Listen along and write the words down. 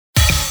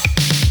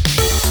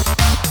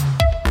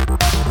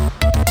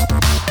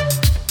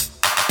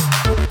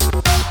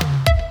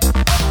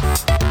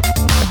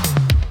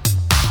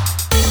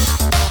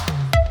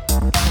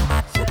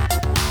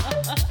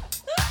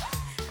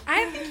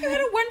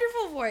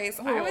voice.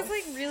 Ooh. I was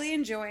like really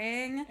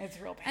enjoying. It's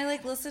real bad. I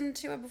like listened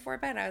to it before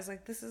bed. I was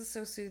like, this is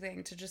so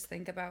soothing to just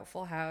think about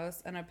Full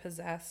House and a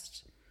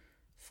possessed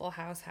Full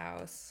House.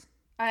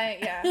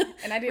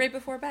 And I did right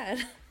before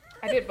bed.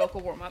 I did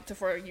vocal warm up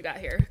before you got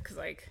here because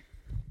like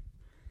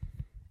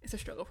it's a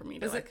struggle for me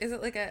to Is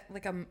it like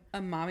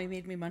a mommy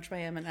made me munch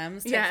my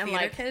M&Ms type and theater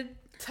like kid?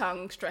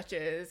 tongue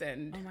stretches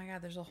and Oh my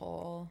god, there's a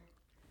whole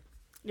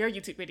your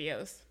YouTube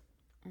videos.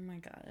 Oh my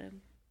god.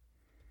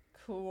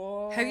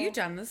 Cool. Have you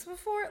done this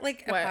before?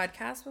 Like a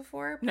podcast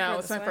before? No,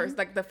 it's my first,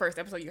 like the first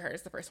episode you heard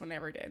is the first one I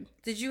ever did.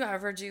 Did you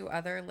ever do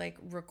other like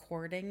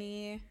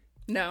recording-y?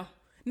 No,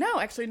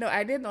 actually, no.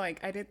 I did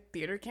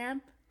theater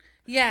camp.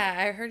 Yeah,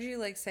 I heard you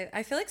like say.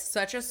 I feel like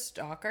such a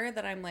stalker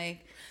that I'm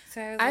like.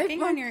 So I was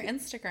looking on your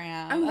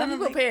Instagram. I'm glad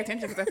people pay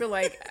attention because I feel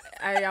like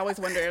I always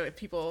wonder if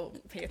people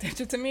pay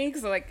attention to me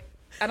because like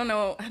I don't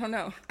know.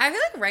 I feel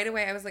like right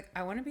away I was like,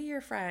 I want to be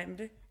your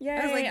friend. Yeah,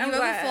 I was like, you I'm have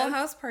glad. a Full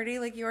House party.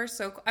 Like you are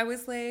so. I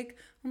was like,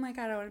 oh my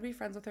god, I want to be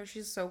friends with her.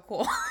 She's so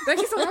cool. Like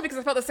she's so happy because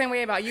I felt the same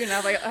way about you, and I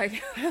was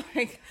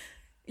like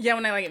yeah,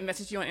 when I like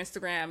messaged you on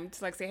Instagram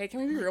to like say, hey,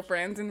 can we be real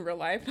friends in real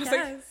life? I was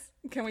like,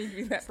 can we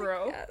be that,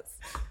 bro? Yes.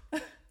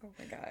 Oh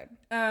my god.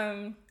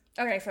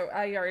 Okay, so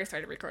I already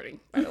started recording,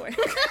 by the way.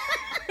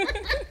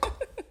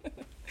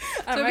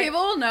 So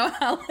people will know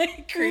how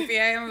like creepy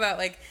I am about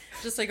like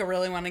just like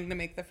really wanting to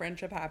make the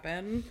friendship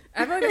happen.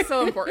 I feel like it's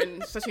so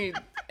important, especially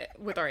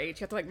with our age.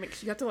 You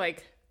have to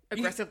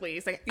aggressively.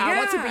 It's like I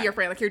want to be your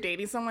friend. Like you're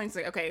dating someone. It's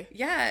like okay,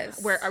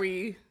 yes. Where are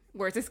we?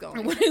 Where's this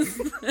going? What is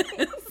this?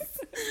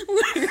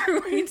 Where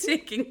are we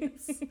taking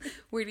this?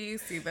 Where do you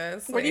see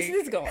this? Where do you see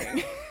this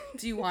going?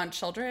 Do you want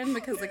children?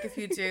 Because like if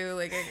you do,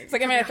 like it's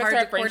like I mean, I start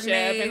a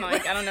friendship, and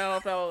like I don't know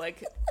if I'll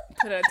like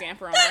put a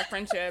damper on our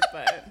friendship,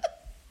 but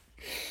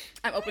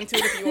I'm open to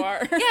it if you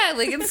are. Yeah,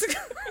 like it's.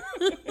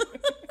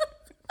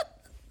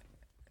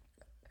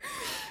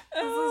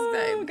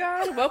 Oh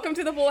God! Welcome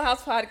to the Full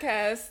House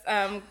podcast.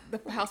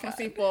 The house must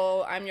be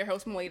full. I'm your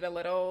host Melita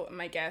Little.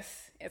 My guest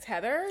is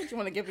Heather. Do you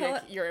want to give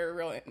your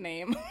real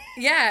name?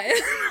 Yeah,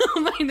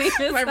 my name is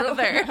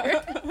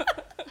Heather.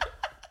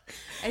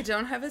 I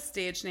don't have a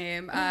stage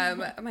name.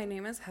 My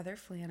name is Heather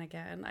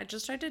Flanagan. I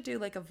just tried to do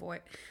like a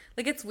voice.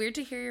 Like it's weird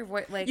to hear your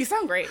voice. Like you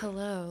sound great.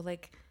 Hello,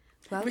 like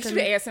welcome. We should do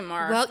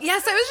ASMR. Well,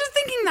 yes, I was just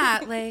thinking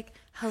that. Like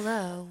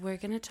hello, we're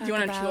gonna talk. Do you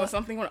want about, to chew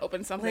something? Want to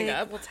open something like,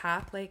 up? We'll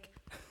tap like.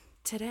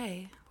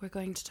 Today, we're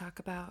going to talk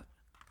about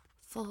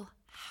Full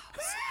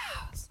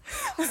House.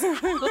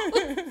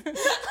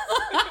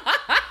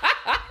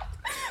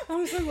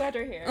 I'm so glad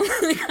you're here. Oh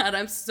my god,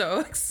 I'm so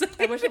excited.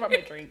 I wish I brought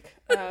my drink.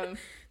 Do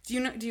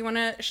you want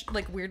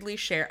to weirdly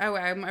share? Oh,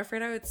 I'm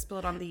afraid I would spill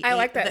it on the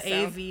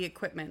AV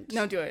equipment.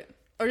 No, do it.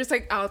 Or just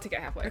like I'll take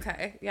it halfway.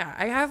 Okay, yeah,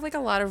 I have like a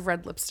lot of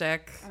red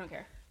lipstick. I don't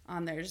care.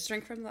 On there, just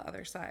drink from the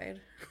other side.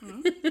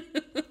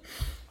 Mm-hmm.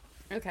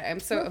 Okay, I'm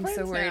so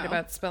worried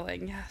about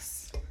spilling.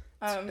 Yes.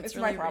 It's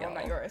really my problem,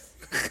 real. not yours.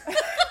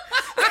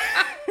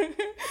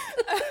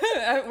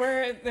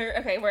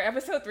 We're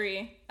episode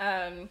 3.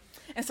 And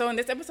so in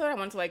this episode, I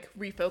want to like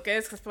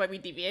refocus because I feel like we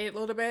deviated a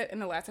little bit in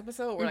the last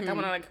episode. Where like I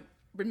want to like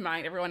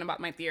remind everyone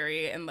about my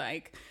theory and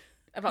like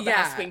about the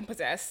house being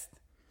possessed,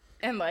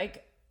 and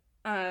like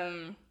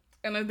and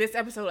in this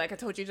episode, like I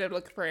told you to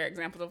look for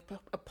examples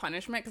of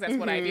punishment because that's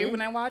what I do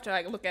when I watch. I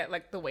like look at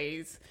like the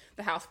ways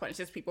the house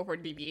punishes people for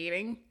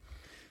deviating.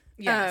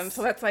 Yes.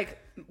 So that's like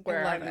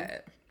where I'm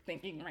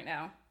thinking right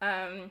now.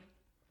 And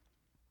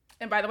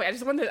by the way, I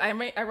just wanted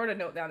I wrote a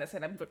note down that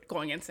said I'm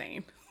going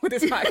insane with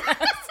this podcast.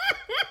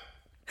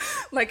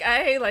 My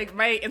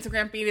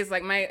Instagram feed is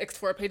like my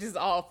Explore page is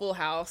all Full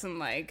House and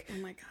like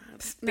oh my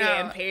god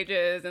fan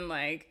pages and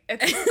like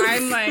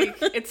I'm like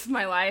it's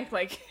my life,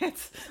 like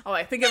it's all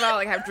I think about,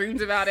 like I have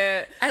dreams about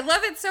it. I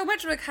love it so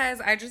much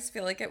because I just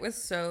feel like it was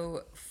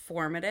so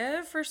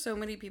formative for so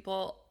many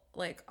people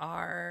like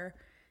our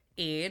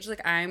age.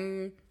 Like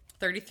I'm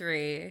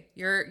 33,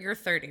 you're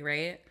 30,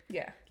 right?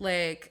 Yeah.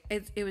 Like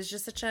it was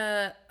just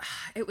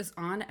it was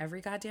on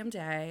every goddamn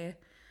day.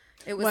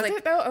 It was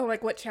it though? Oh,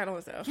 like what channel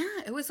was it?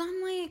 Yeah, it was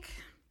on like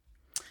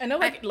I know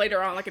like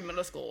later on, like in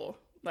middle school,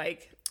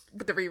 like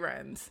with the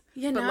reruns.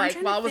 Yeah, but like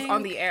while it was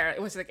on the air,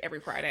 it was like every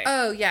Friday.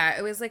 Oh yeah,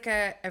 it was like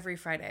every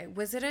Friday.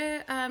 Was it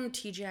a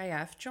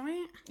TGIF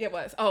joint? It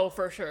was. Oh,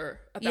 for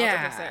sure.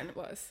 1,000% it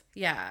was.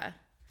 Yeah.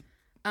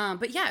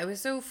 But yeah, it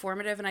was so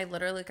formative, and I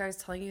literally, like I was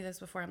telling you this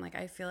before, I'm like,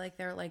 I feel like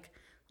they're like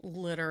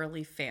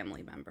literally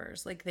family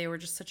members. Like they were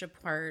just such a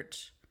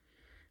part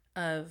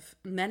of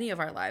many of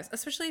our lives,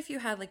 especially if you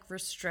had like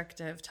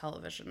restrictive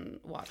television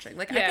watching.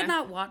 Like I could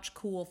not watch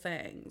cool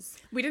things.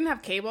 We didn't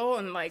have cable,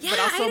 and like, but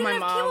also my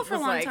mom was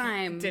like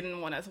time.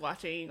 Didn't want us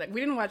watching. Like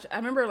we didn't watch. I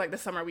remember like the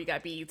summer we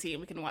got BET, and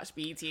we can watch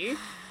BET.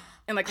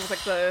 And like it was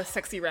like the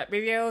sexy rap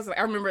videos. Like,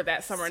 I remember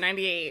that summer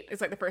 '98.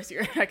 It's like the first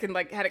year I can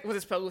like was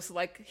exposed to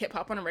like hip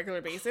hop on a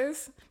regular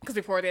basis. Because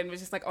before then it was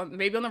just like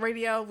maybe on the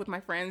radio with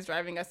my friends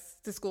driving us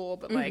to school.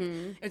 But like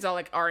it's all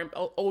like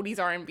oldies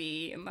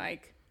R&B and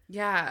like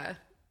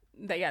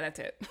that's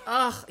it.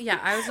 Ugh, yeah.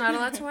 I was not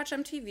allowed to watch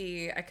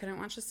MTV. I couldn't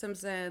watch The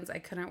Simpsons. I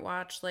couldn't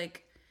watch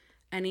like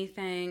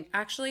anything.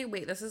 Actually,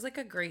 wait, this is like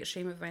a great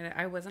shame of mine.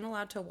 I wasn't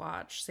allowed to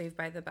watch Saved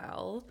by the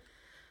Bell.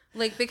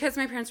 Like, because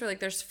my parents were like,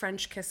 there's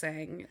French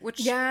kissing, which...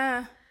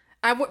 Yeah.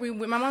 My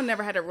mom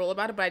never had a rule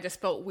about it, but I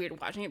just felt weird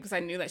watching it because I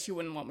knew that she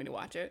wouldn't want me to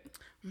watch it.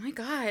 Oh my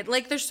God.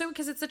 Like,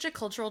 because it's such a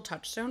cultural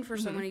touchstone for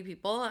so many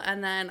people.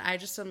 And then I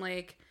just am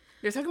like...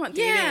 You're talking about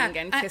dating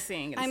and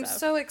kissing and I'm stuff.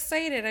 so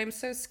excited. I'm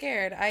so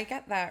scared. I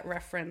get that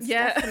reference.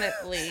 Yeah.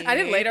 Definitely. I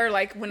did later,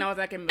 like, when I was,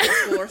 like, in middle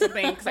school or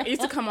something, because I used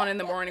to come on in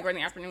the morning or in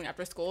the afternoon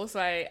after school, so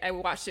I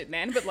watched it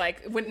then. But,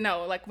 like, when I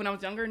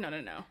was younger,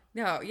 no.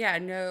 No, yeah,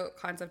 no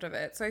concept of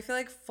it. So I feel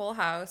like Full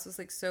House was,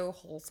 like, so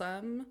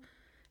wholesome.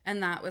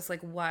 And that was,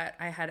 like,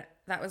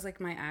 that was, like,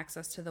 my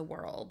access to the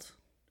world.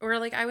 Or,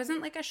 like, I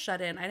wasn't, like, a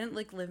shut-in. I didn't,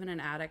 like, live in an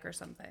attic or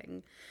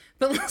something.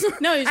 But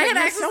no, I had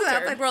access to the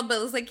outside world, but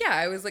it was, like, yeah,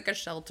 I was, like, a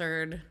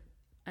sheltered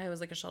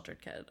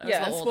kid. I was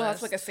the oldest. Full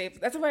House, like, a safe...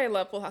 That's why I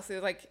love Full House.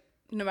 It's, like,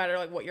 no matter,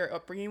 like, what your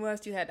upbringing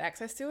was, you had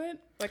access to it.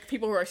 Like,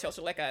 people who are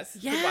sheltered like us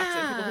who watch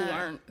it, people who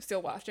aren't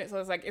still watch it. So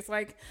it's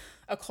like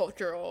a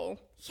cultural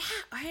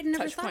I had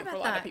never thought about for a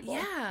lot of people.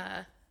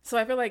 Yeah. So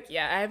I feel like,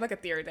 I have, like, a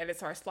theory that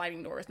it's our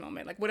sliding doors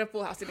moment. Like, what if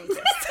Full House didn't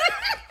exist?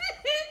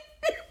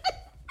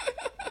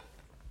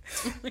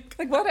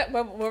 Like, what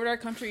would our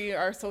country,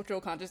 our social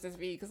consciousness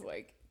be? Because,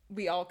 like,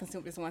 we all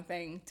consume this one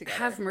thing together.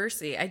 Have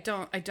mercy. I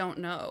don't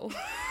know.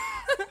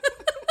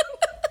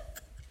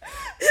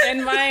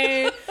 In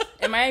my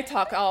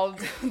talk, I'll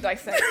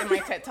dissect. In my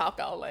TED talk,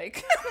 I'll,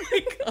 like,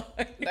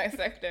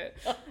 dissect it.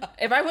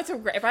 If I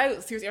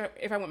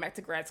went back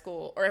to grad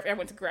school, or if I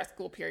went to grad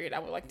school, period, I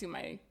would, like, do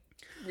my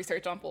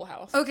research on Full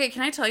House. Okay,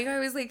 can I tell you, I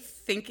was like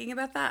thinking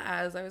about that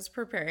as I was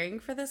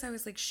preparing for this. I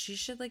was like, she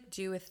should like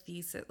do a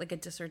thesis, like a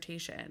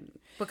dissertation,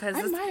 because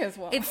I might as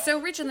well. It's so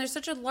rich and there's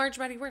such a large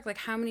body of work. Like,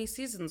 how many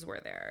seasons were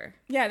there?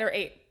 Yeah, there are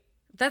 8.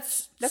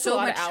 That's so a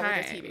lot much of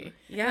hours time. of TV.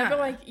 Yeah, and I feel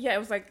like it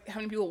was like how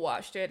many people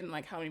watched it and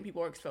like how many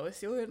people were exposed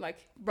to it, like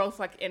both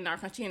like in our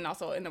country and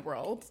also in the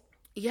world.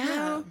 Yeah. You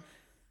know?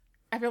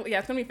 I feel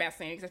it's gonna be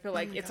fascinating because I feel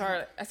like I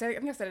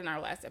think I said it in our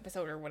last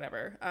episode or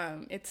whatever.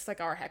 It's like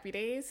our happy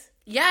days.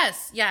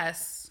 Yes.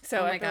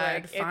 So oh my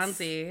God,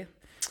 Fonzie.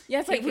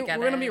 Yeah, it's like we're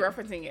gonna be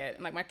referencing it,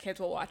 and like my kids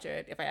will watch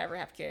it if I ever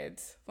have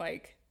kids.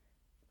 Like,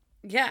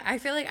 yeah, I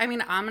feel like I'm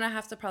gonna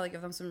have to probably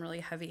give them some really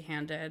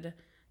heavy-handed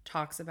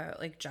talks about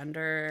like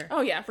gender. Oh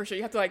yeah, for sure.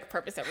 You have to like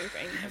purpose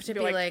everything. You have to be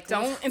like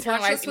don't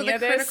internalize with any a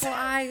of this. Critical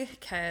eye,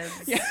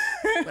 kids. Yeah.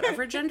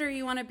 Whatever gender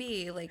you want to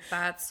be, like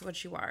that's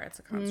what you are. It's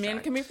a construct.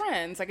 Men can be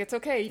friends. Like it's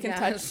okay. You can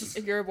touch.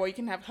 If you're a boy, you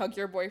can hug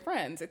your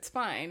boyfriends. It's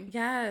fine.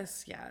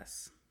 Yes.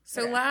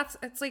 So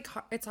it's like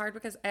it's hard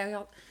because I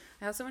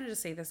also wanted to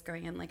say this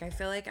going in. Like I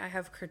feel like I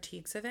have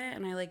critiques of it,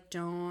 and I like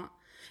don't.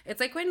 It's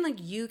like when like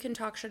you can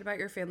talk shit about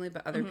your family,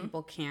 but other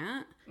people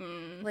can't.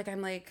 Like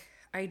I'm like.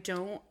 I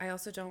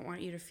also don't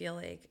want you to feel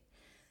like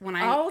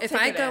if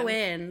I go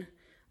in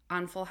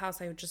on Full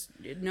House, I would just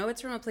know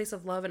it's from a place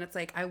of love, and it's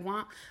like I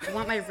want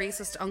my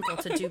racist uncle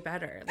to do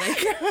better. Like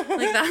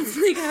that's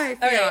like how I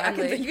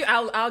feel. Okay,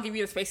 I'll give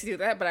you the space to do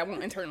that, but I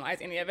won't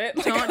internalize any of it.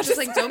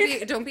 Like,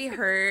 don't be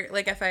hurt.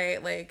 Like if I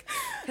like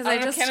because I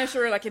can't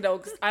assure like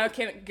I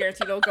can't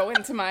guarantee it'll go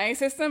into my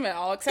system and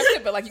I'll accept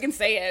it. But like you can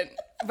say it,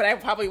 but I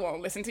probably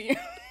won't listen to you.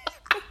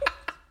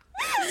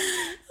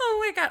 Oh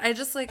my God. I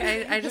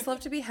just love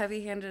to be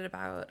heavy-handed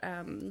about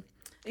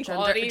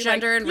equality,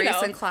 gender and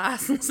race and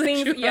class and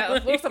things,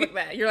 stuff like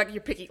that. You're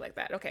picky like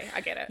that. Okay,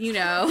 I get it. You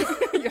know,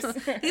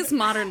 these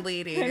modern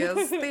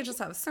ladies, they just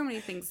have so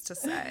many things to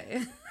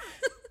say.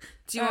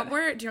 Do you want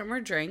more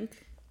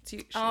drink?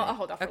 I'll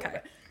hold off for a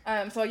little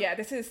bit. So yeah,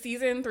 this is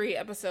season 3,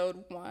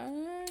 episode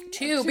 1,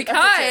 2,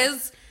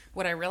 because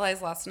what I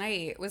realized last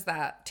night was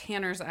that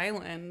Tanner's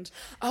Island.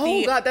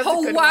 Oh God, that's Hawaii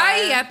a good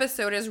one.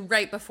 Episode is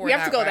right before we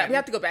have to go that. We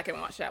have to go back and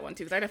watch that one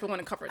too because I definitely want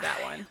to cover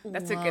that one.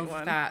 That's a good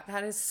one.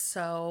 That is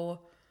so.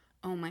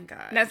 Oh my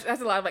God. That's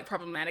a lot of like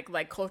problematic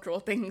like cultural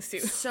things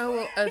too.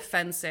 So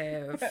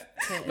offensive.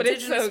 But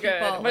it's so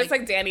good. People. But it's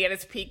like Danny at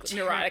his peak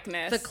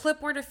neuroticness. The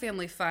clipboard of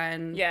Family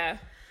Fun. Yeah.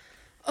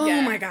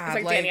 Oh my God.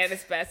 It's like Danny at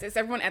his best. It's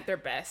everyone at their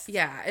best.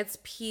 Yeah. It's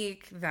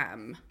peak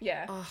them.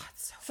 Yeah. Oh,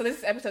 it's so this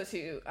is episode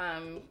 2.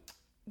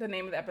 The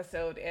name of the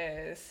episode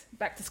is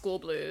Back to School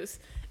Blues,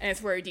 and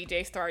it's where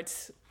DJ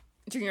starts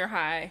junior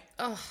high.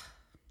 Oh,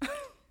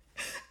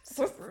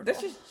 so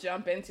let's just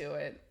jump into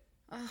it.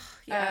 Oh,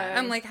 yeah.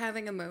 I'm like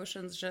having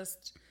emotions,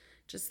 just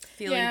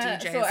feeling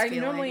DJ's so I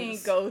feelings. normally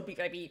go beat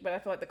by beat, but I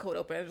feel like the cold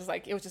open it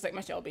was just like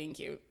Michelle being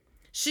cute.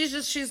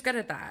 She's good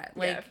at that.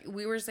 Like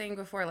we were saying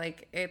before,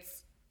 like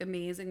it's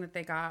amazing that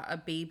they got a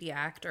baby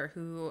actor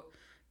who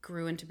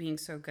grew into being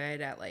so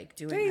good at like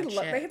doing that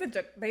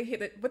shit. They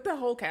hit it with the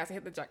whole cast. They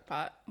hit the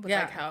jackpot with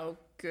like how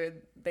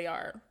good they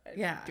are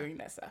at doing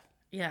that stuff.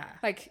 Yeah,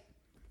 like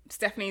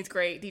Stephanie's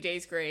great,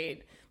 DJ's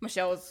great,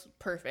 Michelle's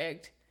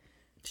perfect.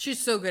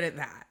 She's so good at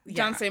that.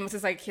 John Stamos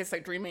is like his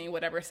like dreaming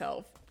whatever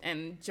self,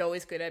 and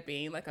Joey's good at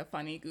being like a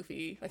funny,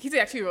 goofy. Like he's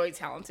actually really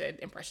talented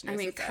impressionist. I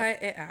mean,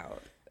 cut it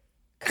out.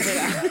 Cut it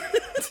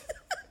out.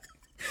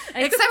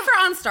 Except for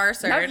on Star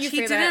Search.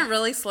 He didn't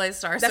really slay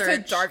Star Search. That's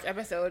a dark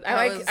episode.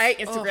 I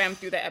Instagrammed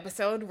through the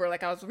episode where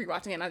like I was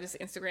rewatching it and I just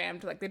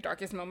Instagrammed like the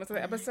darkest moments of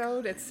the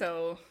episode. It's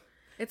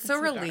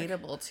so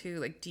relatable dark. Too,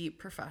 like deep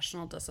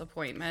professional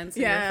disappointments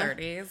in your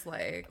 30s.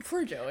 Like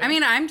poor Joey. I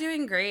mean, I'm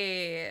doing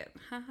great.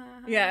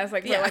 Yeah, it's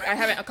like like I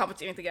haven't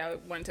accomplished anything I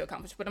wanted to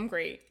accomplish, but I'm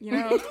great, you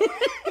know.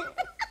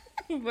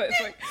 But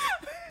it's like,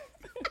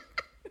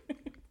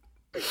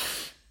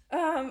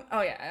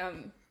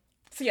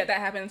 so yeah, that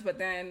happens. But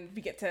then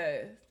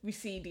we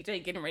see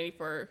DJ getting ready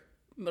for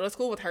middle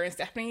school with her and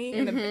Stephanie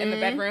in the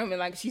bedroom, and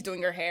like she's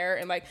doing her hair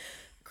and like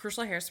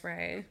crucial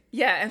hairspray.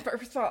 Yeah, and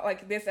first of all,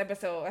 like this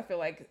episode, I feel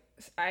like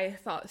I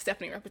thought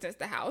Stephanie represents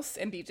the house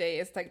and DJ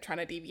is like trying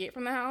to deviate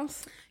from the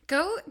house.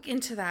 Go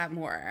into that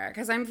more,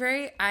 because I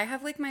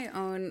have like my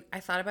own, I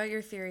thought about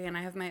your theory and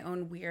I have my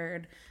own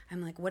weird,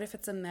 I'm like, what if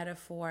it's a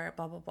metaphor,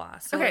 blah, blah, blah.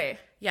 So okay.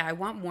 Yeah, I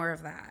want more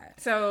of that.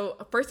 So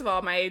first of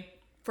all,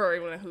 for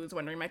everyone who's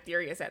wondering, my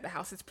theory is that the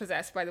house is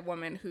possessed by the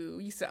woman who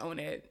used to own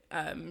it.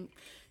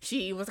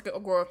 She was like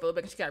agoraphobic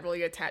and she got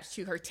really attached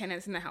to her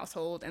tenants in the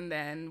household. And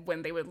then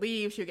when they would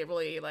leave, she would get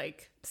really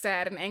like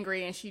sad and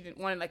angry. And she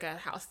wanted like a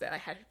house that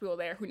had people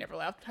there who never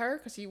left her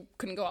because she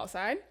couldn't go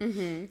outside.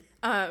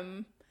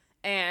 Mm-hmm.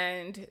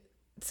 And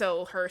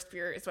so her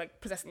spirit is like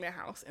possessing the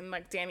house. And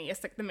like Danny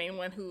is like the main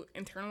one who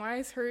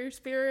internalized her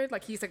spirit.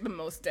 Like he's like the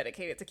most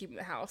dedicated to keeping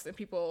the house and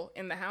people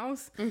in the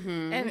house.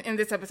 Mm-hmm. And in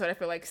this episode, I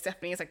feel like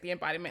Stephanie is like the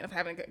embodiment of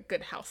having a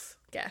good house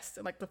guest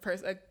and like the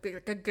person,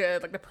 a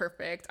good, like the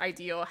perfect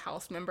ideal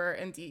house member.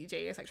 And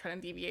DJ is like trying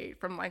to deviate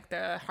from like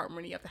the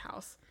harmony of the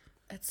house.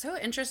 It's so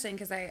interesting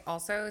because I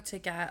also,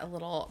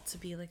 to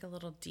be like a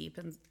little deep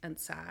and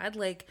sad,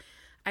 like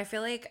I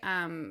feel like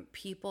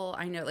people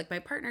I know, like my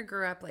partner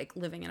grew up like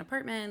living in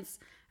apartments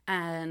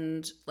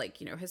and like,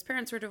 you know, his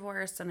parents were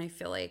divorced, and I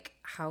feel like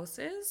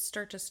houses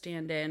start to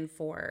stand in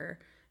for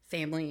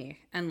family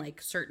and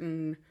like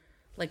certain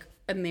like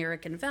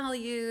American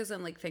values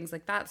and like things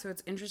like that. So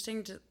it's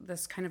interesting to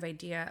this kind of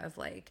idea of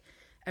like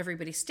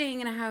everybody staying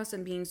in a house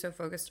and being so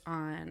focused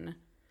on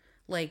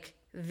like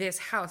this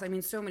house. I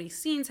mean, so many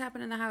scenes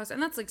happen in the house,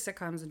 and that's like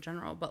sitcoms in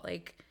general, but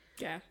like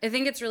yeah, I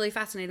think it's really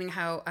fascinating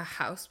how a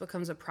house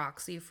becomes a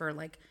proxy for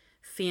like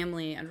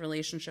family and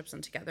relationships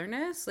and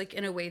togetherness, like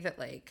in a way that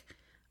like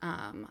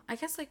I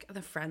guess like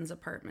the Friends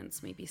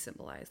apartments maybe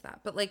symbolize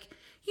that. But like,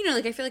 you know,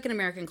 like I feel like in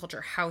American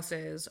culture,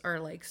 houses are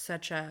like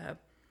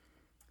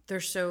they're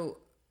so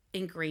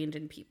ingrained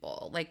in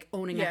people, like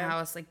owning a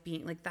house, like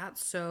being like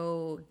that's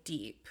so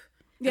deep.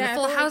 Yeah, and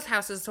the Full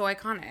House is so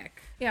iconic.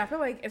 Yeah, I feel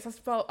like it's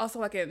also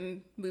like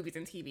in movies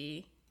and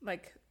TV,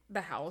 like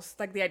the house,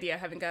 like the idea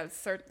of having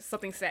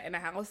something set in a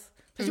house,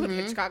 especially with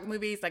Hitchcock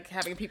movies, like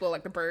having people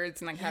like the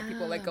birds and like have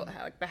people like go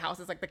like the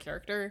house is like the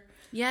character.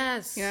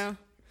 Yes. You know?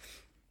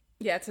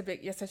 Yeah,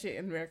 especially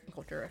in American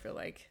culture, I feel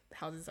like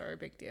houses are a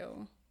big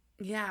deal.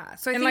 Yeah.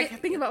 So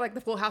think about like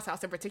the Full House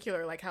in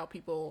particular, like how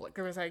people like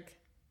there was like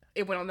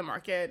it went on the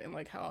market and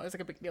like how it was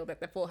like a big deal that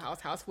the Full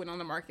House went on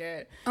the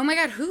market. Oh my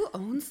God, who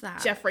owns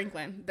that? Jeff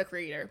Franklin, the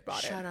creator,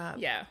 bought it. Shut up.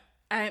 Yeah.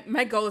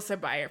 My goal is to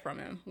buy it from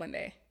him one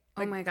day.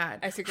 Like, oh my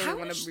God. I secretly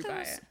want to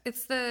rebuy it.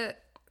 It's the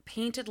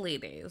Painted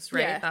Ladies,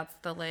 right? Yeah. That's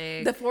the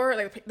like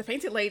the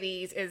Painted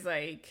Ladies is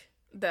like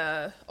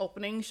the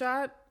opening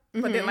shot,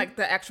 but then like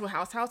the actual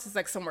house is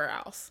like somewhere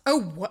else. Oh,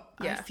 what?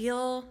 Yeah.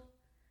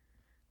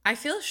 I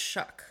feel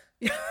shook.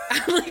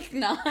 I'm like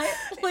not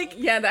like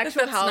the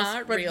actual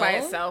house by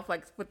itself,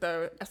 like with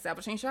the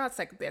establishing shots,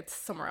 like it's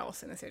somewhere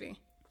else in the city.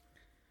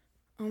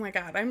 Oh my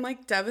God, I'm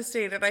like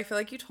devastated. I feel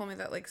like you told me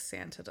that like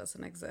Santa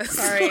doesn't exist.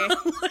 Sorry,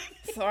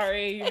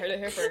 you heard it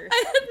here first.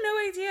 I had no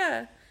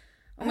idea.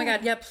 Oh my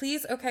God, yeah,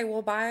 please. Okay,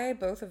 we'll buy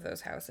both of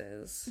those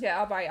houses. Yeah,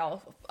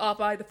 I'll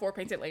buy the 4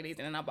 Painted Ladies,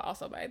 and then I'll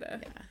also buy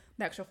the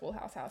actual Full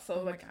House. So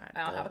oh like, my God,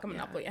 I'll have like a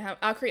monopoly.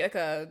 I'll create like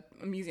a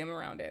museum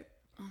around it.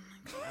 Oh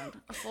my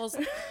God, a full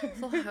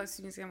house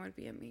museum would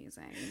be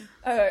amazing.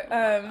 So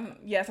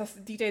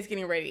DJ's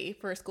getting ready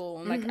for school,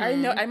 and like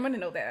I'm gonna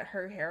know that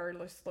her hair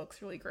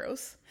looks really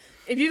gross.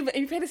 If you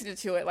pay attention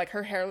to it, like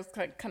her hair looks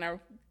kind of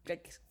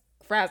like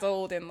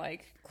frazzled and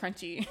like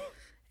crunchy.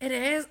 It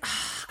is.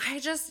 I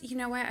just, you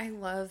know what? I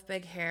love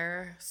big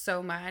hair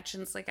so much,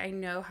 and it's like I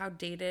know how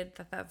dated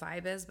that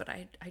vibe is, but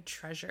I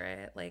treasure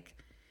it. Like,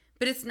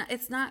 but it's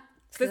not.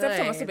 So this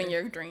episode must have been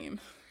your dream.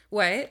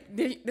 What?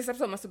 This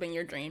episode must have been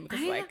your dream because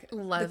I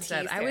loved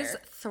it. I was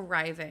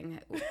thriving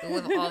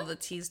with all the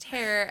teased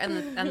hair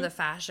and the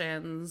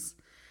fashions.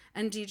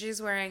 And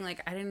DJ's wearing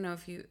like, I didn't know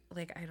if you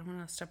like, I don't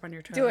want to step on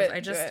your toes. Do it.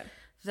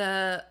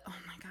 Oh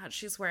my God,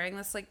 she's wearing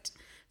this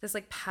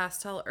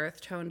pastel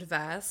earth toned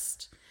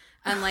vest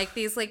and like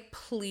these like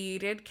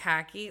pleated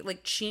khaki,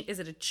 like is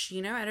it a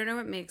chino? I don't know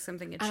what makes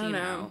something a chino. I don't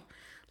know.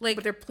 Like,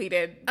 with their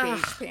pleated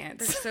beige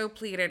pants. They're so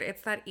pleated.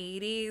 It's that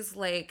 80s,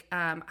 like,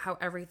 how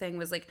everything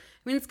was like,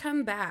 I mean, it's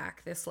come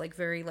back, this like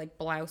very like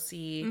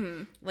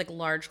blousey, like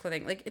large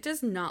clothing. Like, it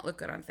does not look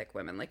good on thick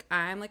women. Like,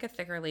 I'm like a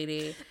thicker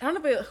lady. I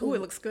don't know who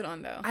it looks good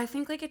on though. I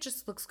think like it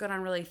just looks good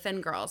on really thin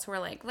girls who are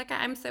like, look,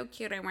 I'm so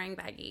cute, I'm wearing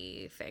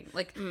baggy thing.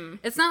 Like,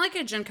 it's not like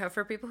a Jinko.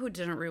 For people who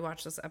didn't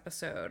rewatch this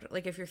episode,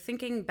 like if you're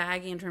thinking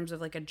baggy in terms of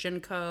like a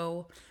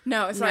Jinko,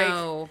 no,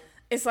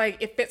 it's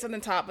like it fits on the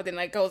top, but then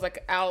like goes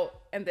like out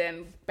and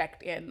then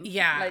back in.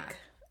 Yeah, like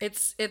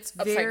it's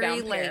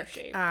very like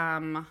shape.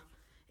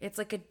 It's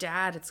like a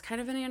dad. It's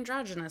kind of an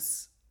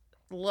androgynous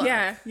look.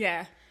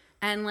 Yeah.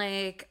 And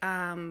like,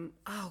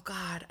 oh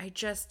God, I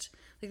just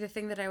like the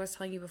thing that I was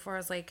telling you before. I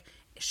was like,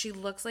 she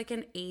looks like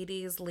an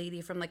 80s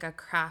lady from like a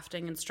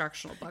crafting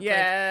instructional book.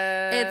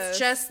 Yeah, like, it's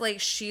just like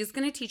she's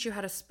gonna teach you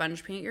how to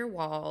sponge paint your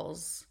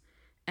walls,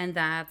 and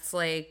that's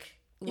like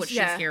what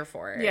she's here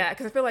for. Yeah,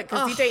 because I feel like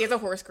DJ is a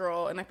horse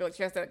girl, and I feel like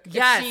she has to.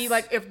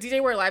 If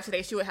DJ were alive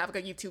today, she would have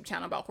like a YouTube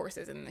channel about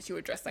horses, and she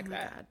would dress like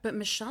that. God. But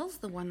Michelle's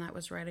the one that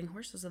was riding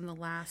horses in the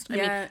last. Yeah, I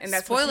mean, and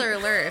that's spoiler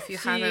alert if you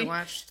haven't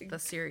watched the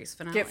series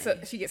finale.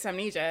 She gets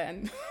amnesia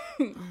and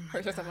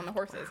hurts herself on the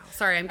horses. Wow.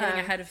 Sorry, I'm getting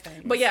ahead of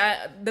things. But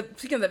yeah,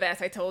 speaking of the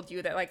vest, I told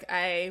you that like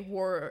I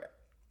wore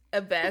a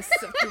vest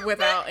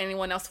without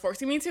anyone else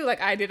forcing me to. Like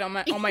I did on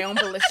my own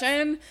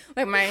volition.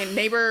 Like my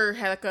neighbor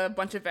had like a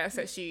bunch of vests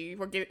that she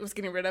was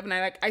getting rid of, and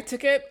I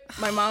took it.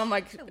 My mom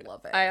I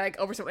love it. I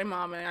overstepped my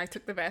mom, and I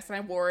took the vest and I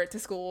wore it to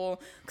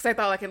school because I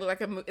thought like it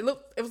looked like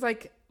it was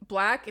like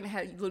black and it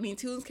had Looney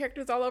Tunes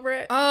characters all over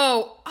it.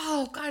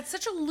 Oh God,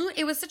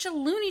 it was such a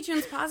Looney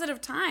Tunes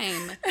positive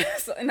time.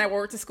 And I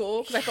wore it to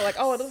school because I felt like,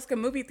 oh, it looks like a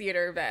movie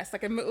theater vest.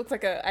 Like it looks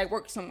like I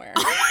worked somewhere.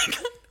 Oh my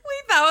God.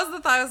 Wait, that was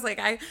the thought. I was like,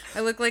 I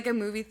look like a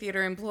movie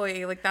theater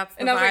employee. Like that's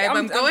the vibe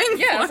I'm going for.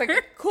 Yeah, I was like,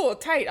 cool,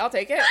 tight, I'll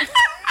take it.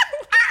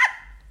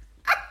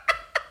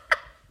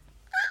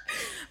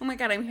 Oh my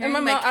God, I'm hearing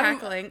my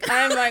cackling.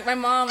 I'm like, my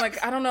mom,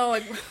 like, I don't know,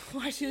 like,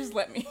 why she just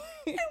let me.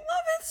 I love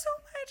it so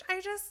much.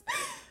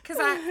 Because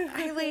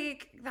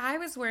I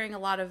was wearing a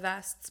lot of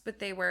vests, but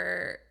they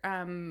were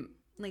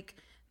like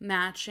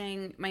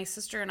matching. My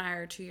sister and I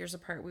are 2 years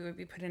apart. We would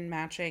be put in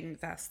matching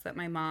vests that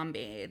my mom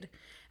made,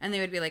 and they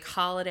would be like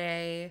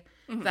holiday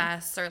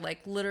vests or like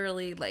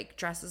literally like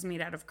dresses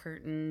made out of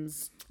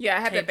curtains. Yeah,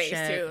 I had the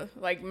base too.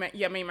 Like,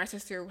 my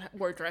sister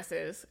wore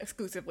dresses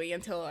exclusively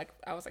until like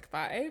I was like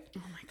 5.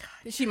 Oh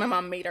my God. My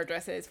mom made our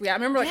dresses. Yeah, I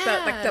remember like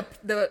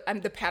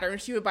the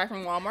patterns she would buy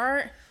from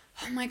Walmart.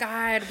 Oh my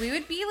God, we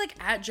would be like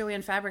at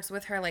Joann Fabrics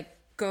with her, like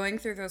going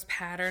through those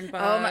pattern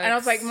books. And I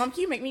was like, Mom,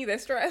 can you make me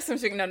this dress? And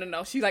she's like,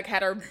 no. She like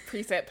had her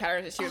preset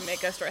patterns that she would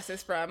make us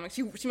dresses from. Like,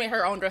 she made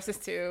her own dresses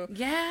too.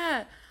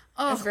 Yeah.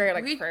 Oh, it's very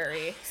like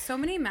prairie. So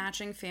many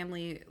matching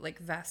family like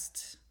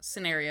vest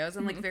scenarios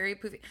and like very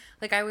poofy.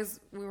 Like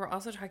we were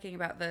also talking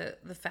about the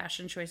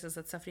fashion choices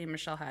that Stephanie and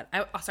Michelle had.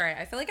 Sorry,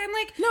 I feel like I'm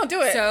like, no,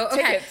 do it. So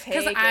okay,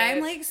 because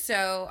I'm like,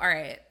 so all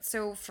right.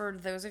 So for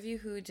those of you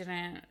who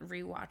didn't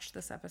rewatch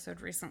this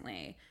episode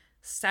recently,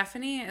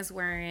 Stephanie is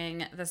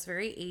wearing this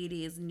very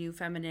 80s new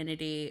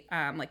femininity,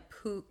 like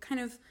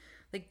kind of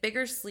like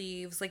bigger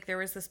sleeves. Like there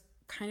was this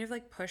kind of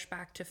like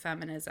pushback to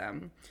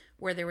feminism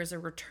where there was a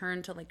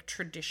return to like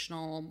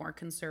traditional, more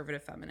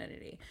conservative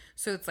femininity.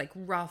 So it's like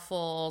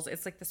ruffles.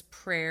 It's like this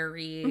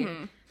prairie.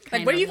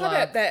 Like, what do you call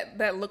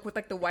that look with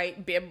like the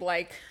white bib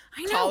like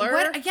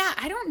collar? Yeah,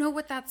 I don't know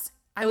what that's.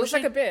 It looks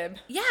like a bib.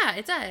 Yeah,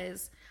 it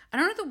does. I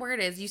don't know what the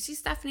word is. You see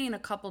Stephanie in a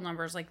couple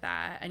numbers like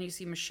that, and you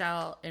see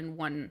Michelle in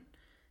one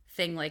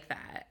thing like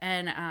that.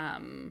 And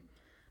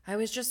I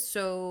was just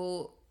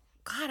so...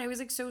 God, I was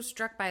like so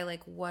struck by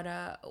like what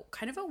a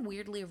kind of a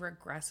weirdly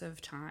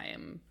regressive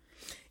time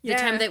the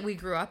time that we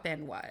grew up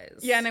in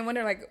was. Yeah, and I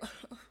wonder like,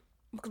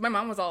 because my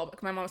mom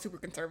was super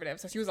conservative,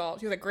 so she was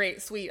like,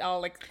 great, sweet,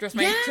 I'll like dress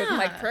my children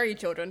like prairie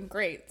children,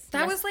 great.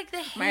 That was like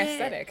my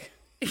aesthetic.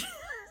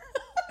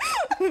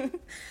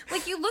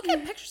 Like you look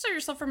at pictures of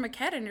yourself from a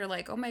kid and you're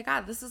like, oh my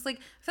God, this is like,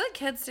 I feel like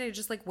kids today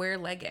just like wear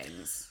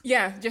leggings.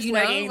 Yeah, just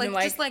leggings and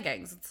like just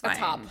leggings. It's fine. A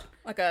top,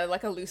 like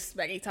a loose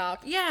baggy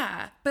top.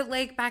 Yeah, but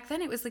like back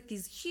then it was like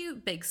these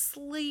cute big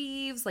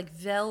sleeves, like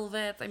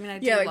velvet. I mean, I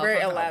do like love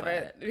very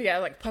elaborate. Yeah,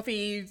 like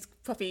puffy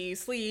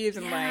sleeves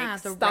and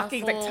like the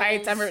stockings, ruffles. Like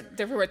tights. I remember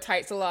they wore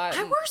tights a lot.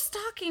 I wore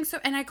stockings,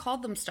 and I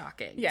called them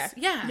stockings.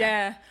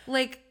 Yeah.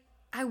 Like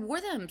I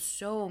wore them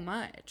so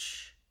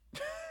much.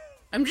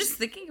 I'm just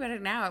thinking about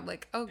it now. I'm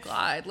like, oh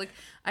God. Like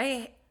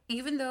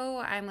even though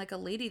I'm like a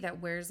lady that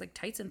wears like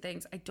tights and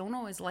things, I don't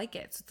always like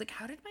it. So it's like,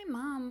 how did my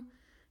mom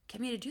get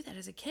me to do that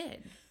as a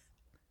kid?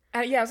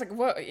 Yeah, I was like,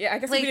 what? Yeah, I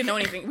guess like, we didn't know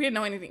anything. We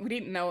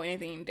didn't know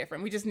anything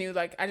different. We just knew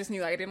like, I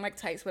didn't like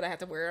tights, but I had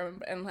to wear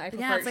them, and I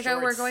preferred it's like, shorts.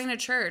 Oh, we're going to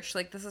church.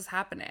 Like this is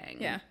happening.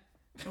 Yeah.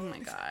 Oh my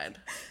God.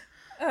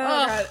 Oh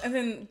God. And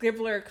then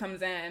Gibbler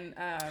comes in,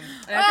 and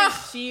I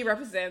think she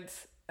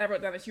represents. I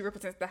wrote down that she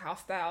represents the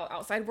hostile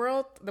outside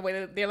world, the way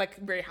that they're like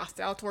very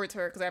hostile towards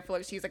her, because I feel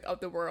like she's like of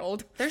the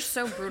world. They're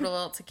so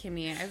brutal to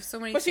Kimmy. I have so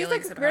many but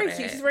feelings she's like about very it.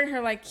 cute. She's wearing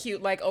her like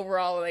cute like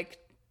overall like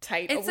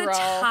tight it's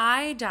overall. a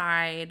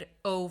tie-dyed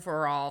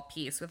overall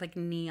piece with like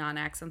neon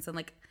accents and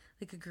like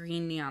a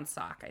green neon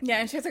sock, I think. Yeah,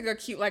 and she has like a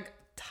cute like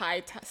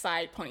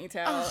side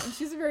ponytail. And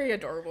she's a very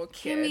adorable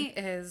kid. Kimmy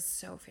is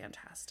so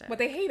fantastic. But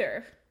they hate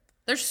her.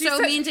 They're so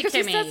mean to Kimmy.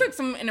 She says like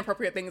some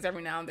inappropriate things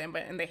every now and then,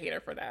 and they hate her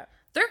for that.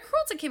 They're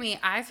cruel to Kimmy.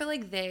 I feel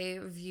like they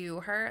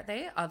view her,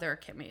 they other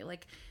Kimmy.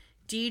 Like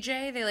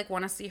DJ, they like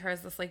want to see her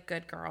as this like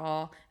good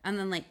girl, and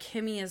then like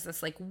Kimmy is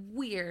this like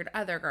weird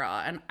other girl,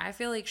 and I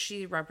feel like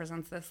she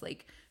represents this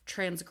like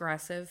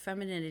transgressive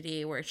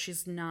femininity where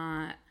she's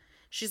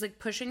like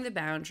pushing the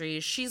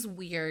boundaries. She's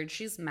weird.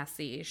 She's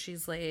messy.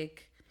 She's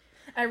like.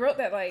 I wrote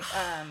that like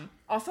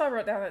also I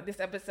wrote down that this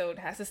episode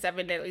has the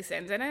 7 deadly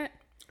sins in it.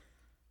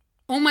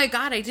 Oh my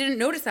god, I didn't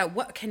notice that.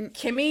 What can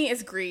Kimmy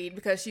is greed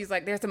because she's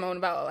like there's a moment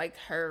about like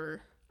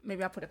her.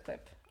 Maybe I'll put a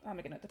clip. I'll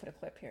make a note to put a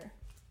clip here.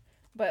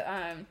 But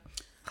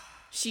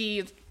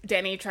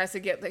Danny tries to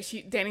give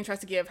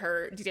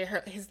her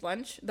DJ his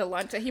lunch, the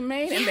lunch that he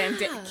made, and then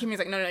Kimmy's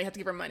like, no, you have to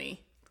give her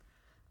money.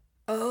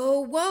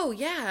 Oh, whoa,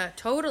 yeah,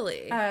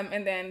 totally.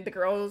 And then the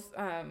girls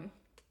are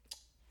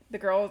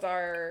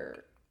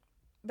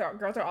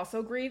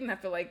also greed, and I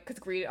feel like because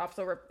greed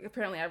also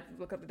apparently I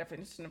looked up the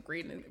definition of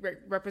greed, and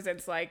it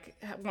represents like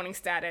wanting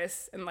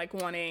status and like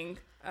wanting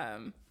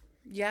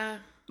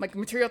like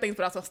material things,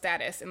 but also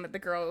status, and the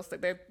girls,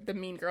 like the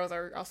mean girls,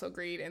 are also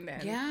greed, and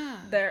then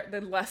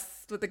the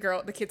lust with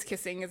the kids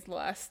kissing is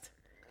lust.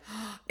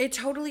 It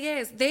totally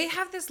is. They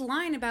have this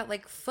line about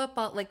like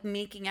football, like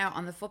making out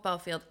on the football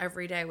field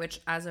every day, which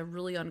as a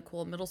really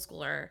uncool middle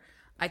schooler,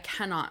 I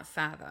cannot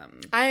fathom.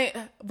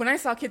 When I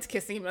saw kids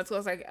kissing in middle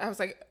school, I was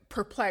like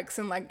perplexed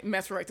and like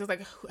mesmerized. I was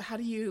like, how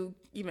do you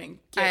even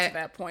get to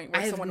that point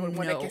where someone would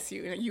want to kiss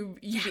you? And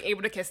you'd be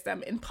able to kiss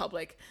them in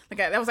public. Like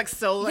that was like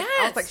so like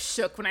I was like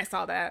shook when I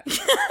saw that.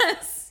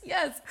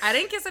 Yes. I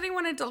didn't kiss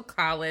anyone until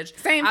college.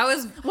 Same. I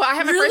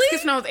had my first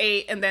kiss when I was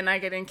 8, and then I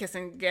didn't kiss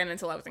again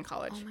until I was in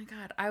college. Oh my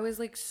god. I was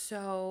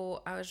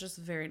just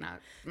very not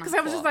because cool.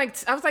 I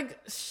was like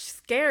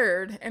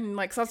scared and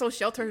like so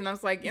sheltered, and I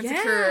was like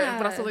insecure,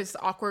 but also just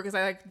awkward because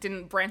I like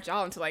didn't branch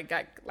out until I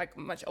got like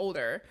much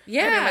older.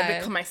 Yeah. I didn't like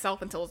become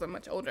myself until I was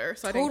much older,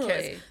 so I didn't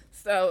kiss.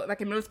 So like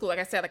in middle school, like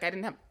I said, like I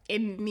didn't have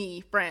any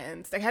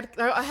friends. I had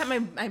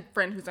my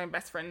friend who's my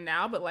best friend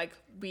now, but like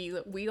we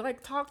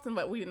like talked,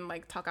 but we didn't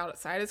like talk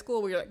outside of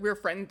school. We were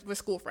friends, we're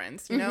school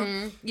friends, you know?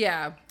 Mm-hmm.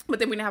 Yeah. But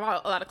then we didn't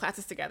have a lot of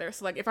classes together.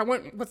 So like if I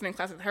wasn't in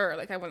class with her,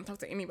 like I wouldn't talk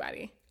to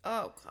anybody.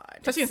 Oh god.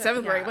 Especially in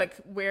 7th grade, like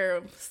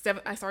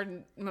I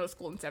started middle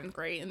school in 7th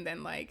grade, and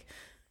then like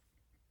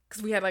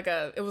because we had like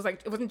it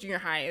wasn't junior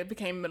high, it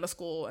became middle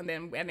school, and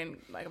then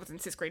like I was in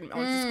 6th grade in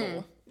elementary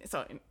school,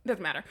 so it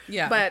doesn't matter.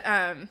 Yeah. But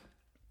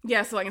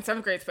yeah, so like in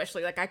 7th grade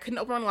especially, like I couldn't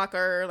open my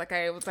locker, like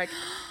I was like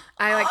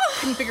I like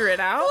couldn't figure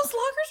it out. Those lockers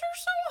are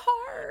so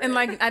hard. And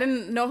like I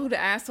didn't know who to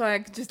ask, so I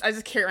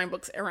just carried my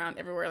books around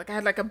everywhere. Like I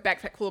had like a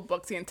backpack full of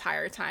books the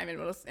entire time in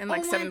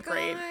like 7th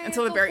grade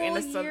until the very end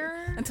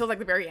until like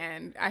the very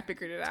end. I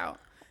figured it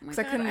out. Oh my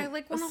god, I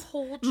like want to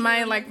hold you.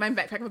 My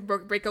backpack would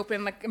break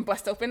open like and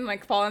bust open,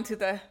 like fall into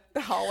the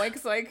hallway.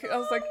 Cause like I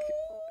was like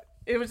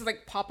it would just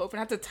like pop open.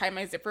 I had to tie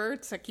my zipper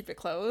to keep it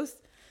closed.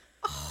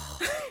 Oh.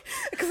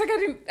 Because like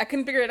I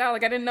couldn't figure it out.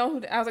 Like I didn't know.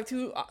 I was like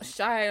too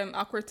shy and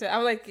awkward to. I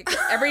was like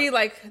every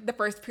like the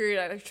first period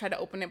I like, tried to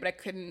open it, but I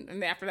couldn't.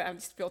 And then after that I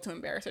just feel too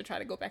embarrassed. I tried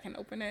to go back and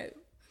open it.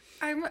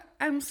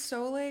 I'm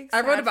so like.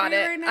 I wrote about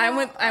it. Right I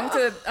went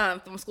to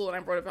film school and I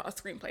wrote about a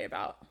screenplay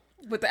about.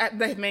 But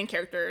the main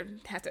character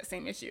has that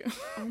same issue.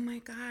 Oh my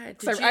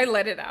god! So I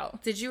let it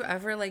out. Did you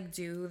ever like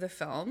do the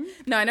film?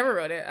 No, I never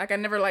wrote it. Like I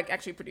never like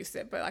actually produced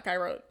it, but like I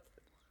wrote.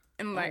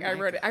 And like I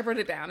wrote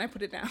it down. I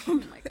put it down. Oh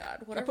my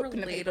god, what a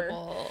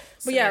relatable.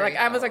 But yeah, like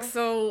I was like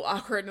so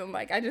awkward and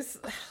like I just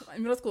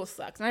middle school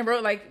sucks. And I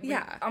wrote like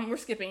we're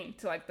skipping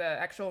to like the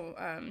actual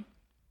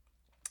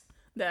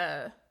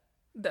the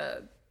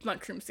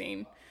lunchroom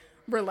scene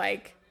where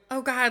like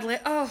oh god,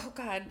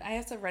 I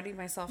have to ready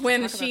myself.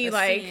 When to talk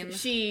about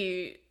this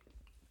scene.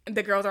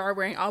 The girls are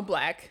wearing all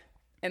black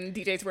and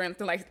DJ's wearing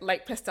the like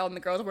light pastel and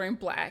the girls are wearing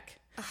black.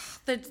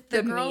 The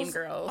girls, mean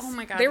girls. Oh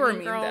my god, they were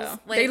mean girls, though.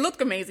 Like, they looked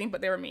amazing,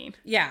 but they were mean.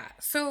 Yeah.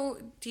 So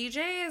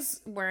DJ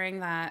is wearing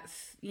that,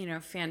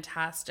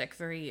 fantastic,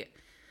 very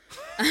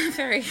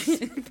craft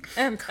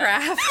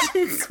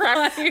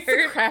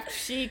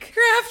chic.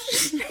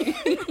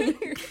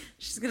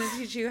 She's gonna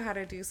teach you how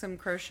to do some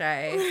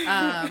crochet.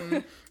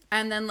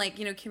 And then like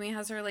Kimmy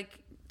has her like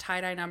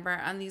tie-dye number,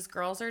 and these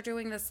girls are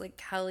doing this like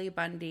Kelly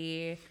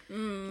Bundy,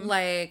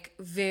 like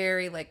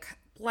very like.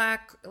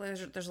 Black.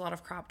 There's a lot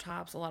of crop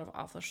tops, a lot of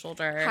off the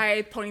shoulder,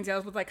 high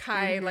ponytails with like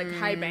high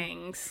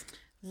bangs,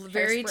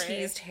 very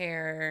teased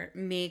hair,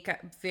 makeup,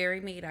 very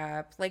made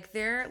up. Like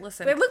they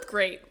looked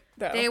great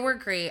though. They were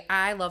great.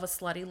 I love a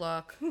slutty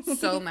look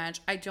so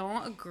much. I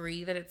don't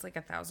agree that it's like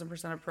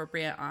 1,000%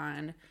 appropriate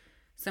on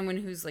someone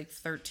who's like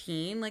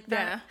 13 like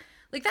that. Yeah.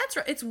 Like that's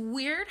right. It's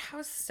weird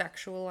how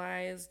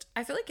sexualized.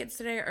 I feel like kids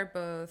today are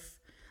both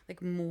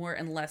like more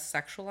and less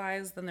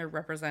sexualized than they're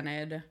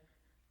represented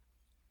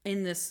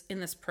in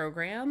this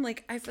program.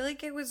 Like I feel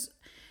like it was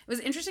was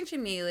interesting to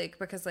me, like,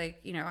 because,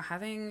 like, you know,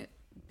 having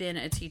been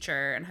a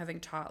teacher and having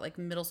taught, like,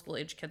 middle school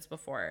age kids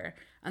before,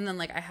 and then,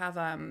 like, I have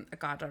a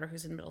goddaughter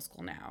who's in middle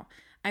school now.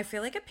 I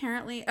feel like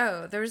apparently,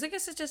 there was, like, a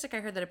statistic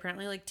I heard that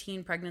apparently, like,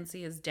 teen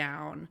pregnancy is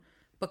down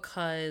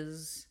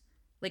because,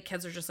 like,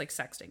 kids are just, like,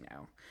 sexting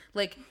now.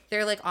 Like,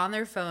 they're, like, on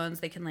their phones,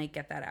 they can, like,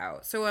 get that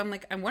out. So I'm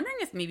wondering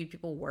if maybe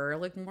people were,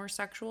 like, more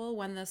sexual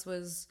when this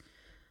was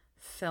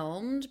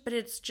filmed, but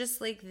it's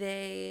just, like,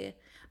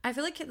 I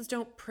feel like kids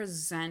don't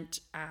present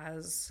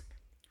as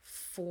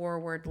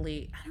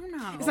forwardly. I don't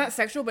know. It's not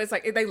sexual, but it's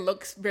like they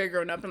look very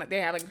grown up and like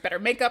they have like better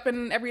makeup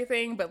and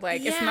everything. But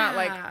like it's not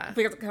like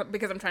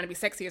because I'm trying to be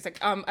sexy. It's like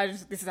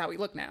this is how we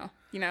look now.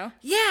 You know?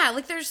 Yeah,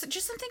 like there's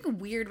just something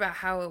weird about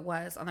how it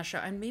was on the show,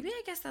 and maybe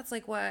I guess that's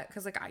like what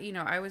because like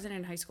I wasn't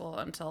in high school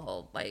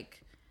until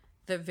like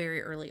the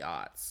very early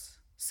aughts.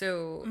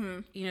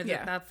 So you know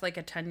that's like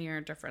a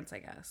 10-year difference, I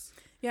guess.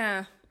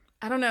 Yeah,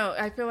 I don't know.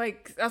 I feel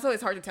like also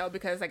it's hard to tell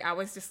because like I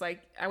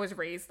was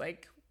raised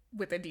like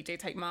with a DJ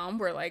type mom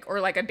where like or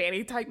like a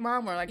Danny type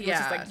mom where like it was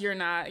just like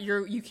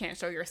you can't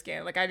show your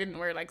skin. Like I didn't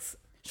wear like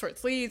short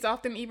sleeves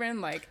often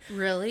even like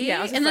really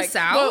in the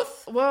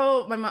South.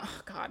 Well,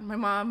 my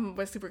mom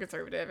was super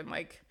conservative and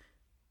like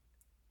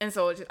and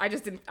so I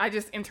just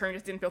in turn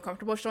just didn't feel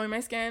comfortable showing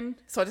my skin.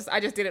 So I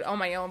just did it on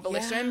my own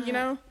volition. You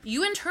know,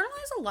 you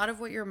internalize a lot of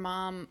what your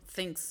mom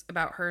thinks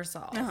about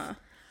herself.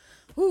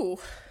 Ooh.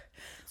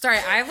 Sorry,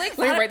 I've like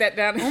let me write that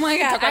down. Oh my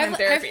god, I've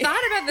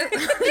thought about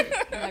this.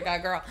 Oh my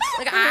god, girl!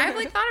 Like I've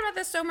like thought about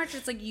this so much.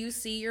 It's like you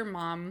see your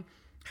mom,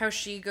 how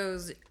she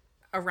goes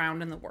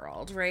around in the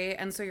world, right?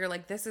 And so you're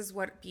like, this is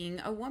what being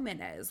a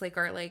woman is, like,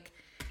 or like,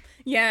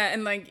 yeah,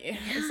 and like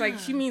it's like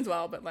she means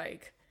well, but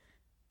like,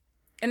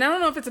 and I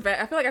don't know if it's a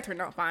bad. I feel like I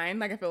turned out fine.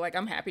 Like I feel like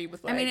I'm happy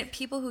with. Like, I mean,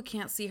 people who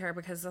can't see her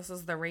because this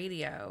is the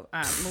radio.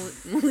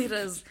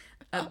 Melita's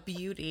a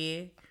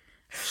beauty.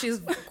 She's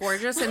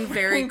gorgeous and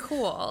very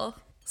cool.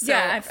 So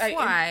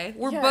why?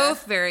 We're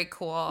both very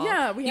cool.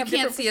 Yeah, we have you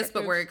can't see us,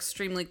 but we're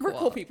extremely cool. We're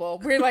cool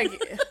people. We're like,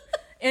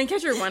 in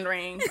case you're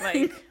wondering,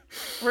 like,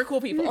 we're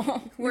cool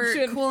people.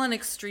 We're cool and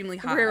extremely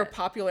hot. We're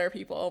popular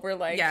people. We're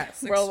like,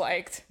 we're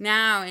liked.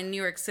 Now in New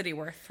York City,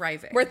 we're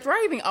thriving. We're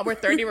thriving. Oh, we're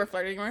 30. We're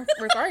flirting. We're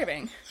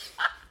thriving.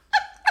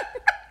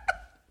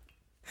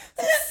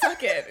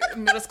 Suck it,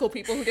 middle school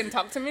people who didn't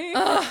talk to me.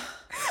 So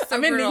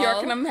I'm in New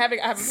York and I have a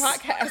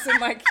podcast and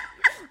like,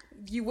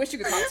 you wish you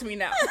could talk to me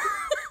now.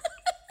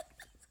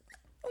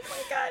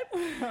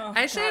 Oh,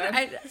 so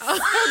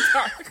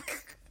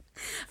dark.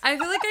 I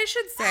feel like I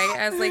should say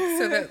as like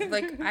so that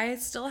like I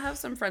still have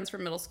some friends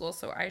from middle school,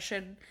 so I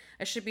should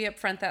be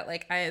upfront that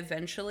like I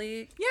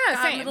eventually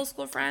got middle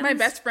school friends. My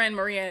best friend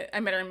Maria, I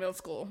met her in middle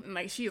school, and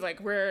like she's like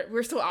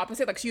we're still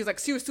opposite. Like she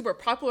was super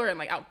popular and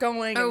like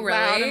outgoing and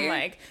loud and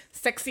like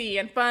sexy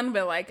and fun,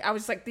 but like I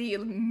was just like the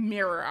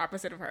mirror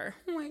opposite of her.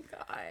 Oh my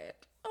god.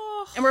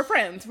 And we're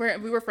friends.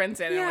 We were friends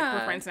then, and like,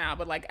 we're friends now.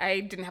 But like,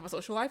 I didn't have a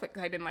social life. Like,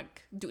 I didn't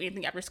like do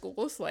anything after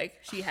school. So like,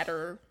 she had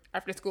her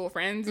after school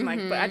friends, and like,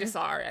 but I just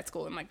saw her at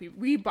school, and like,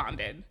 we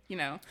bonded, you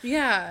know.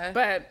 Yeah.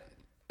 But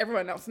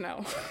everyone else,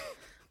 no.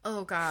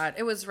 Oh god,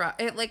 it was rough.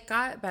 It like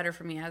got better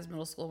for me as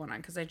middle school went on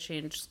because I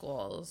changed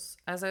schools.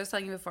 As I was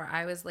telling you before,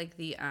 I was like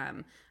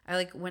I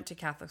like went to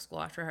Catholic school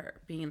after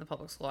being in the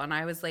public school, and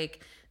I was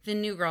like the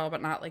new girl,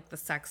 but not like the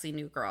sexy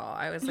new girl.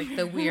 I was like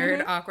the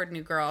weird, awkward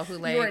new girl who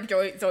like. You weren't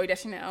Zooey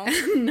Deschanel.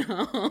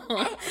 No.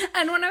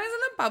 And when I was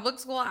in the public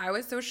school, I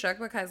was so shook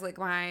because like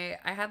I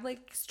had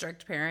like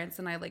strict parents,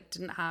 and I like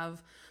didn't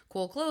have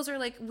cool clothes, or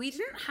like we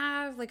didn't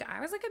have like I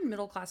was like a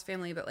middle class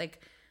family, but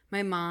like.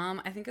 My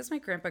mom, I think as my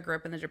grandpa grew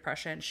up in the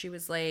Depression, she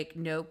was like,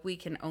 nope, we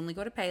can only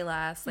go to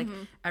Payless. Like,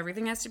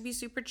 everything has to be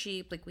super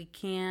cheap. Like, we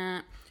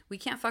can't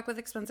fuck with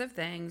expensive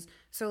things.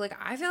 So, like,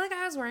 I feel like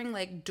I was wearing,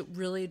 like,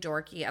 really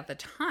dorky at the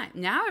time.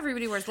 Now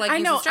everybody wears, like,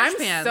 stretch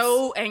pants. I'm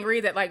so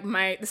angry that, like,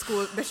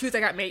 the shoes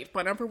I got made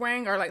fun of for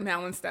wearing are, like,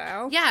 now in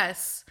style.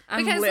 Yes.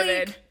 I'm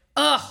livid. Like,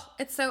 ugh,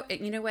 it's so,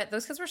 you know what,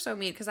 those kids were so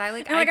mean because I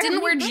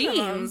didn't wear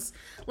jeans.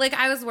 Like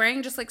I was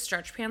wearing just like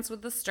stretch pants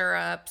with the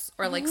stirrups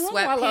or like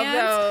sweatpants. I love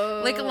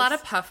those. Like a lot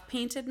of puff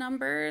painted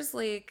numbers.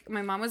 Like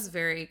my mom was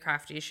very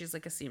crafty. She's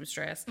like a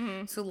seamstress.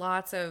 So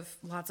lots of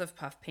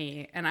puff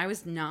paint, and I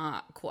was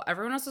not cool.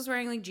 Everyone else was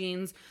wearing like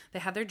jeans. They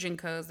had their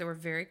Jinkos. They were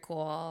very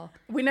cool.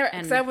 We never,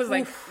 because I was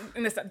like,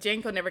 in the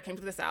Jinko never came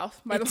to the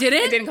South. It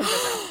didn't? It didn't come to the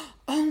South.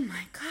 Oh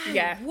my God.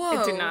 Yeah. Whoa.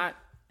 It did not.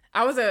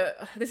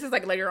 This is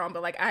like later on,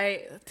 but like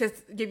to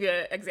give you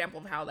an example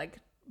of how like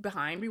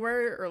behind we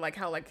were, or like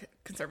how like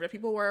conservative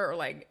people were, or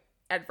like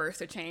adverse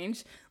to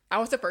change. I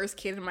was the first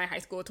kid in my high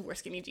school to wear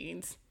skinny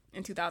jeans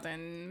in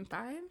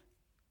 2005.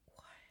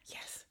 What?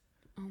 Yes.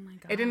 Oh my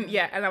God. It didn't,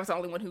 and I was the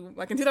only one who,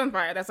 like in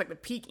 2005, that's like the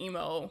peak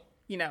emo,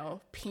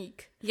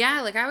 peak. Yeah,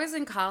 like I was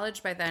in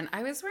college by then.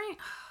 I was wearing,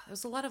 there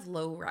was a lot of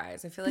low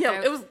rise. I feel like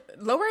it was,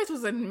 low rise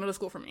was in middle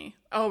school for me.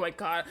 Oh my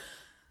God.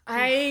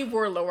 I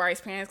wore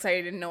low-rise pants because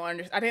I didn't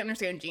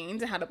understand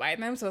jeans and how to buy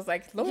them. So I was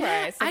like,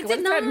 low-rise. Like, I what did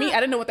does not. that mean? I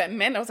didn't know what that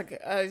meant. I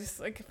was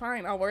like,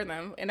 fine, I'll wear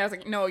them. And I was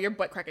like, no, your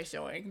butt crack is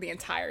showing the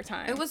entire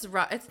time. It was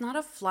rough. It's not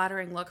a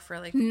flattering look for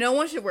like. No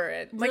one should wear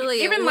it. Like,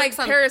 really, even like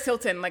Paris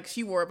Hilton, like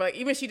she wore, but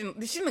even she didn't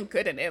look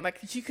good in it. Like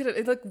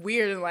it looked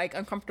weird and like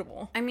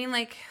uncomfortable. I mean,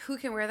 like who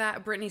can wear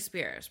that? Britney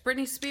Spears.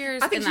 Britney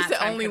Spears. I think she's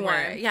the only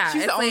one. Yeah,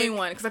 she's the only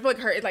one because I feel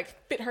like it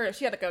like fit her.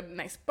 She had like a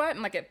nice butt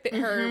and like it fit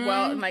her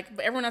well, and like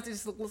but everyone else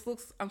just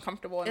looks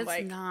uncomfortable and it's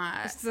like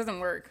not. It doesn't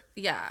work.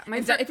 Yeah,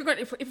 if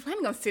you're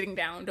planning on sitting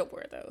down, don't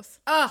wear those.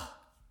 Oh,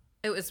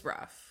 it was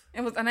rough.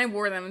 And I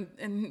wore them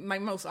in my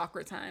most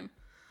awkward time.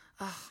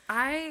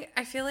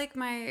 I feel like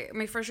my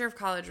first year of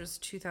college was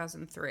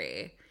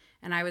 2003,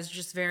 and I was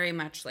just very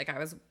much like I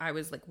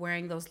was like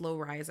wearing those low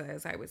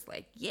rises. I was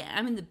like, yeah,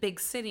 I'm in the big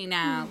city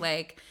now.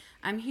 Like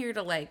I'm here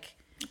to like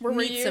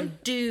meet some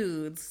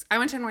dudes. I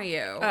went to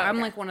NYU. Oh, I'm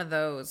okay. like one of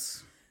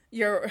those.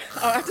 I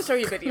have to show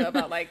you a video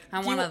about like.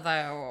 I'm one of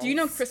those. Do you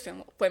know Chris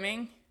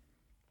Fleming?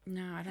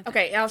 No, I don't.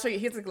 Okay, I'll show you.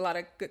 He has like a lot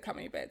of good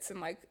comedy bits,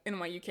 and like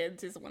NYU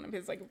Kids is one of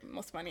his like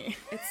most funny.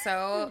 It's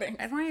so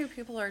NYU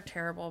people are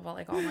terrible, but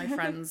like all my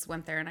friends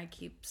went there, and I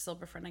keep still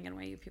befriending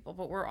NYU people,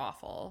 but we're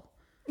awful.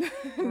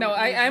 No,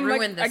 I'm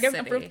like I guess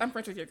city. I'm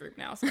friends with your group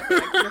now, so like,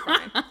 you're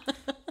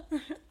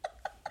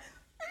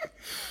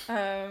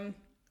fine.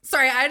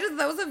 Sorry,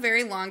 that was a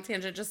very long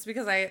tangent, just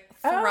because I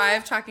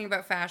thrive talking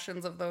about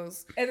fashions of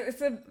those.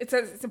 It's an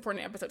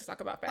important episode to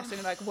talk about fashion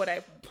and like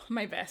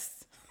my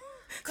best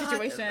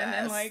situation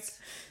and like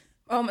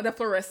the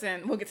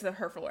fluorescent. We'll get to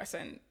her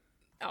fluorescent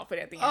outfit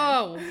at the end.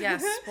 Oh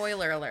yes,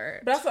 spoiler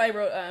alert. But also I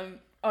wrote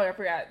I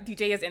forgot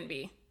DJ is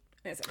Envy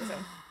in this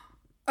episode.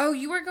 Oh,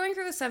 you were going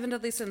through the 7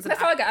 deadly sins.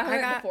 That's all I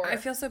got. I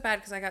feel so bad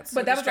because I got so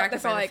but distracted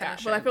that's all by I the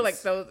got. But I feel like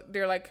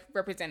they're like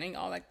representing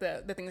all like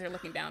the things they're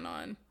looking down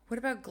on. What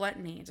about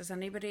gluttony? Does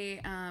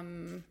anybody Not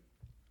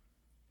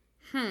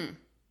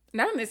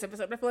in this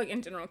episode, but I feel like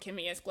in general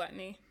Kimmy is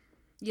gluttony.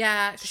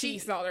 Yeah, she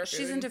eats all her food.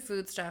 She's into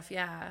food stuff,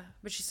 yeah,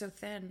 but she's so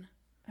thin.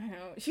 I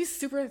know. She's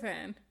super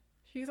thin.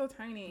 She's so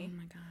tiny. Oh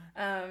my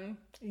god.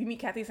 You meet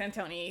Kathy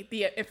Santoni,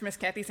 the infamous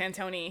Kathy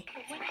Santoni.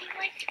 What do you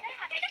like that?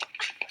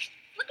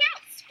 Look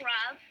out,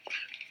 scrub.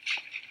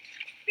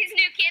 These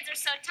new kids are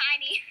so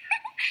tiny.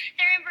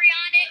 They're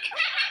embryonic.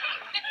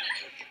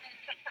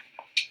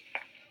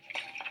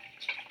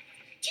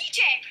 DJ!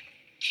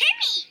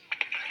 Kimmy!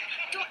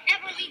 Don't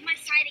ever leave my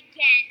side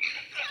again.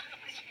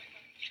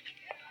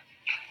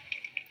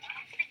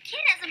 The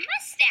kid has a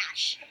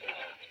mustache.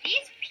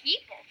 These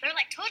people, they're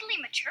like totally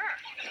mature.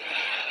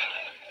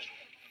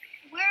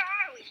 Where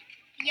are we?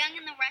 Young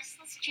and the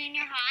Restless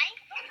Junior High?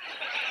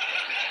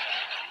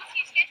 What's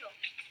your schedule?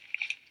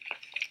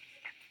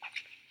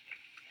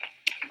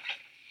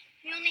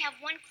 We only have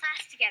one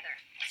class together.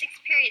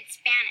 6th period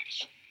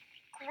Spanish.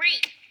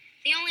 Great.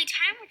 The only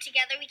time we're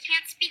together, we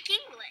can't speak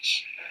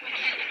English.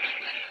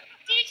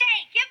 DJ,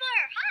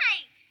 Gibbler,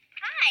 hi.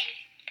 Hi.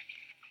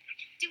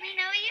 Do we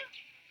know you?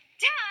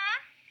 Duh.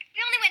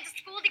 We only went to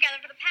school together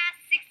for the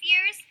past 6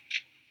 years.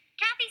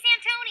 Kathy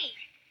Santoni.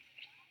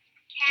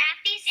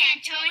 Kathy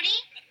Santoni?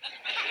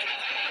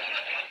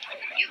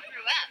 You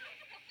grew up.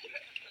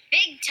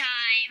 Big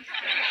time.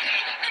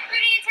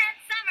 Pretty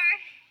intense summer.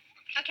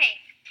 Okay,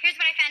 here's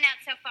what I found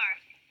out so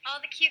far. All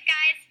the cute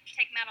guys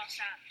take metal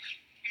shop.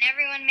 And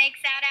everyone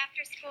makes out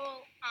after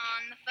school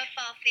on the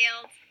football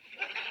field.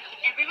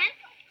 Everyone?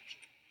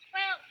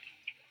 Well,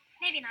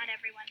 maybe not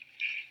everyone.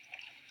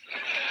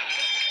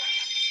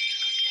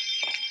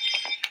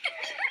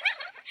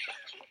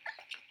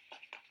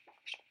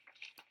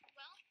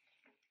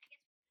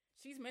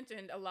 She's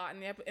mentioned a lot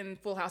in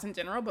Full House in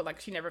general, but like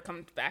she never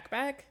comes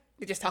back.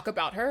 They just talk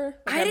about her.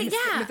 Like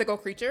mythical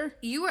creature.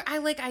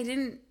 I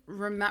didn't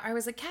remember. I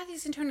was like, Kathy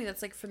Santoni,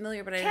 that's like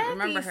familiar, but I didn't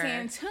remember her.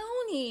 Kathy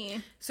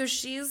Santoni. So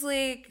she's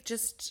like,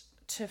 just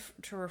to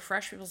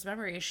refresh people's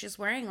memories, she's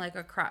wearing like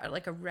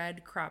a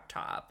red crop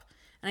top,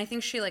 and I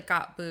think she like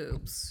got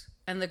boobs,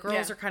 and the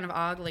girls are kind of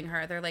ogling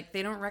her. They're like,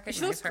 they don't recognize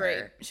her. She looks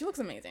great. She looks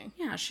amazing.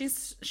 Yeah,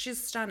 she's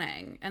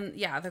stunning, and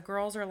yeah, the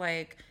girls are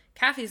like,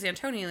 Kathy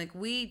Santoni, like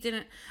we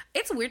didn't.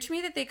 It's weird to me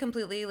that they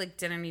completely like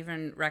didn't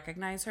even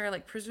recognize her.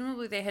 Like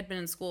presumably they had been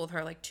in school with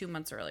her like 2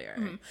 months earlier.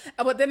 Mm-hmm.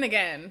 But then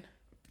again,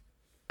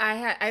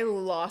 I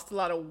lost a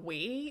lot of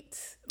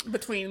weight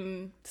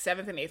between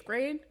 7th and 8th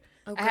grade.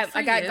 Oh,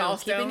 I got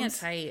gallstones. Keeping it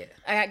tight.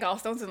 I got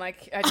gallstones and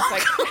like I just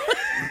like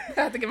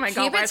I had to get my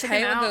gallbladder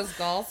taken out. With those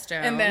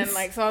gallstones. And then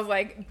like so I was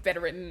like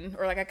bedridden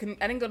or like I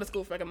didn't go to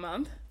school for like a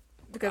month.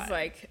 Because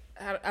like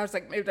I was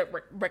like maybe that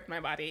wrecked my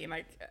body and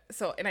like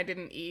so and I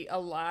didn't eat a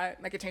lot,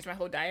 like it changed my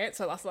whole diet,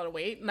 so I lost a lot of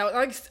weight. And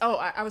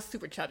I was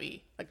super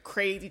chubby, like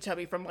crazy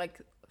chubby from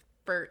like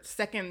for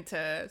 2nd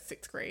to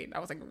 6th grade. I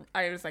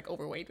was like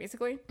overweight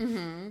basically.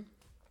 Mm-hmm.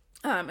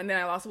 And then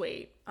I lost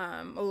weight.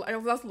 I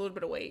lost a little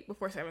bit of weight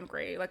before 7th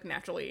grade, like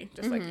naturally,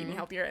 just like eating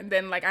healthier. And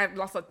then like I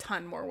lost a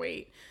ton more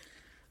weight.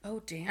 Oh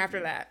damn!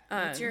 After that,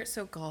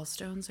 so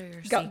gallstones are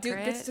your secret?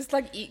 Dude, just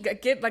like eat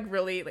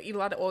a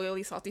lot of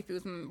oily, salty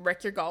foods and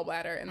wreck your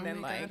gallbladder, and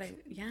then like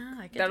God,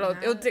 I get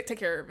it'll take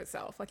care of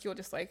itself. Like you'll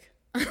just like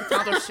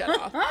it'll shut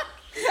off.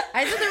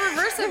 I did the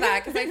reverse of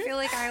that because I feel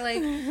like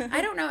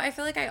I don't know. I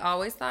feel like I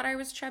always thought I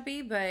was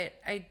chubby, but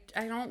I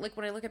don't like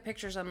when I look at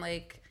pictures. I'm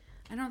like,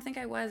 I don't think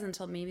I was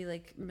until maybe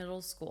like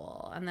middle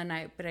school. And then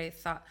I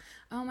thought,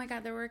 oh my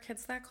God, there were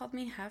kids that called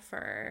me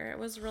heifer. It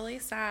was really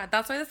sad.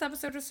 That's why this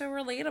episode was so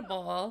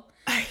relatable.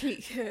 I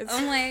hate kids.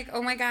 I'm like,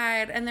 oh my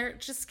God. And they're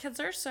just, kids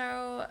are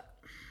so,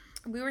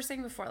 we were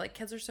saying before, like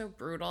kids are so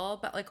brutal,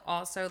 but like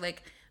also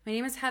like, my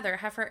name is Heather.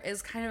 Heifer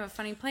is kind of a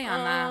funny play on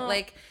that.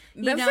 Like,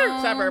 that's so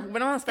clever.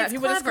 When I was fat,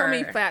 people just call me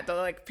clever. fat though.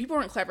 Like people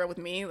weren't clever with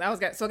me. I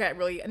got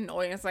really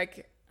annoying. It's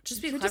like,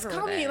 just be clever. Just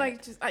call with me it.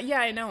 like,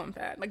 yeah, I know I'm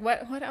fat. Like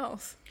what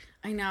else?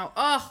 I know.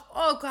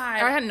 Oh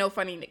God. I had no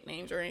funny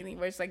nicknames or anything,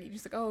 but it's like, you're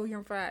just like, oh,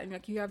 you're fat. And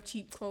like, you have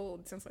cheap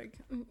clothes. And it's like,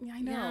 yeah,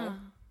 I know. Yeah.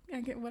 I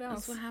get what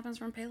else. That's what happens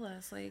from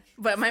Payless. Like,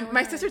 but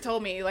my sister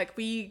told me like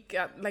we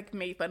got like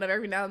made fun of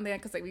every now and then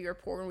because like we were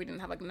poor and we didn't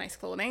have like nice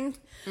clothing,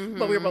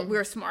 but we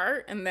were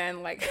smart. And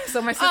then like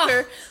so my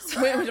sister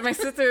my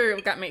sister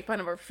got made fun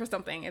of her for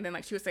something, and then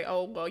like she would say,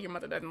 oh well, your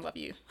mother doesn't love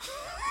you.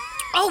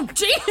 oh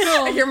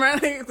damn. Your mom,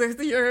 because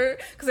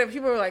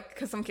people were like,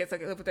 because some kids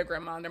like live with their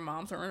grandma and their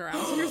moms aren't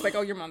around, so you're just like,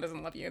 oh, your mom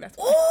doesn't love you. That's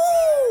why.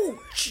 Oh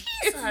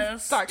Jesus.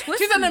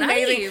 She's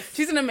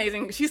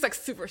she's like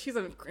super, she's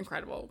an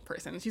incredible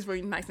person. She's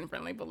really nice and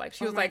friendly, but like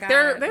she was like,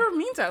 God. they were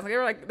mean to us. Like, they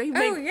were like, they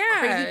made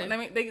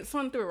crazy. They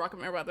someone threw a rock at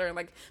my brother and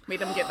like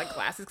made him get like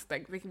glasses because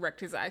like they wrecked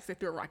his eyes. They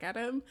threw a rock at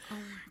him.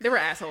 They were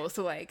assholes.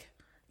 So like,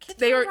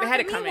 they had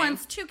it coming.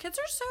 Once too. Kids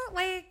are so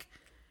like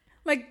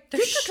get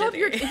control of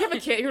if you have a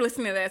kid, you're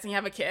listening to this and you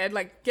have a kid,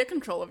 like get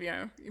control of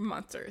your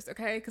monsters,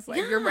 okay? Because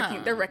like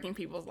they're wrecking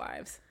people's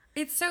lives.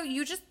 It's so,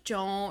 you just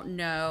don't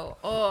know.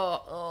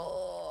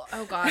 Oh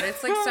God.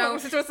 It's like so. My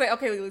sister would say,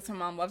 okay, at least my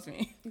mom loves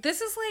me.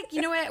 This is like,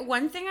 you know what?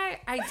 One thing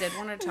I did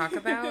want to talk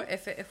about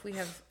if we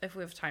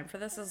have time for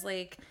this is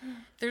like,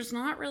 there's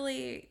not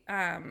really,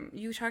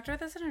 you talked about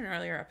this in an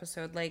earlier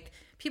episode. Like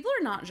people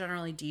are not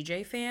generally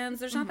DJ fans.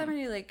 There's not that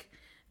many like,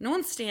 no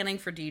one's standing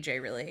for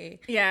DJ really.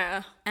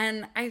 Yeah.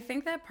 And I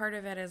think that part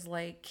of it is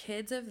like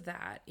kids of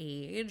that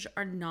age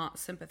are not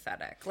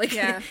sympathetic. Like,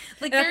 yeah.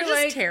 like they're just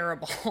like,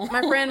 terrible.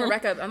 My friend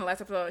Rebecca on the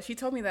last episode, she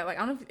told me that like,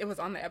 I don't know if it was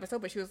on the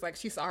episode, but she was like,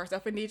 she saw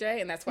herself in DJ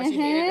and that's why she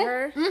hated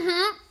her.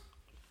 Mm-hmm.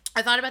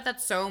 I thought about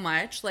that so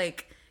much.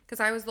 Like,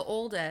 because I was the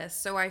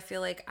oldest. So I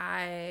feel like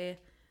I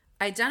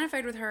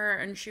identified with her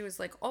and she was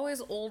like always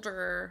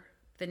older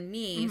than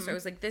me. So it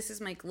was like, this is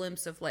my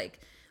glimpse of like,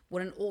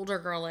 what an older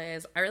girl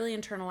is. I really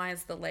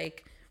internalized the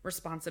like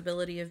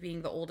responsibility of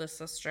being the oldest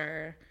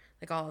sister,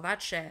 like all of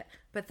that shit.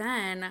 But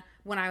then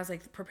when I was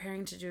like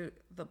preparing to do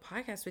the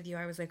podcast with you,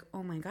 I was like,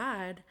 oh my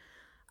God,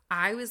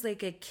 I was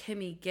like a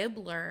Kimmy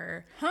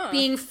Gibbler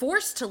being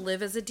forced to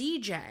live as a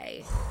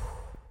DJ.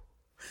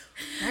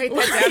 Write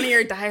that down in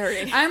your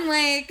diary. I'm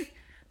like,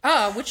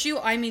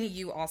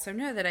 you also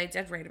know that I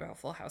did write about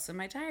Full House in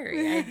my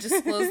diary. I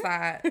disclosed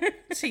that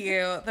to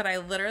you, that I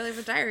literally have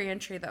a diary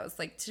entry that was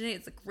like, today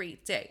is a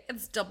great day.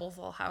 It's double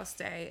Full House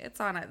day.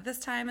 It's on at this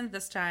time and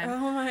this time.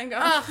 Oh my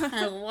God.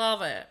 I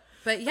love it.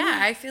 But yeah,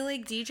 I feel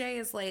like DJ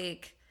is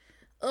like,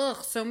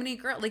 so many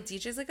girls, like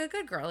DJ's like a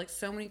good girl. Like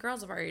so many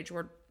girls of our age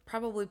were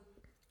probably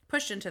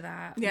pushed into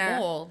that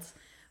mold.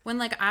 When,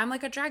 like, I'm,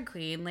 like, a drag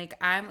queen. Like,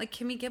 I'm, like,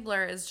 Kimmy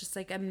Gibbler is just,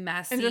 like, a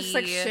messy... And just,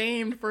 like,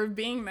 shamed for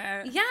being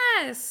that.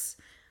 Yes!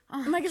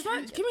 Oh, and, like, it's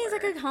not... Kimmy's,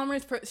 like, a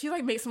harmless person. She,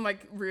 like, makes some,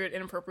 like, weird,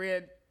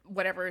 inappropriate,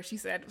 whatever she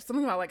said.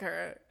 Something about, like,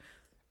 her...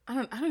 I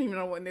don't even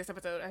know what in this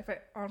episode... I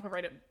don't know if I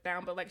write it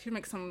down, but, like, she'd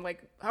make some,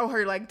 like... Oh,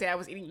 her, like, dad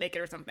was eating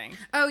naked or something.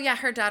 Oh, yeah.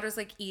 Her dad was,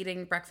 like,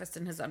 eating breakfast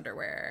in his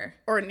underwear.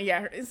 Or,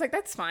 yeah. It's, like,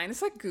 that's fine.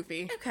 It's, like,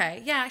 goofy.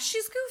 Okay. Yeah,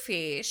 she's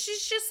goofy.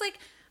 She's just, like...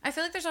 I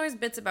feel like there's always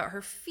bits about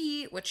her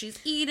feet, what she's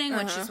eating,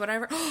 what she's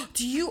whatever. Oh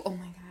my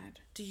God.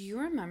 Do you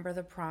remember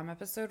the prom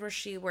episode where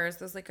she wears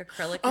those like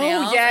acrylic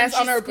nails? Oh, yes, and she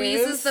on her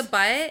squeezes boobs. the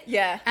butt.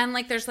 Yeah. And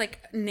like there's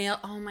like nail.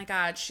 Oh my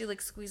God. She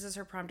like squeezes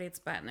her prom date's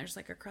butt and there's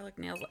like acrylic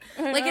nails.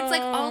 Like it's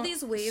like all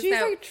these ways she's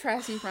that. She's like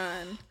trashy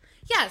fun.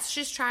 Yes,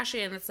 she's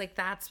trashy and it's like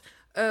that's.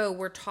 Oh,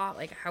 we're taught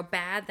like how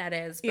bad that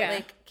is, but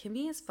like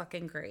Kimmy is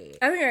fucking great.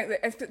 I think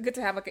it's good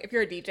to have like if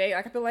you're a DJ.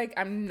 Like I feel like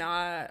I'm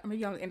not.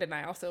 Maybe I'm in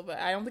denial still, but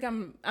I don't think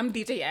I'm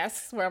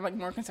DJ-esque where I'm like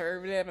more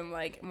conservative and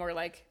like more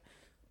like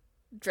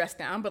dressed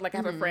down. But like I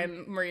have a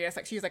friend Maria. It's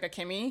like she's like a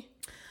Kimmy.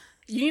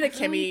 You need a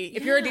Kimmy.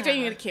 If you're a DJ,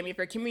 you need a Kimmy. If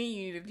you're a Kimmy,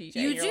 you need a DJ.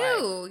 You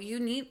do. You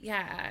need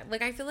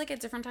Like I feel like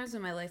at different times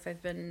in my life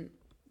I've been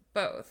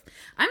both.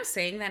 I'm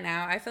saying that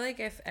now. I feel like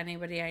if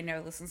anybody I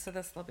know listens to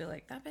this, they'll be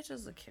like, that bitch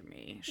is a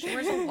Kimmy. She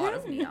wears a lot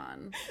of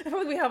neon. I feel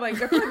like we have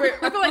like,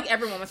 I feel like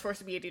everyone was forced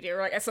to be a DJ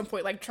or like at some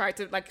point like tried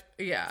to like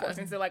force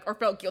into like or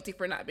felt guilty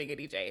for not being a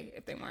DJ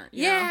if they weren't.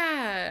 You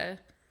know?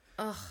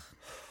 Ugh.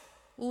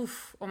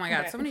 Oof. Oh my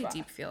God. So many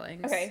deep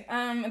feelings. Okay.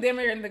 And then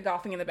we're in the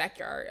golfing in the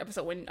backyard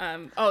episode when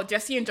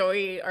Jesse and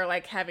Joey are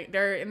like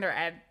they're in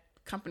their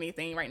company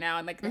thing right now,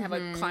 and like they have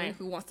a client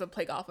who wants to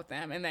play golf with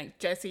them, and like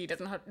Jesse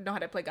doesn't know how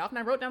to play golf. And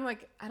I wrote down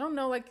like, I don't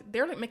know, like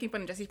they're like making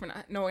fun of Jesse for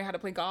not knowing how to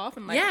play golf,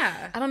 and like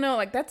I don't know,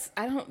 like that's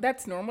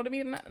normal to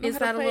me. Is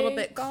that a little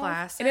bit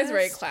classist? It is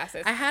very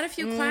classist. I had a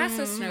few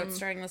classist notes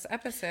during this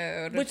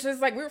episode, which is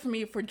like weird for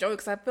me for Joey,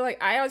 because I feel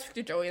like I always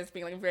picture Joey as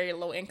being like very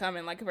low income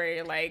and like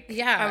very like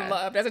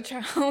unloved as a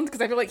child,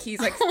 because I feel like he's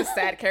like the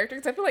sad character,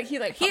 because I feel like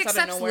he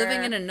accepts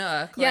living in a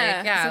nook. So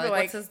like,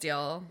 what's his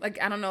deal?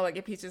 Like I don't know, like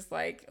if he's just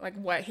like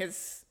what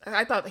his.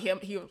 I thought him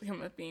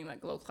as being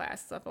like low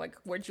class stuff. Like,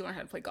 where'd you learn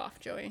how to play golf,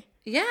 Joey?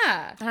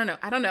 Yeah,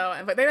 I don't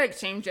know. But they like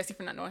shame Jesse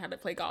for not knowing how to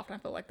play golf, and I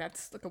feel like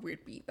that's like a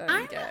weird beat that I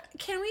didn't get.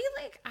 Can we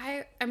like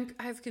I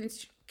have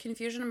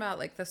confusion about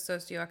like the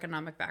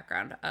socioeconomic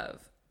background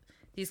of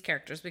these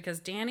characters, because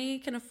Danny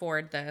can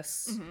afford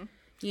this.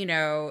 You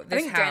know, this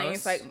I think house.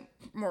 Danny's like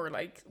more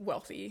like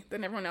wealthy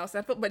than everyone else.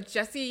 But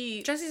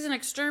Jesse's an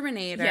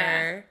exterminator.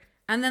 Yeah.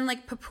 And then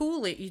like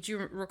Papuli, do you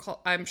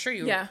recall? I'm sure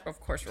you, of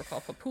course,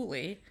 recall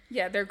Papuli.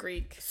 Yeah, they're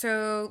Greek.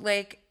 So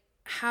like,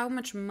 how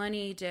much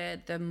money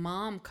did the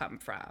mom come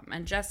from,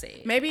 and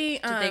Jesse? Maybe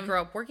did they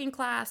grow up working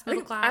class,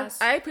 middle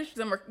class? I pictured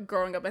them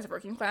growing up as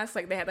working class.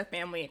 Like they had a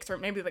family,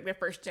 maybe like their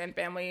first gen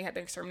family had the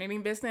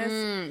exterminating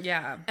business.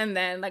 Yeah, and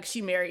then like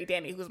she married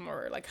Danny, who's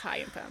more like high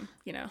income.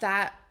 You know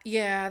that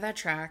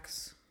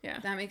tracks.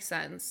 Yeah, that makes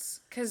sense.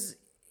 Because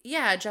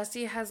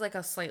Jesse has like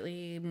a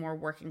slightly more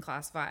working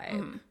class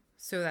vibe.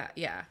 So that,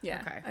 okay.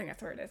 I think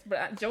that's where it is.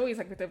 But Joey's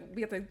like,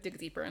 we have to dig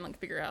deeper and like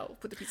figure out,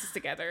 put the pieces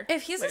together.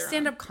 If he's a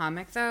stand-up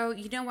comic, though,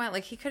 you know what?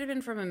 Like, he could have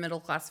been from a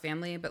middle-class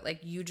family, but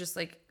like, you just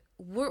like,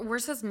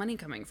 where's his money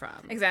coming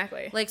from?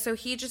 Exactly. Like, so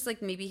he just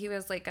like, maybe he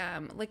was like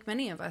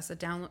many of us, a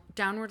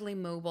downwardly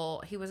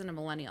mobile. He wasn't a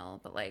millennial,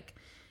 but like,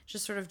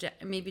 just sort of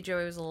maybe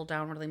Joey was a little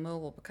downwardly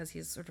mobile because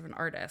he's sort of an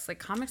artist. Like,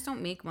 comics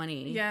don't make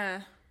money.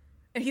 Yeah,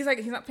 and he's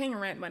not paying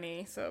rent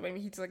money, so maybe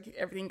he's like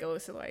everything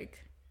goes to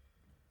like.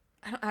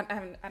 I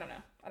don't know.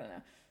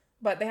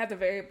 But they have the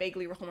very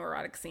vaguely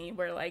homoerotic scene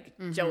where like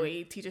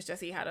Joey teaches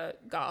Jesse how to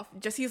golf.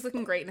 Jesse's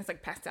looking great, and it's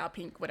like pastel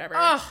pink, whatever.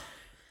 Oh,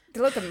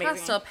 they look amazing.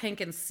 Pastel pink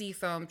and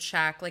seafoam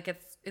check. Like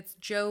it's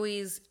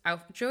Joey's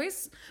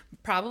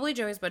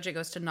budget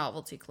goes to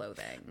novelty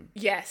clothing.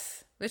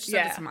 Yes, which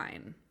is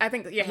mine. I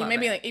think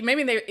maybe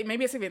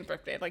it's even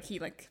thrifted. Like he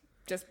like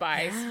just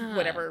buys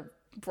whatever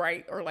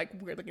bright or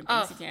like weird looking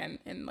things he can,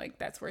 and like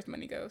that's where his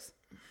money goes.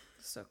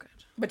 So good.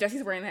 But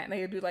Jesse's wearing that, and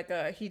they do like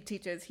he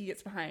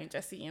gets behind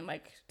Jesse and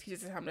like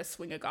teaches him how to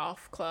swing a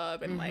golf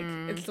club, and like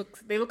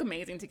they look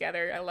amazing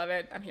together. I love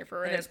it. I'm here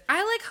for it.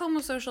 I like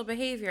homosocial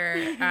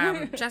behavior.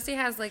 Jesse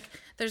has like,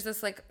 there's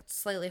this like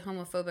slightly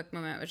homophobic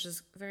moment, which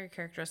is very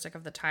characteristic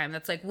of the time.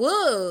 That's like,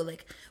 whoa,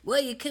 like, why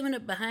are you coming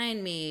up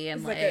behind me?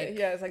 And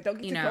it's like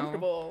don't get too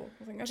comfortable.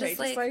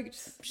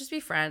 Just be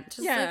friends.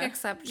 Just like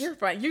accept. You're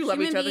fine. You love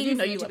each other. You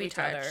know you love each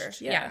other.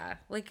 Yeah,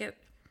 like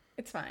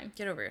it's fine.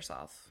 Get over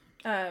yourself.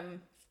 And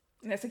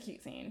that's a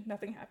cute scene.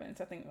 Nothing happens.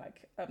 Nothing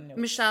like of note.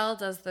 Michelle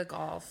does the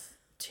golf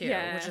too,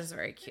 which is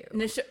very cute.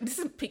 This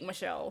is peak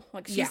Michelle.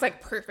 Like she's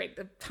like perfect.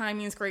 The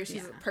timing's great.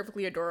 She's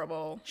perfectly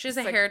adorable. She has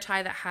a hair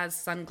tie that has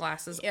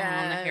sunglasses on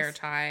the hair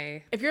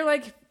tie. If you're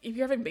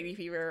having baby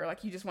fever, or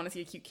like you just want to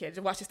see a cute kid,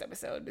 just watch this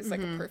episode. It's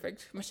like a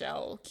perfect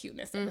Michelle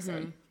cuteness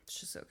episode.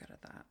 She's so good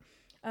at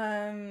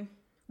that.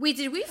 Wait,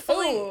 did we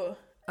fully?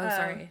 Oh,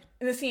 sorry.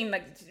 In the scene,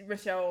 like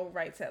Michelle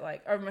writes it,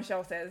 like, or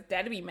Michelle says,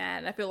 "Dad'd be mad."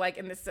 And I feel like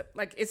in this,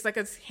 like, it's like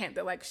a hint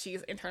that like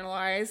she's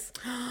internalized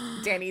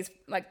Danny's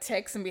like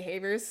tics and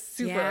behaviors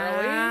super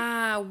early.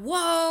 Yeah.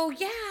 Whoa.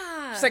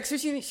 Yeah. She's like, so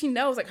she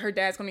knows like her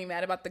dad's gonna be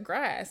mad about the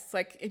grass.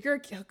 Like, if you're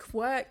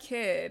what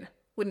kid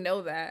would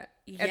know that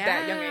at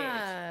that young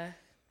age?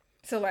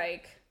 So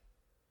like,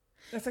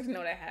 that's like a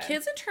note I had.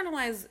 Kids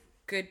internalize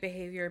good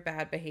behavior,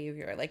 bad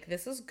behavior. Like,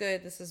 this is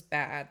good, this is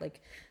bad.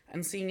 Like,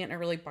 I'm seeing it in a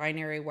really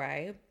binary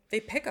way. They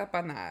pick up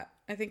on that,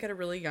 I think, at a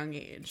really young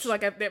age. So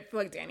like, I feel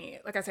like Danny,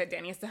 like I said,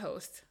 Danny is the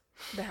host,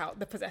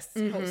 the possessed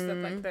host of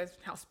like the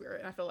house spirit.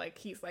 And I feel like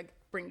he's like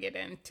bringing it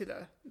into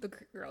the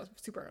girls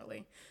super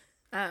early.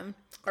 Are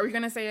we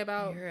gonna say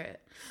about? Hear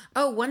it.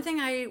 Oh, one thing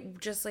I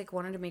just like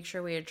wanted to make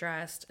sure we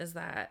addressed is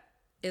the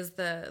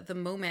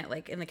moment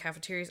like in the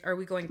cafeterias. Are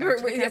we going back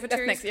to the cafeterias?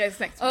 That's next. Yeah, it's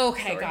next.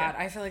 Okay, God.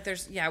 I feel like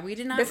we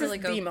did not really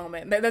go. This is the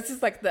moment. This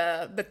is like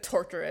the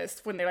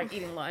torturous when they're like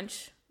eating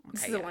lunch.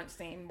 This is a lunch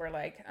scene where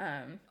like,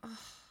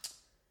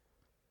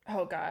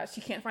 oh gosh, she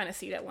can't find a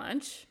seat at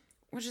lunch.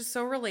 Which is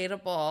so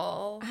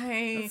relatable.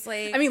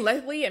 I mean,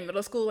 luckily in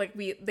middle school, like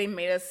they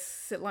made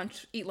us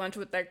eat lunch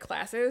with their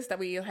classes that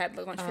we had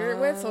the lunch period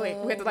with. So like,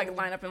 we had to like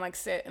line up and like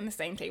sit in the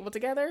same table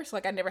together. So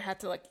like I never had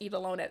to like eat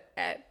alone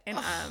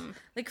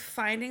like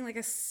finding like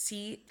a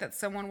seat that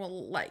someone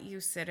will let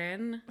you sit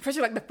in.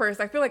 Especially like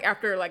I feel like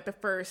after like the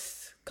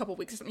first couple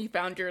weeks or something, you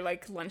found your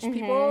like lunch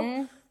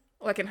people.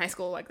 Like in high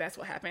school, like that's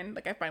what happened.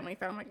 Like I finally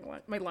found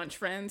like my lunch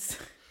friends.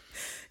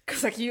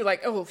 Cause like you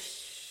like, oh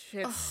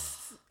shit,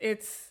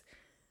 it's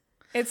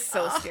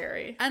so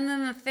scary. And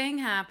then the thing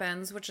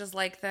happens, which is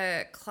like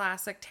the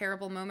classic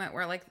terrible moment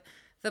where like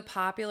the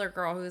popular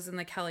girl who's in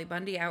the Kelly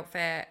Bundy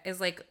outfit is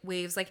like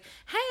waves like,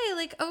 hey,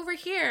 like over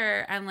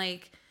here. And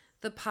like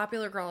the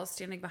popular girl is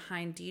standing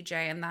behind DJ,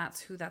 and that's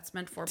who that's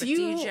meant for. But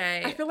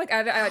DJ, I feel like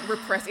I like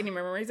repress any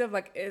memories of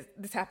like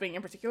this happening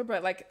in particular,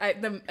 but like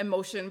the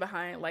emotion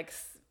behind like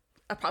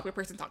a popular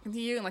person talking to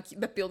you, and like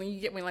the feeling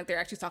you get when like they're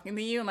actually talking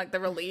to you, and like the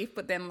relief,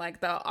 but then like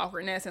the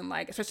awkwardness, and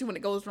like especially when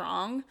it goes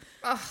wrong.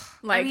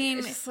 Like, I mean,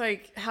 it's just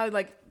like how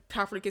like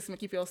popular kids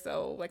make you feel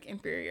so like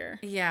inferior.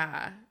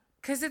 Yeah.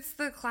 Because it's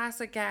the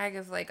classic gag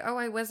of like, oh,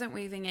 I wasn't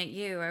waving at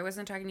you, I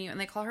wasn't talking to you, and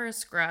they call her a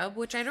scrub,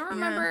 which I don't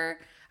remember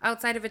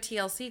outside of a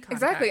TLC context.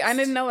 Exactly. I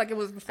didn't know like it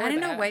was before. I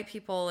didn't know white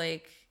people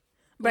like.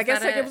 But I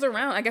guess like it was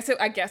around. I guess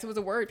it was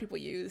a word people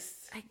used.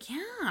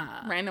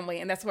 Yeah.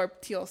 Randomly, and that's where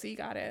TLC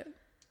got it,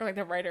 or like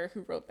the writer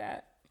who wrote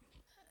that.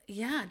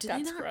 Yeah. Did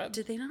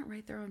they not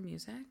write their own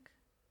music?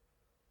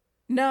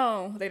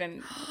 No, they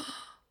didn't.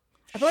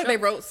 I feel like they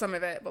wrote some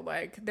of it, but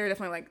like they're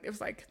definitely like, it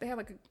was like they had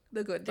like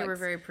the good. They like, were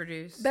very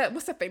produced. That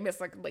what's the famous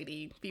like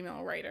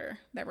female writer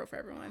that wrote for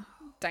everyone?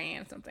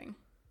 Diane something.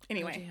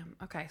 Anyway. Oh, damn.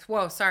 Okay.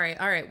 Whoa. Sorry.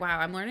 All right. Wow.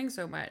 I'm learning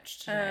so much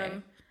today.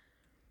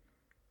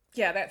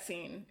 Yeah, that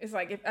scene is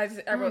like, if I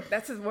wrote,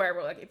 that's where I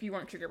wrote like, if you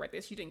weren't triggered by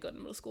this, you didn't go to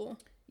middle school.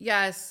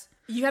 Yes.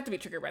 You have to be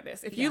triggered by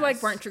this. If you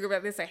like weren't triggered by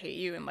this, I hate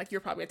you, and like you're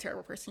probably a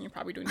terrible person. You're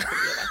probably doing nothing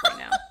with your life right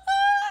now.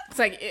 It's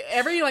like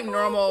every like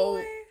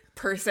normal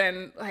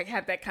person like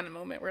had that kind of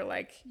moment where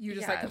like you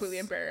just like completely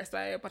embarrassed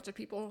by a bunch of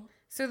people.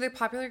 So the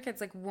popular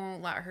kids like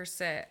won't let her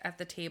sit at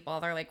the table.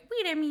 They're like,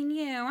 wait, I mean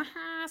you,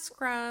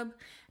 scrub.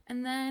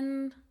 And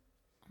then,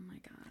 oh my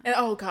god. And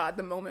oh god,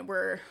 the moment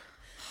where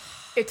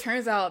it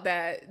turns out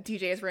that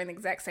DJ is wearing the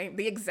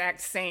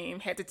exact same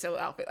head to toe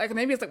outfit. Like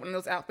maybe it's like one of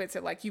those outfits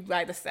that like you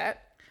buy the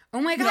set. Oh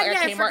my god, like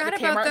yeah, I forgot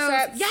about those.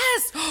 Sets.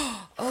 Yes.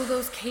 Oh,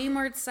 those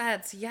Kmart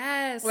sets.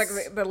 Yes. Like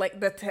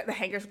the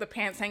hangers with the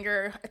pants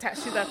hanger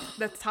attached to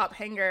the top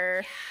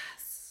hanger.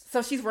 Yes.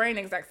 So she's wearing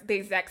the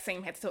exact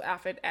same head to toe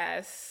outfit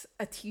as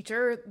a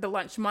teacher, the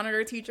lunch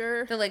monitor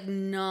teacher. The like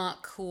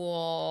not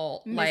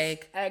cool Miss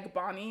like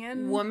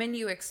Egbonian woman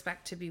you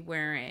expect to be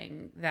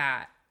wearing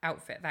that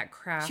outfit, that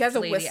craft. She has a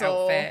lady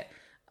whistle. Outfit.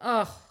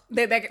 Oh,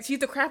 she's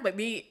the craft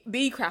lady,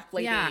 the craft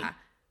lady. Yeah.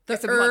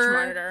 That's a lunch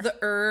monitor.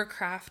 The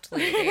craft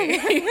lady.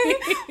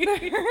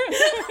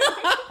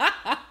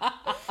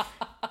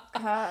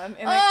 And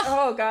like,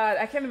 oh god,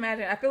 I can't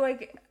imagine. I feel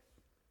like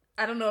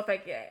I don't know if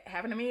like it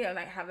happened to me, and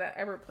I have that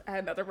ever I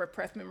had another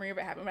repressed memory of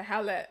it happening. But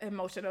how that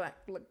emotion of like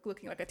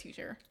looking like a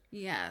teacher.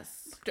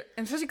 Yes.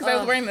 And especially because I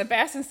was wearing the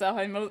vest and stuff.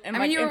 And I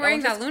mean, you were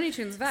wearing that Looney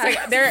Tunes vest.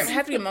 Like, there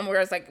had to be a moment where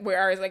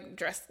I was like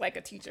dressed like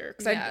a teacher,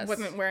 because I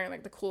wasn't wearing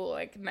like the cool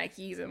like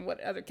Nikes and what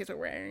other kids were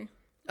wearing.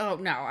 Oh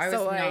no, I was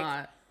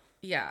not.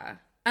 Yeah.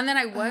 And then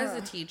I was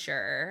a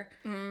teacher,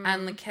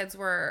 and the kids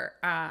were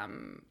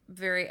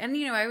very, and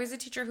you know, I was a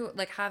teacher who,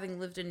 like, having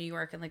lived in New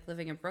York and like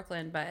living in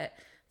Brooklyn, but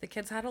the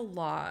kids had a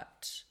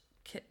lot,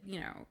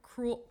 you know,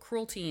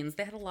 cruel teens.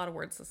 They had a lot of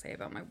words to say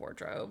about my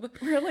wardrobe.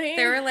 Really?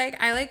 They were like,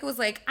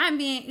 I'm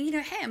being, you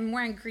know, hey, I'm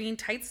wearing green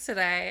tights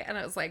today, and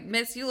I was like,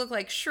 Miss, you look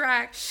like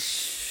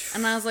Shrek.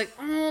 And I was like,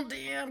 oh,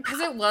 damn. Because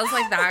it was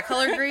like that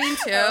color green,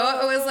 too.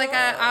 It was like,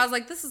 I was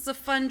like, this is a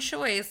fun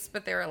choice.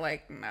 But they were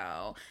like,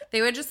 no.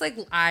 They would just like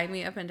eye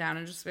me up and down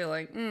and just be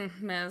like,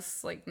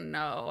 miss, like,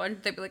 no.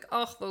 And they'd be like,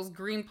 oh, those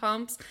green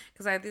pumps.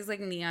 Because I had these like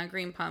neon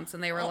green pumps.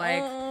 And they were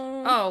like,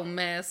 oh,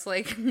 miss,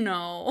 like,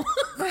 no.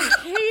 I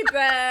hate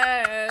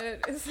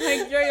that. It's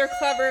like, you're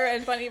clever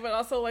and funny, but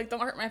also like,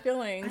 don't hurt my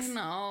feelings. I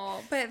know.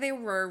 But they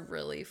were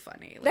really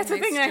funny. Like, that's the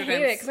thing, I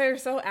hate it, because they're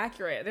so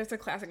accurate. There's a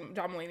classic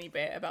John Mulaney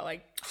bit about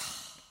like,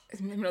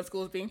 middle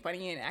school is being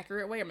funny in an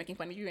accurate way, or making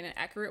fun of you in an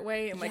accurate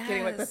way, and like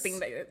getting like the thing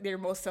that they're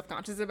most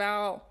self-conscious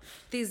about.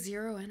 They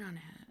zero in on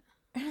it.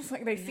 And it's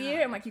like they see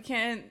it, and like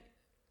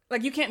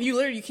you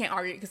literally can't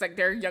argue, because like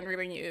they're younger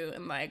than you,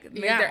 and like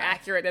they're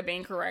accurate, they're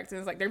being correct, and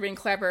it's like they're being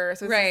clever.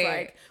 So it's just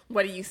like,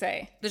 what do you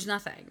say? There's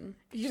nothing.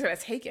 You just gotta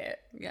take it.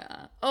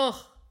 Yeah.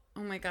 Oh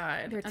my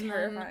god. They're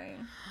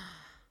terrifying.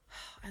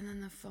 And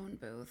then the phone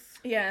booth.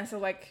 Yeah, and so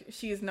like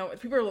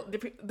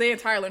the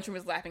entire lunchroom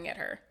was laughing at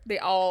her. They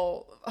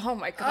all, oh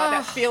my god,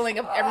 that feeling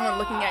of everyone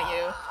looking at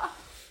you.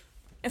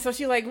 And so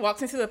she like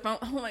walks into the phone.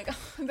 Oh my god,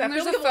 that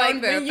feeling of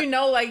like when you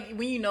know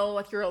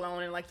like you're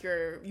alone, and like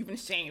you've been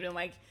shamed, and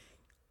like,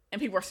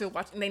 and people are still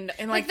watching.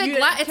 And like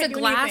it's a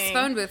glass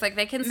phone booth. Like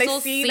they can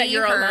still see that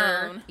you're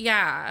her. alone.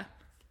 Yeah.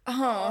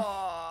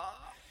 Oh.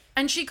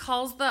 And she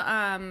calls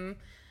the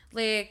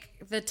like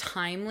the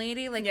time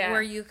lady, like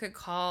where you could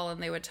call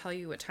and they would tell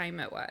you what time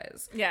it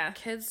was. Yeah.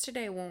 Kids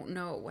today won't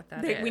know what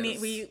that is.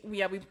 We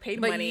paid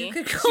but money. You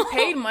could call. She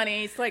paid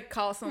money to like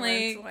call someone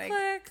to like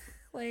click.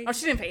 Like, oh,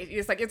 she didn't pay.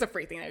 It's like, it's a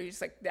free thing. You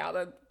just like dial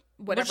the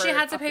whatever. But she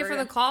had to pay for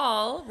the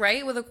call,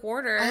 right? With a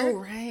quarter. Oh,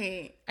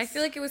 right. I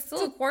feel like it was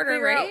still a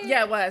quarter, right?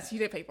 Yeah, it was. You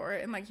did pay for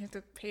it, and like you have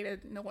to pay to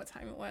know what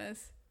time it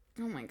was.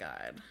 Oh my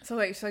god. So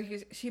like,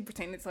 she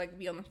pretended to like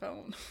be on the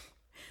phone.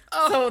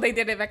 Oh. So they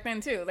did it back then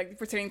too, like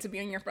pretending to be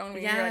on your phone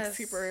when you're like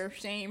super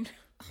shamed.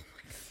 Oh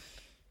my god.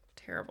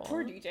 Terrible.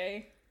 Poor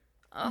DJ.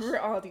 We were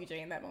all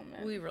DJ in that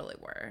moment. We really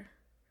were.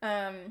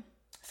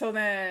 So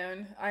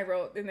then I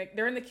wrote, and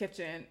they're in the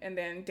kitchen, and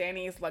then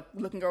Danny's like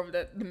looking over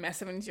the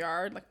mess in his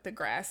yard, like the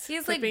grass.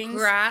 He's clippings. like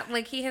grass,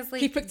 like he has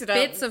like He picked it up.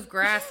 bits of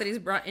grass that he's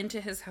brought into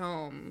his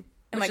home.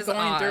 And which like is going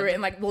odd. through it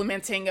and like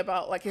lamenting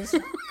about like his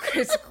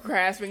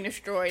grass being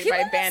destroyed People by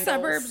in the vandals.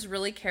 suburbs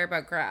really care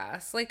about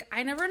grass. Like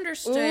I never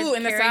understood. Ooh,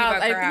 in the caring South,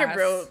 about I grass.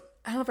 think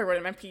I don't know if I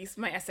wrote it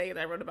in my essay that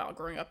I wrote about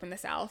growing up in the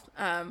South.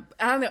 I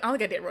don't think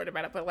I did wrote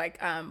about it, but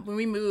like when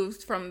we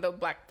moved from the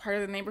black part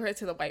of the neighborhood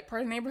to the white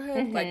part of the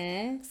neighborhood,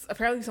 like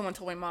apparently someone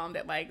told my mom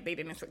that like they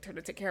didn't expect her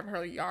to take care of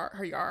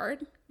her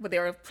yard, but they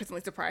were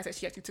pleasantly surprised that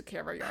she actually took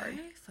care of her yard.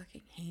 I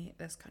fucking hate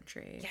this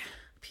country. Yeah,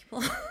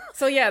 people.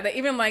 So yeah, that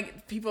even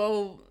like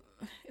people.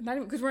 Not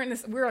even because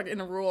we're like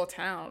in a rural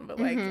town, but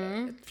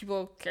like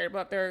people care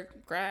about their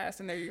grass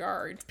and their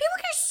yard. People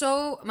care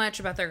so much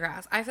about their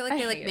grass. I feel like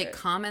they like hate make it.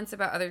 comments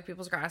about other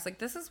people's grass. Like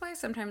this is why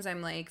sometimes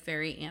I'm like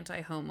very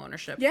anti-home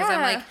ownership. Yeah. Because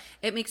I'm like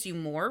it makes you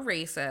more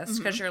racist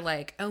because you're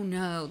like, oh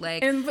no,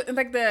 like And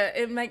like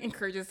it like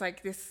encourages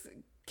like this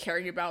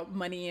caring about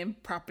money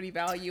and property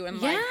value and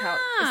like how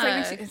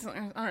it's like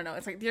I don't know.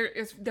 It's like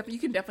you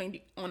can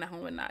definitely own a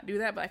home and not do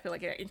that, but I feel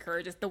like it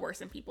encourages the worst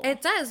in people.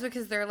 It does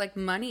because their like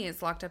money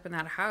is locked up in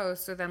that house.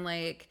 So then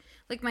like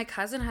my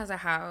cousin has a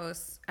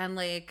house and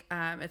like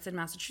it's in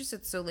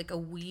Massachusetts, so like a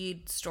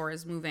weed store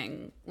is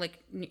moving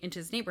like into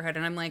his neighborhood,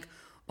 and I'm like,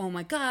 oh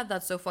my god,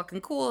 that's so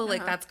fucking cool,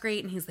 like that's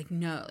great. And he's like,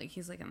 no, like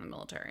he's like in the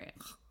military.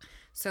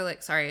 So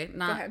like sorry,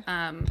 not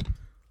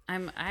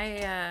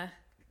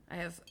I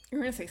have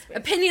You're gonna say space.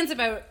 opinions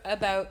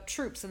about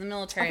troops in the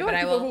military, I feel but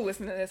like I people will who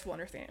listen to this will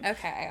understand.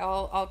 Okay,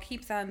 I'll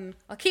keep them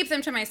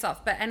to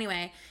myself. But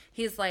anyway,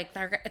 he's like,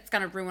 it's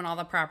gonna ruin all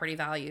the property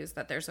values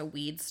that there's a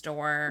weed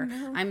store.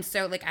 No. I'm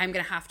so like I'm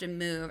gonna have to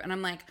move, and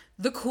I'm like,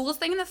 the coolest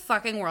thing in the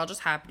fucking world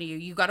just happened to you.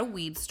 You got a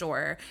weed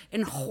store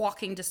in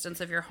walking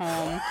distance of your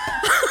home.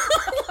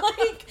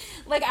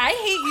 like I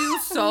hate you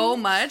so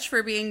much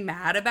for being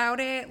mad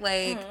about it.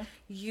 Like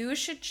you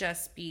should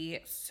just be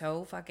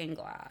so fucking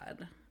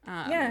glad.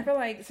 Yeah, I feel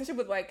like, especially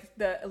with like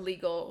the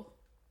illegal,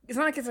 it's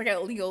not like it's like a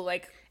legal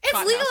like. It's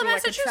pot legal house in or,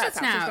 like, a Massachusetts trap house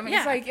or now. something. Yeah.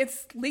 It's like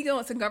it's legal.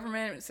 It's a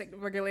government. It's like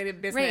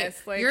regulated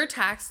business. Right. Like your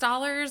tax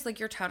dollars, like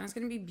your town is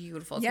gonna be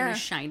beautiful. It's gonna be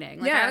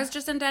shining. Like Yeah. I was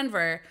just in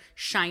Denver,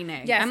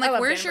 shining. Yes, I'm I like,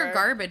 love where's your Denver.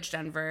 garbage,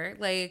 Denver?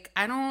 Like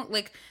I don't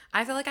like.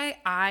 I feel like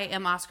I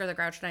am Oscar the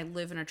Grouch and I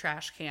live in a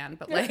trash can.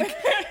 But like,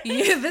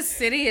 the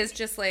city is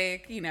just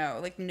like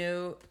like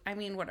no. I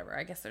mean, whatever.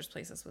 I guess there's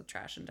places with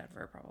trash in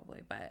Denver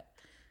probably, but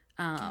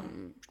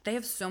they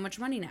have so much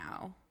money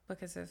now.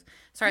 Because of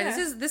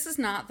this is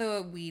not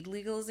the weed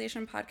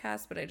legalization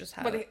podcast, but I just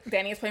have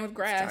Danny is playing with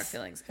strong grass.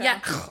 feelings. So. Yeah.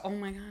 Oh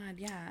my god.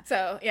 Yeah.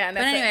 So yeah, and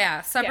But that's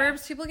anyway,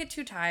 suburbs people get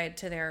too tied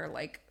to their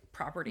like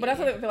property. But I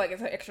feel like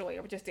it's an extra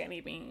layer of just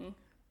Danny being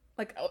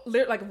like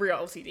real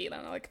OCD. I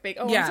don't know, like fake.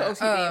 Oh, he's OCD,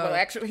 but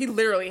actually he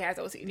literally has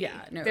OCD. Yeah,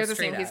 no, there's a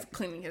straight scene he's up.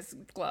 cleaning his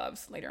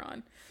gloves later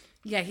on.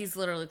 Yeah, he's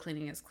literally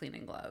cleaning his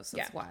cleaning gloves.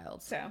 That's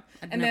wild. So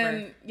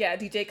then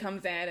DJ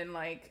comes in and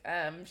like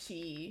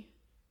she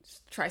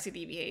tries to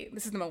deviate.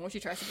 This is the moment when she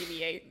tries to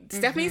deviate.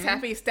 Stephanie's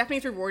happy.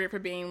 Stephanie's rewarded for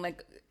being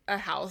like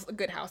a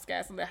good house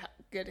guest and a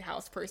good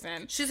house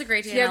person. She's a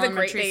great day. She has a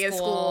great day at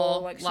school.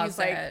 Like loves she's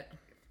like it.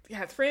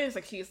 has friends.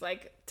 Like she's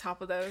like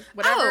top of the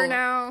whatever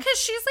now. Because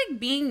she's like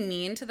being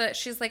mean to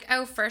she's like,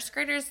 oh, first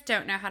graders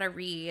don't know how to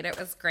read. It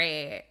was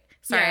great.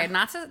 Sorry,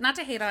 not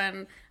to hate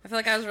on. I feel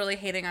like I was really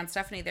hating on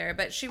Stephanie there,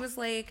 but she was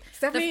like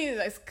Stephanie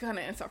is kind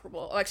of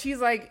insufferable. Like she's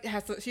like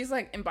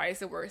embodies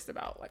the worst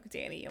about like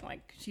Danny, and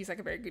like she's like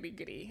a very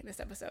goody in this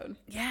episode.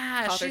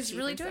 Yeah, she's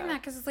really doing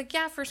that because it's like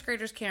first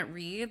graders can't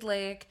read.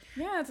 Like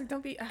it's like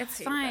don't be.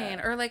 It's fine.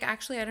 Or like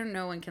actually, I don't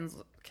know when kids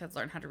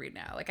learn how to read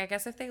now. Like I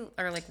guess if they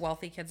are like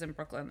wealthy kids in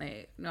Brooklyn,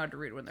 they know how to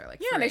read when they're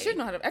like 3. They should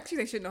know how to. Actually,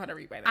 they should know how to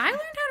read by then. I learned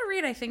how to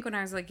read. I think when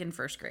I was like in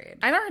first grade.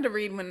 I learned how to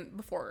read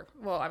before.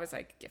 Well, I was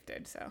like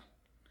gifted, so.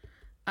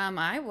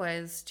 I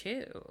was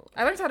too.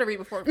 I learned how to read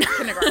before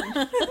kindergarten.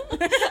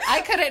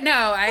 I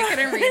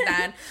couldn't read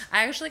then.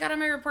 I actually got on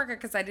my report card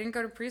because I didn't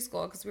go to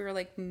preschool because we were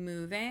like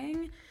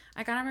moving.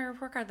 I got on my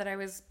report card that I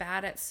was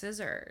bad at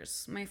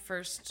scissors. My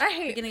first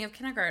beginning of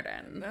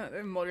kindergarten.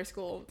 The motor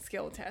school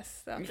skill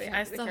test stuff.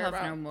 I still have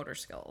no motor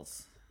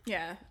skills.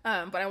 Yeah,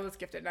 but I was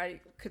gifted. I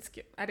could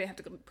skip. I didn't have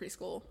to go to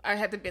preschool. I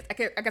had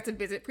to. I got to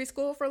visit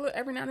preschool for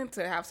every now and then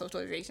to have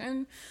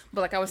socialization. But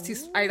like I was too.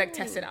 I like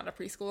tested out of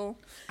preschool.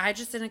 I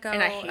just didn't go,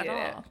 and I hated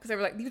it because they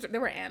were like they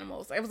were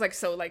animals. I was like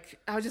so like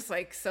I was just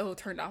like so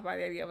turned off by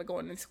the idea of like,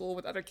 going to school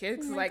with other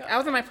kids. Like God. I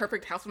was in my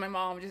perfect house with my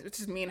mom. It's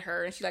just me and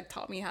her, and she like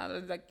taught me how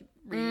to like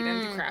read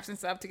and do crafts and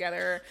stuff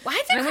together. Well,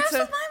 I did crafts with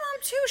my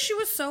mom too. She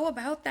was so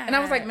about that. And I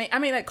was like, I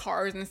made like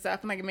cars and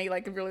stuff, and like made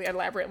like really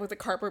elaborate with the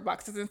cardboard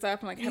boxes and stuff,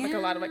 and like had like a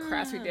lot of like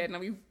crafts we did, and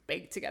we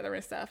baked together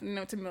and stuff. And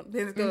to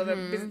visit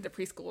the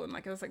preschool, and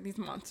like it was like these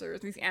monsters,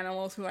 these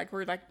animals who like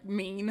were like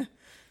mean.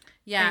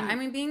 Yeah, I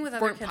mean, being with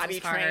other kids potty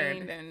was hard.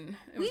 trained, and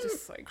it was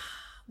just like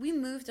we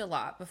moved a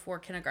lot before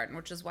kindergarten,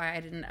 which is why I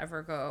didn't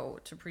ever go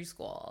to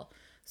preschool.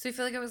 So I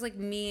feel like it was like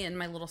me and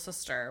my little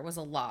sister was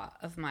a lot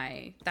of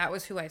that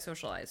was who I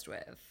socialized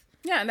with.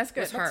 Yeah, and that's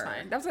good. Was That's her.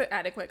 fine. That was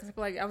adequate because I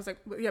feel like I was like,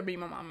 yeah, me,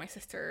 my mom, my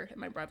sister, and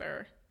my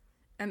brother,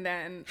 and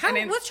then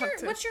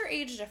What's your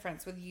age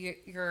difference with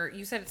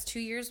you said it's 2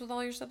 years with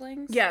all your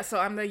siblings? Yeah, so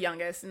I'm the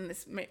youngest, and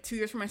 2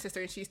 years for my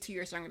sister, and she's 2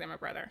 years younger than my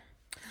brother.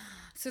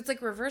 So it's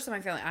like reverse of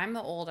my family. I'm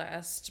the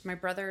oldest. My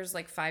brother's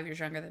like 5 years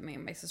younger than me.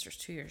 And my sister's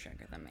 2 years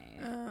younger than me.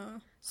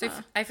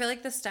 I feel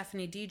like the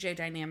Stephanie DJ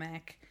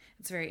dynamic,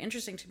 it's very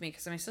interesting to me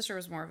because my sister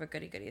was more of a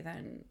goody-goody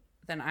than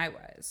I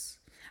was.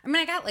 I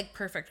mean, I got like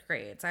perfect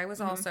grades. I was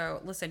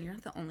also, listen, you're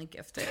not the only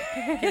gifted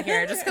kid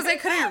here just because I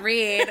couldn't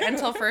read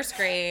until first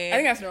grade. I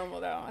think that's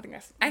normal though.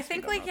 I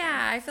think like,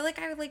 yeah, I feel like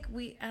I like,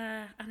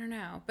 I don't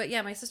know. But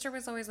yeah, my sister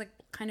was always like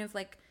kind of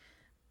like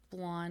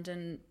blonde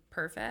and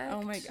perfect.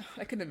 Oh my God.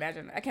 I couldn't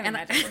imagine. I can't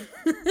imagine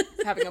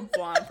having a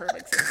blonde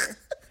perfect sister.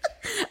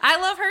 I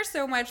love her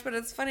so much, but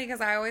it's funny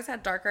because I always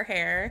had darker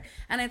hair,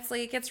 and it's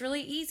like, it's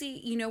really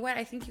easy. You know what?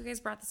 I think you guys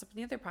brought this up in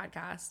the other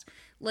podcast.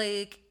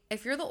 Like,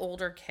 if you're the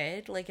older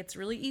kid, like, it's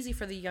really easy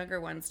for the younger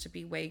ones to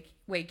be way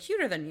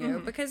cuter than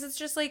you because it's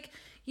just like,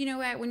 you know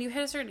what? When you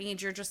hit a certain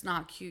age, you're just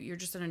not cute. You're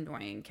just an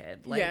annoying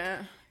kid. Like,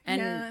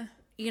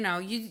 you know,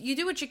 you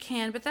do what you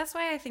can, but that's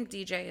why I think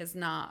DJ is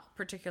not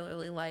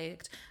particularly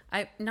liked.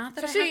 Not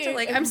that I have to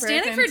like. I'm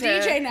standing for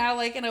DJ now,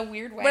 like in a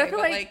weird way. But I feel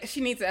like she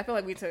needs to. I feel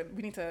like we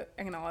need to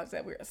acknowledge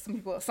that some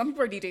people are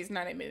DJs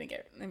not admitting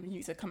it, and we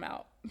need to come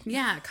out.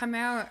 Yeah, come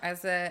out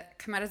as a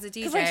DJ.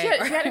 Because like, she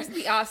had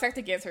the stacked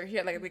against her. She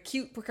had like the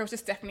cute, precocious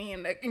Stephanie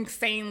and the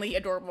insanely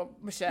adorable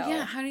Michelle.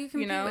 Yeah, how do you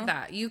compete with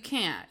that? You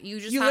can't.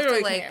 You just have to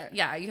like. Can't.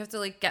 Yeah, you have to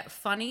like get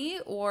funny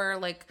or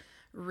like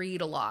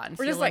read a lot and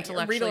feel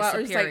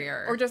intellectually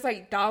superior, or just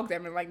like dog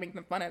them and like make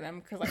them fun of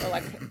them because like or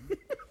like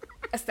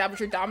establish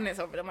your dominance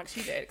over them like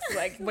she did. So,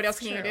 like, what else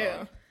can you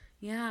do?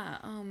 Yeah.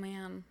 Oh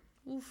man.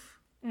 Oof.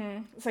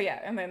 So yeah,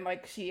 and then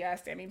like she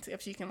asked Danny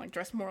if she can like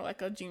dress more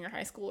like a junior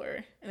high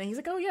schooler, and then he's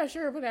like, "Oh yeah,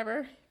 sure,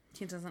 whatever."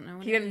 He doesn't know.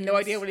 He had no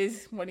idea what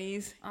he's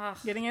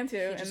getting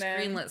into, he just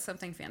greenlit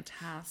something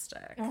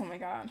fantastic. Oh my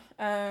God.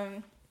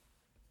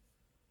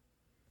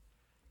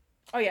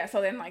 Oh yeah,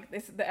 so then like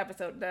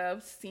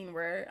the scene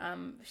where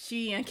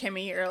she and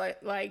Kimmy are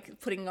like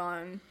putting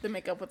on the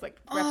makeup with like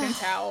wrapping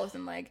towels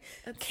and like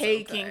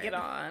caking it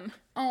on.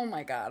 Oh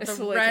my God,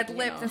 the red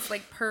lip, this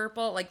like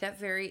purple, like that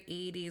very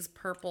 80s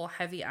purple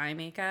heavy eye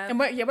makeup. And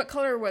what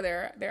color were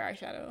their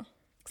eyeshadow?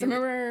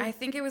 I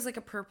think it was like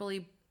a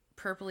purpley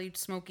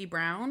smoky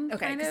brown.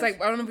 Okay, because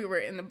like I don't know if we were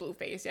in the blue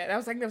phase yet. That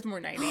was more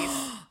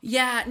 90s.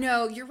 Yeah,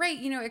 no, you're right.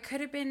 You know, it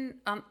could have been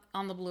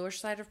on the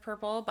bluish side of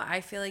purple, but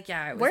I feel like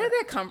where did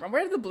that come from?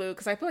 Where did the blue?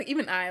 Because I feel like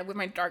even I, with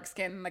my dark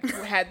skin, like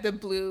had the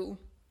blue.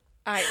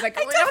 I don't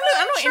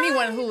know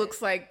anyone who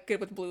looks like good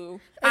with blue.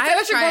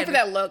 Unless you're going for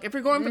that look. If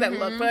you're going for that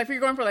look, but if you're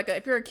going for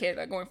if you're a kid,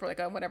 like going for like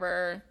a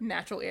whatever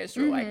natural ish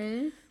or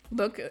like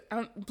look,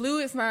 blue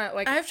is not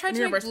like. I've tried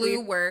to make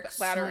blue work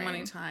so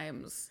many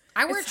times.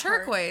 I wear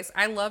turquoise.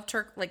 Hard. I love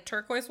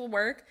turquoise will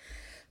work,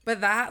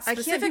 but that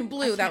specific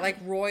blue, that like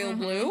royal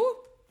blue,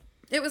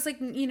 it was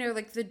like, you know,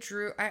 like the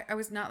Drew. I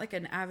was not like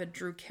an avid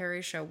Drew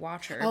Carey show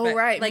watcher. Oh but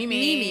right, like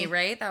Mimi,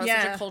 right? That was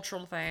such a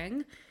cultural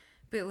thing.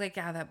 But like,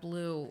 yeah, that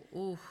blue.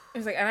 Ooh. It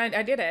was like, and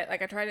I did it.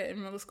 Like I tried it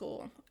in middle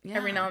school. Yeah.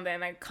 Every now and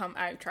then I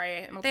try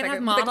it. And they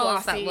have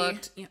models that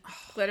looked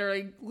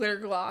glitter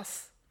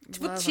gloss.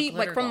 With cheap,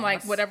 like from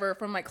gloss.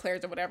 from like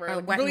Claire's or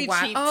whatever. Really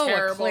cheap,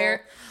 terrible.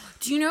 Claire.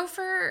 Do you know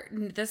for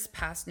this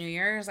past New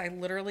Year's, I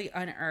literally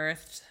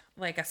unearthed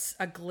like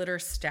a glitter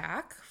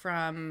stack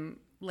from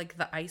like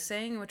the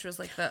icing, which was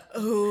like the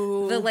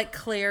like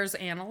Claire's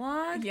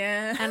analog.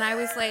 Yeah. And I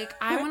was like,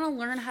 I want to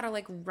learn how to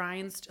like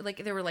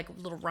there were like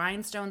little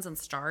rhinestones and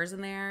stars in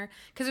there.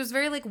 Cause it was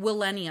very like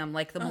millennium,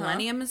 like the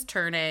millennium is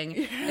turning.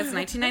 Yeah. It's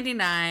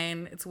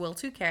 1999. It's Will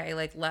 2K.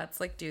 Like, let's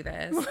like do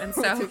this. And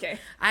so 2K.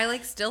 I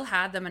like still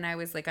had them. And I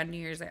was like on New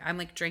Year's, I'm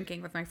like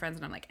drinking with my friends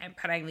and I'm like, I'm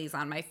putting these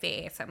on my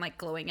face. I'm like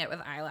gluing it with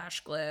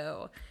eyelash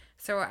glue.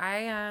 So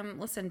I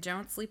listen,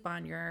 don't sleep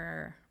on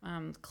your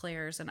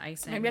Claire's and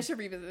icing. Maybe I should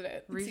revisit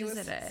it.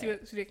 See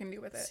what you can do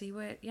with it. See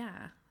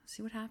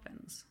what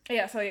happens.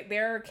 Yeah, so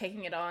they're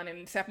caking it on,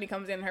 and Stephanie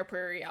comes in her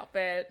prairie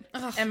outfit,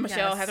 and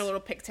Michelle has her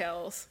little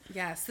pigtails.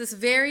 Yes, this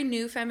very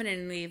new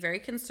femininity, very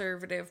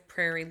conservative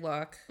prairie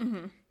look.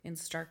 In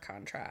stark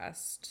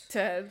contrast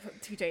to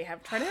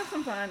TJ try to have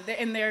some fun.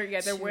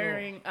 They're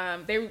wearing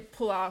they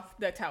pull off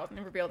the towels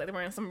and reveal that they're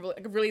wearing some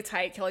really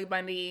tight Kelly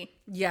Bundy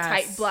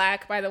tight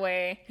black, by the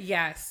way.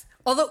 Yes.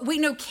 Although wait,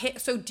 no,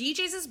 so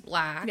DJ's is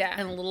black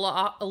and a little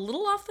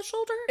off the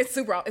shoulder. It's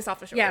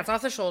off the shoulder. Yeah, it's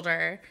off the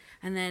shoulder.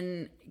 And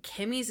then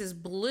Kimmy's is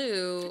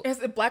blue. Is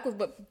it black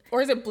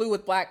or is it blue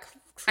with black?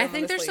 I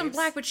think there's some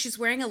black, but she's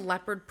wearing a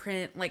leopard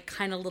print, like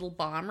kind of little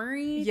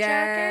bombery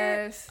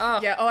jacket.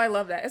 Yeah. Oh, I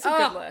love that. It's a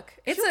good look.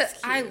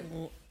 I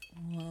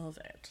love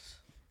it.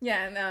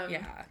 Yeah,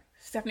 and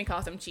Stephanie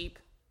calls him cheap.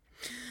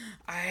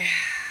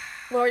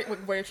 Where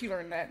did she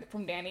learn that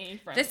from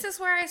Danny? This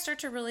is where I start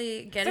to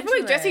really get into it. I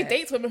feel like Jessie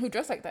dates women who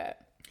dress like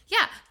that.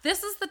 Yeah,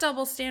 this is the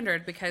double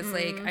standard because,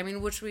 like, I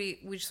mean, which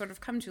we sort of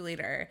come to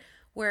later,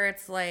 where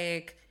it's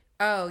like,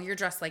 oh, you're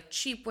dressed like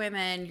cheap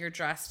women. You're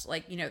dressed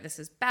like, you know, this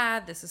is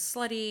bad. This is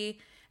slutty.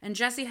 And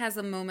Jesse has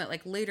a moment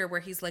like later where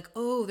he's like,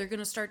 oh, they're going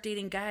to start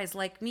dating guys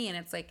like me. And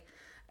it's like,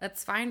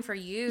 it's fine for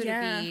you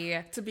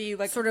to be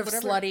like sort of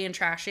whatever. Slutty and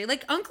trashy.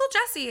 Like Uncle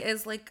Jesse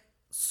is like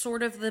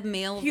sort of the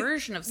male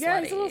version of slutty.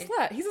 Yeah, he's a little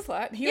slut. He's a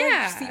slut. He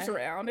like sleeps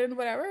around and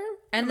whatever.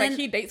 And then like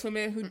he dates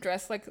women who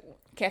dress like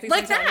Kathy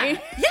like Santoni.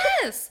 That.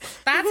 Yes,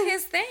 that's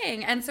his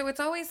thing. And so it's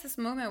always this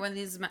moment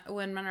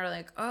when men are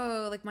like,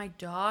 oh, like my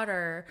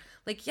daughter,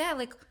 like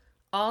like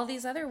all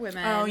these other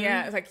women. Oh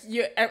yeah, it's like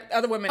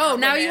other women. Oh,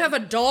 now women. You have a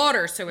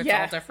daughter, so it's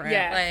all different.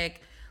 Yeah.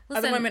 Like.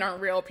 Listen, other women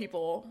aren't real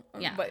people,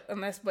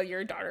 but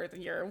your daughters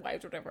and your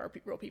wives or whatever are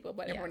real people,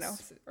 but everyone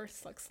else are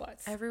like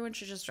sluts. Everyone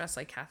should just dress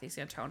like Kathy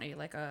Santoni,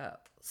 like a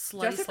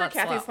slutty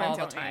slut all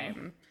the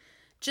time.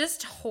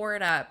 Just whore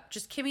it up.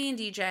 Just Kimmy and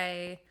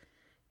DJ.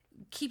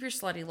 Keep your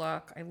slutty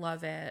look. I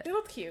love it. They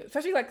look cute,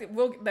 especially like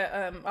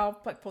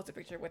I'll like post a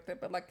picture with it,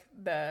 but like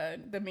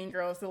the Mean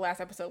Girls. The last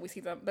episode we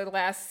see the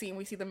last scene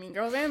we see the Mean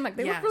Girls in. Like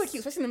they look really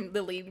cute, especially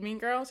the lead Mean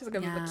Girl. She's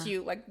like a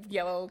cute like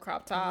yellow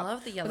crop top. I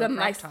love the yellow with a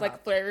crop nice top.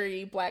 Like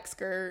flary black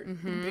skirt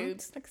and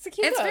boots. Like it's a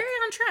cute. It's look. very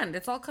on trend.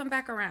 It's all come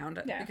back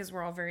around because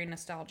we're all very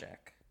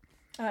nostalgic.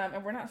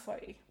 And we're not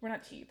slutty. We're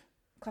not cheap.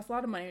 It costs a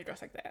lot of money to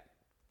dress like that.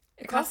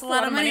 It costs a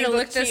lot of money to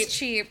look this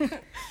cheap.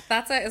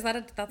 That's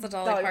a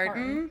Dolly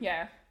Parton?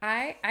 Yeah.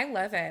 I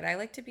love it. I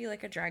like to be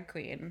like a drag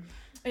queen.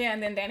 Yeah,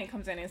 and then Danny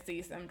comes in and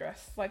sees them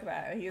dressed like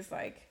that. He's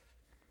like,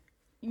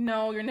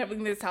 no, you're never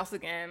leaving this house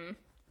again.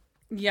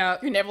 Yeah.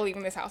 You're never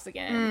leaving this house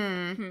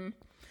again. Mm-hmm.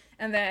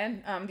 And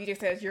then DJ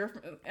says,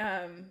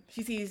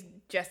 she sees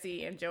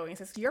Jesse and Joey and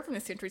says, you're from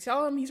the century.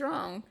 Tell him he's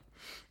wrong.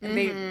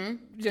 And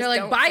they're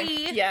like,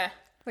 bye. Yeah.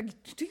 Like,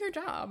 do your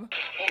job.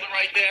 Hold it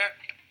right there.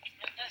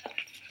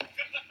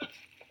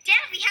 Dad,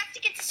 we have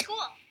to get to school.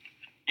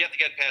 You have to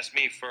get past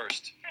me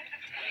first.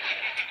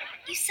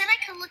 You said I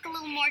could look a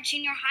little more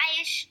junior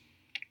high-ish.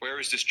 Where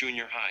is this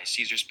junior high?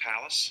 Caesar's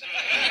Palace?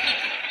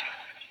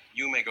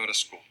 You may go to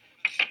school.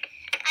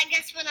 I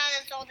guess we're not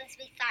as old as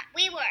we thought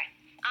we were.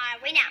 Are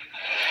we now?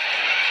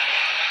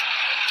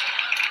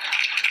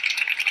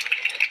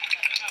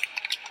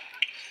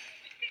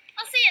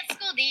 I'll see you at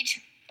school,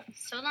 Deej.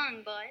 So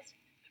long, boys.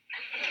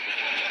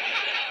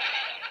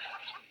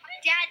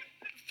 Dad,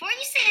 before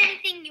you said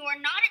anything, you were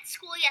not at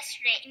school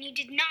yesterday, and you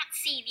did not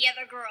see the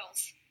other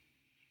girls.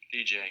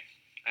 DJ,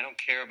 I don't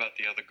care about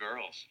the other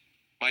girls.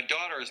 My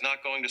daughter is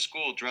not going to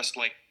school dressed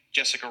like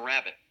Jessica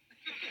Rabbit.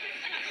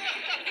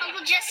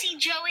 Uncle Jesse,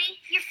 Joey,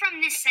 you're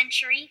from this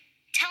century.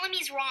 Tell him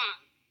he's wrong.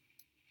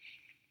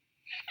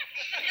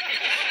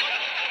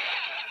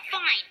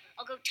 Fine,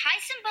 I'll go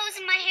tie some bows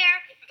in my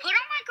hair, put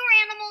on my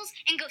garanimals,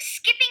 and go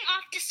skipping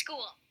off to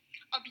school.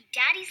 I'll be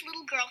Daddy's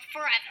little girl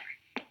forever.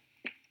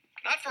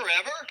 Not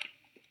forever.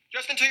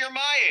 Just until you're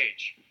my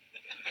age.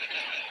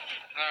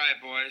 All right,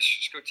 boys.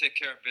 Just go take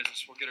care of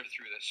business. We'll get her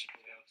through this.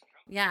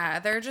 Yeah,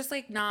 they're just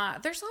like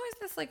not. There's always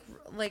this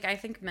like I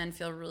think men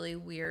feel really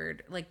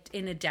weird like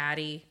in a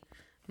daddy.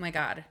 Oh my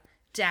God,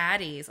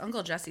 daddies.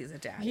 Uncle Jesse's a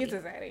daddy. He's a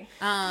zaddy.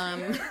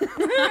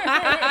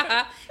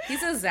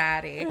 He's a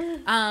zaddy.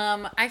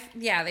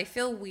 They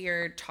feel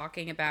weird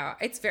talking about.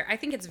 I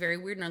think it's very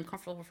weird and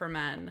uncomfortable for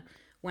men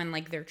when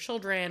like their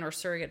children or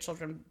surrogate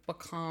children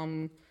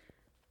become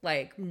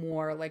like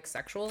more like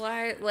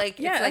sexualized. Like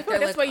yeah, it's like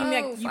that's why you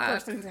need you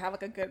personally to have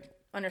like a good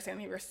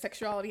understanding of your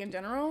sexuality in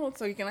general,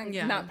 so you can like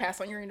not pass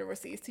on your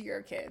neuroses to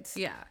your kids.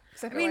 Yeah,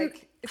 so I feel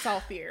like it's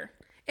all fear.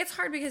 It's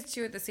hard because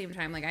too at the same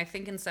time, like I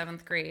think in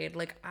 7th grade,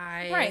 like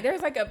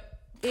there's like a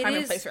time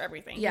and place for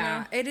everything. Yeah,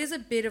 you know? It is a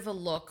bit of a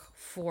look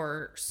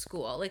for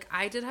school. Like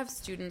I did have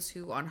students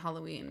who on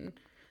Halloween.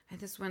 I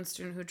had this one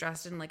student who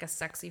dressed in like a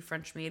sexy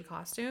French maid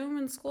costume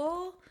in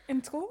school.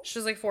 In school? She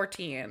was like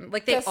 14.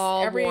 Like they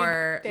all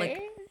wore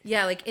like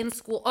like in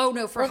school. Oh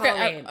no, for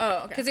Halloween.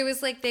 Okay. Because it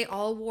was like they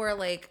all wore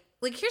like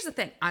here's the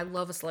thing. I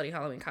love a slutty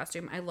Halloween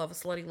costume. I love a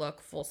slutty look,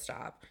 full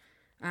stop.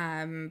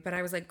 But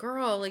I was like,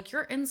 girl, like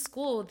you're in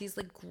school with these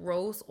like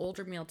gross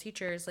older male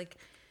teachers, like,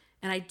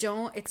 and I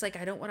don't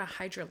want to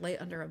hide your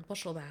light under a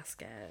bushel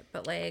basket,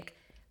 but like,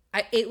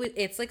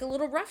 it's like a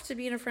little rough to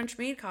be in a French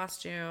maid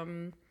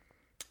costume,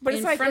 but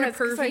in front of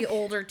pervy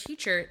older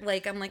teacher.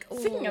 Like, I'm like, oh.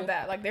 Speaking of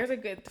that, like, there's a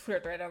good Twitter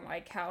thread on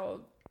like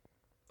how.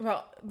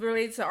 Well,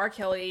 related to R.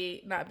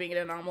 Kelly not being an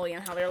anomaly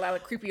and how there are a lot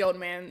of creepy old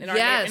men in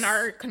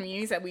our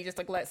communities that we just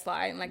like let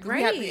slide. And like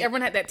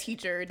everyone had that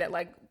teacher that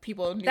like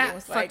people knew that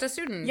was fucked like a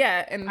student.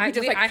 Yeah, and I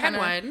had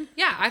one.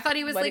 Yeah, I thought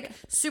he was like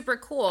super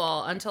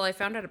cool until I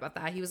found out about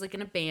that. He was like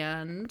in a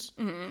band.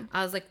 Mm-hmm.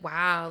 I was like,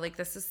 wow, like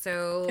this is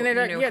so. And there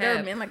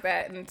were men like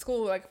that in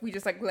school. Like we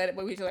just like let it,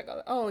 but we just like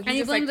and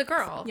you blamed the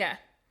girl. Yeah.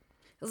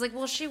 I was like,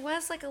 well, she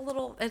was like a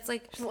little. It's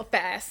like she's a little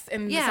fast,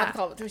 and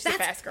she's a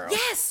fast girl.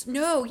 Yes,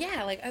 no,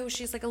 yeah, like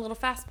she's like a little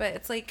fast, but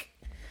it's like,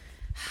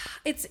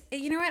 it's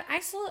you know what? I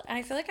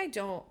feel like I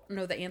don't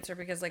know the answer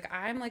because like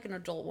I'm like an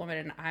adult woman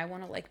and I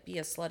want to like be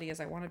as slutty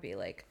as I want to be.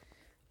 Like,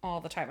 all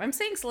the time. I'm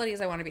saying slutty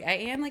as I want to be. I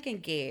am like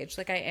engaged.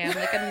 Like I am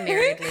like a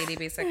married lady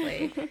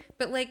basically.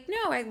 But like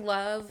no,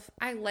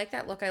 I like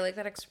that look. I like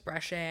that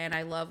expression.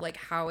 I love like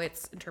how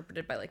it's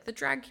interpreted by like the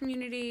drag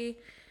community.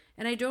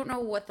 And I don't know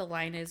what the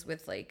line is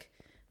with like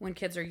when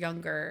kids are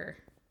younger.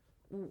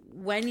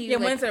 When you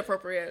when's it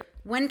appropriate?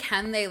 When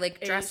can they like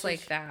dress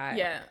like that?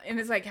 Yeah, and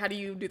it's like how do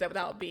you do that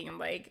without being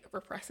like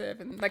repressive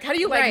and like how do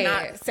you like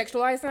not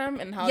sexualize them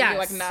and how do you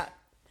like not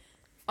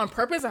on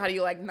purpose or how do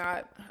you like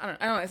not I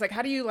don't know. It's like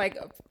how do you like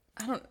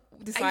I don't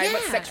decide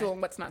what's sexual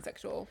and what's not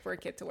sexual for a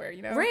kid to wear,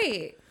 you know?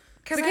 Right.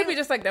 Because it could be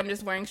just like them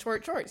just wearing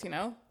short shorts, you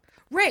know?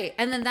 Right,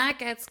 and then that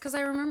gets because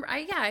I remember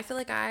I feel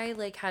like I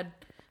like had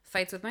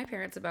fights with my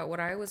parents about what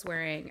I was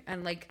wearing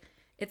and like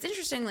it's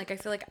interesting like I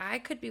feel like I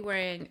could be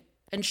wearing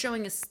and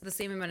showing us the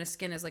same amount of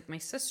skin as like my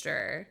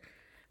sister,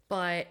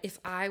 but if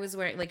I was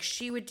wearing like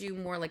she would do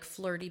more like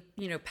flirty,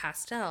 you know,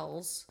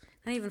 pastels,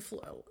 not even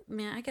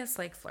I guess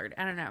like flirt,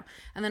 I don't know,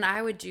 and then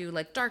I would do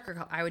like darker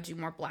color. I would do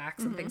more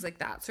blacks and things like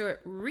that, so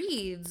it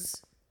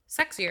reads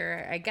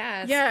sexier, I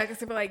guess. Yeah,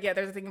 because I feel like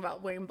there's a thing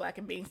about wearing black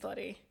and being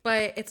slutty,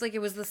 but it's like it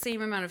was the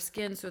same amount of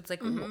skin, so it's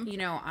like you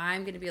know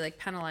I'm gonna be like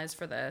penalized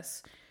for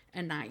this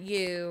and not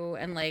you,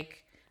 and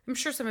like I'm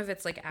sure some of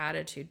it's like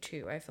attitude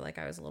too. I feel like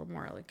I was a little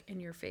more like in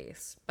your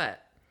face, but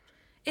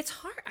it's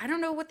hard. I don't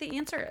know what the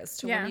answer is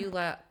to when you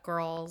let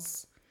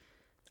girls.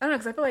 I don't know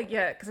because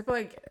I feel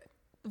like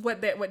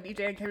what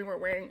DJ and Kevin were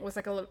wearing was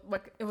like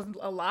it was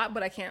a lot,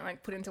 but I can't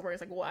like put into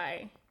words like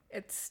why.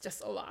 It's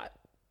just a lot.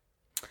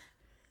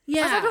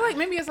 Yeah, I feel like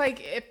maybe it's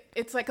like if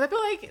it's like 'cause I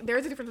feel like there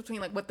is a difference between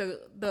like what the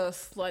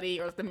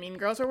slutty or the mean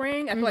girls were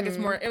wearing. I feel like it's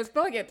more.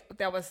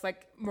 That was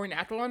like more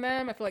natural on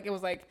them. I feel like it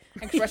was like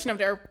an expression of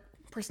their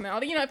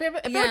personality, you know. I feel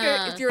like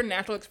it's your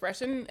natural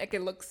expression, like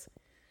it looks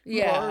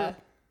more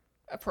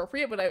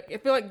appropriate, but I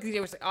feel like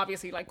DJ was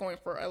obviously like going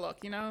for a look,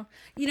 you know.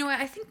 You know what?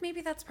 I think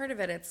maybe that's part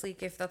of it. It's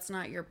like if that's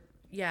not your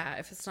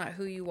if it's not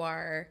who you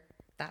are,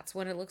 that's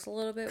when it looks a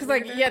little bit because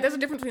like there's a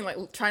difference between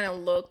like trying to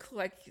look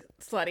like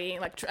slutty,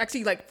 like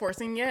actually like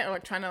forcing it, or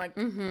like trying to like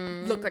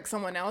look like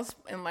someone else,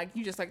 and like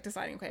you just like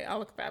deciding, okay, I'll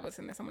look fabulous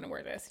in this, I'm gonna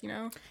wear this, you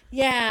know.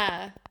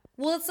 Yeah.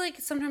 Well, it's like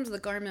sometimes the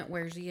garment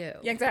wears you.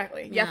 Yeah,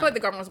 exactly. Yeah, I feel like the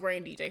garment was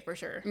wearing DJ for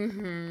sure.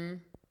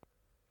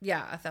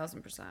 Yeah,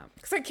 1,000%.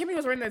 Because like Kimmy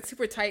was wearing that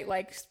super tight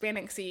like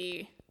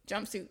spandex-y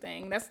jumpsuit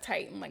thing. That's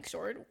tight and like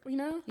short, you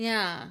know?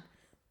 Yeah.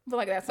 But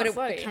like that's not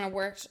slutty. It kind of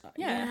worked.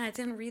 Yeah, I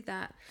didn't read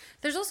that.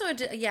 There's also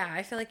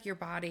I feel like your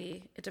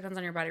body. It depends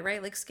on your body,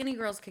 right? Like skinny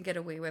girls can get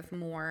away with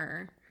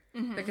more.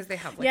 Because they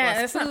have like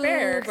less that's not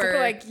fair. or, I feel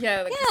like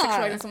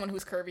sexualizing someone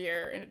who's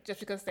curvier and just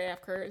because they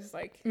have curves,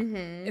 like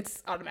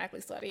it's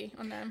automatically slutty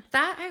on them.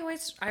 That I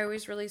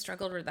always really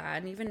struggled with that,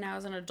 and even now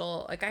as an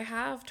adult, like I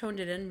have toned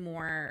it in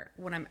more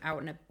when I'm out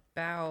and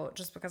about,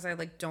 just because I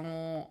like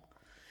don't.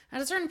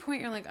 At a certain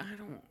point, you're like I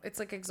don't. It's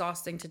like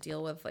exhausting to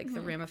deal with like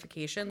the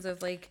ramifications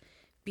of like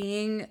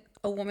being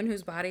a woman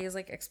whose body is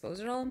like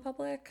exposed at all in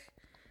public.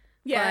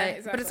 Yeah,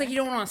 exactly. But it's like you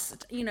don't want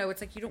to. You know,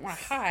 it's like you don't want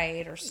to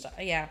hide or stuff.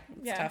 Yeah,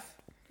 it's tough.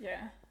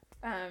 Yeah.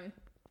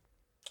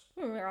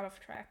 We're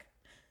off track.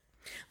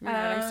 Oh my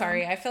God, I'm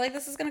sorry. I feel like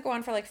this is gonna go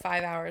on for like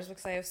 5 hours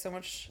because I have so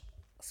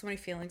many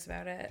feelings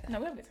about it. No,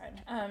 we have a good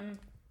time.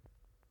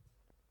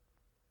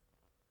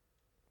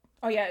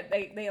 Oh yeah,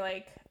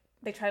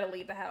 they try to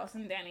leave the house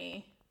and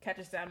Danny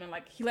catches them and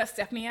like he lets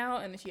Stephanie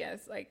out and she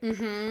has like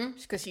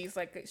because she's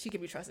like she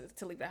can be trusted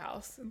to leave the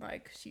house and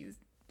like she's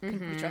can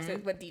be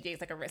trusted, but DJ's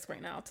like a risk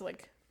right now to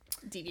like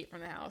deviate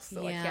from the house,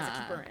 so like he has to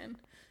keep her in.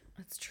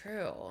 That's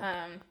true.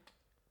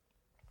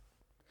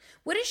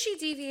 What is she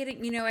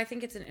deviating? You know, I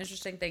think it's an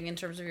interesting thing in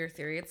terms of your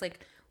theory. It's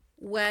like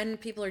when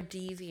people are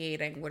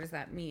deviating, what does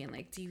that mean?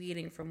 Like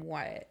deviating from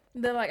what?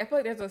 They're like I feel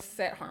like there's a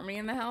set harmony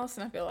in the house,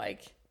 and I feel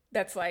like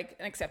that's like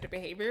an accepted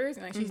behaviors,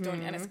 and like she's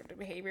doing unaccepted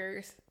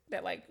behaviors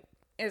that like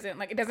isn't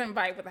like it doesn't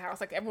vibe with the house.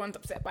 Like everyone's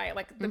upset by it.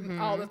 Like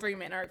all the three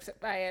men are upset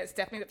by it.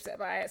 Stephanie's upset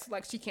by it. So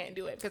like she can't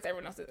do it because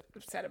everyone else is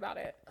upset about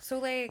it. So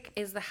like,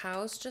 is the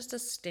house just a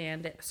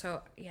stand-in?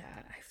 So yeah,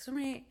 I have so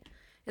many.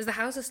 Is the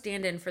house a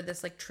stand-in for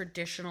this like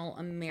traditional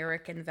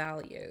American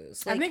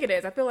values? Like, I think it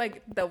is. I feel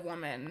like the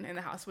woman in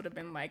the house would have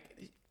been like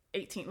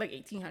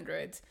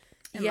 1800s,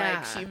 and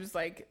like she was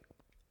like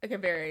a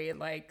very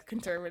like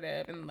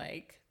conservative and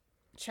like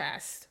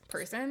chaste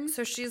person.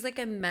 So she's like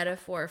a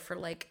metaphor for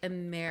like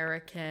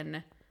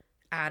American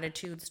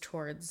attitudes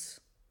towards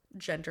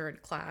gender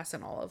and class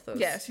and all of those.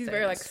 Yeah, she's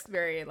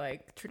very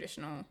like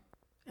traditional,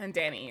 and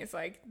Danny is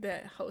like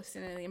the host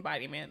and the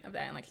embodiment of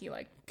that, and like he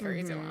like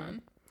carries it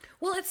on.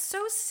 Well, it's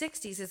so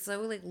 60s. It's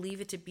so like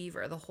Leave It to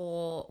Beaver, the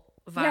whole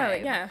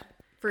vibe. Yeah,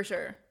 for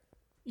sure.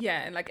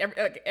 Yeah, and like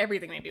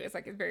everything they do is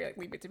like it's very like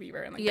Leave It to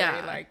Beaver and like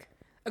very like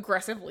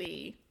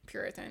aggressively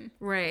Puritan.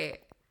 Right.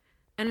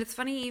 And it's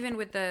funny even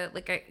with the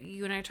like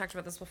you and I talked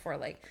about this before,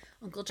 like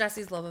Uncle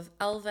Jesse's love of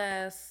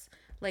Elvis.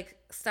 Like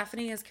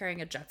Stephanie is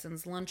carrying a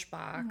Jetsons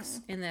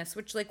lunchbox in this,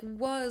 which like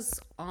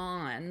was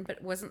on,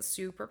 but wasn't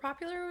super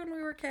popular when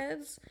we were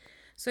kids.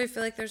 So I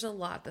feel like there's a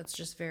lot that's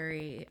just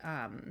very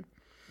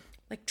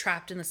like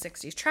trapped in the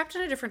 60s, trapped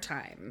in a different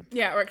time.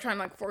 Yeah, or trying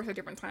to like force a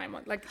different time.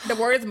 Like the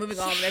word is moving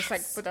on, but it's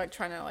like, but like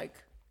trying to like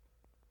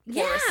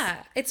force.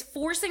 Yeah, it's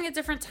forcing a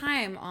different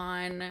time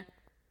on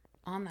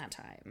that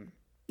time.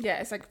 Yeah,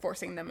 it's like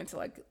forcing them into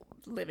like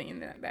living in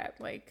that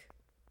like,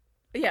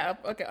 yeah,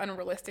 like an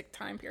unrealistic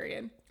time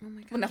period. Oh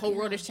my God, when the whole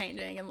world is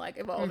changing and like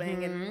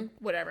evolving and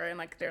whatever, and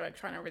like they're like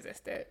trying to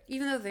resist it.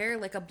 Even though they're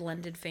like a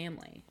blended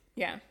family.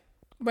 Yeah,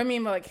 but I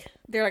mean, like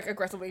they're like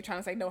aggressively trying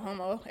to say no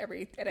homo at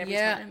every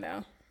time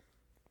though.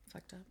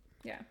 Fucked up.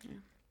 Yeah.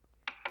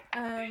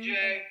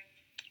 DJ,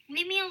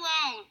 Leave me alone.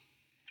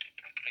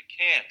 I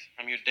can't.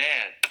 I'm your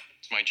dad.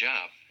 It's my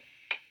job.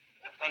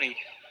 Honey,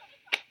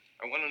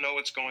 I want to know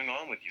what's going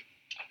on with you.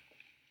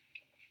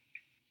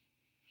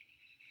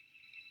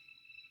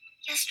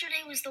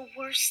 Yesterday was the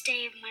worst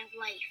day of my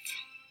life.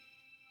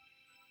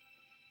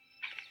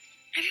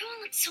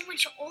 Everyone looked so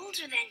much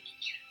older than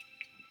me.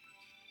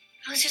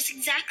 I was just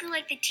exactly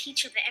like the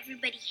teacher that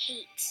everybody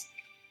hates.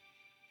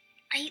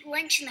 I eat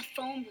lunch in the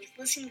phone booth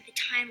listening to the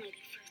time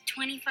lady for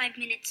 25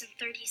 minutes and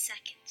 30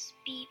 seconds.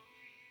 Beep.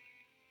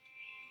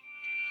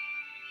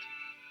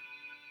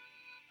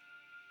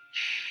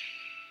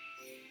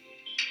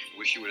 I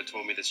wish you would have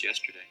told me this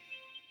yesterday.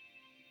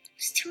 I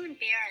was too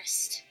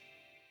embarrassed.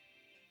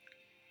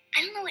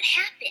 I don't know what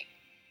happened.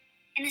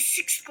 In the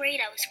 6th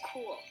grade, I was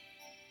cool.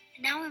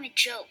 And now I'm a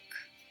joke.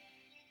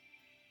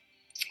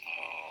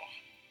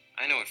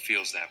 Oh, I know it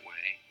feels that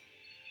way.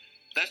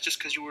 That's just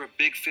because you were a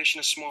big fish in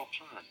a small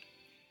pond.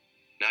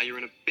 Now you're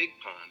in a big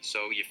pond,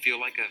 so you feel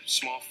like a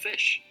small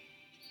fish.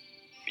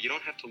 But you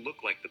don't have to look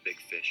like the big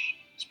fish,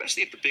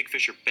 especially if the big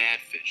fish are bad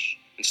fish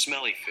and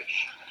smelly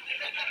fish.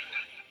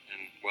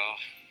 And, well,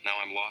 now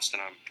I'm lost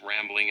and I'm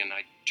rambling and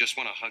I just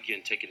want to hug you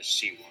and take you to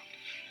SeaWorld.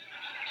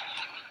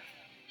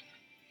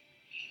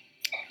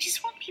 I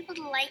just want people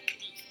to like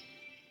me.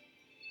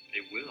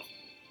 They will,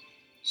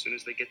 as soon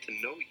as they get to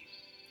know you.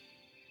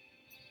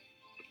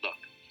 But look,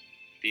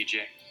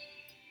 DJ,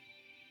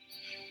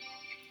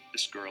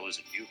 this girl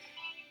isn't you.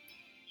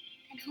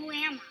 And who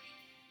am I?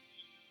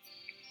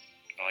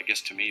 Well, I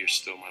guess to me, you're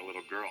still my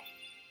little girl.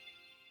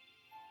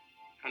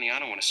 Honey, I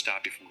don't want to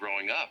stop you from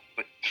growing up,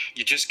 but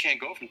you just can't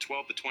go from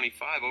 12 to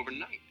 25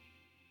 overnight.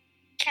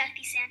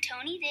 Kathy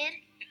Santoni did.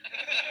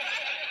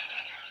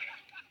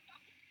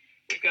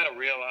 We've got to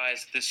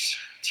realize this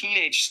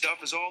teenage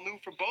stuff is all new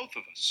for both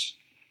of us.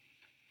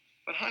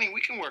 But honey,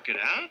 we can work it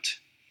out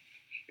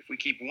if we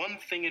keep one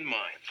thing in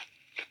mind.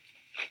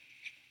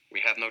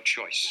 We have no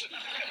choice.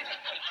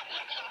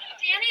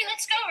 Danny,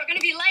 let's go. We're going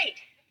to be late.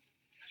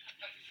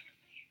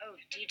 Oh,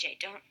 DJ,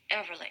 don't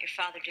ever let your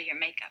father do your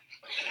makeup.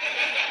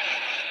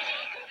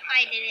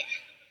 I did it.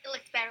 It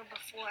looked better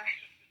before.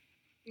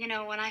 You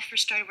know, when I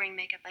first started wearing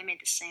makeup, I made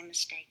the same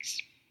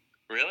mistakes.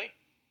 Really?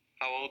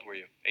 How old were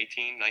you?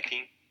 18,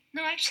 19?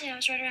 No, actually, I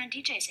was right around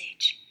DJ's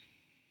age.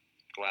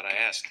 Glad I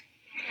asked.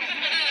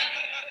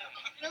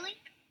 Really?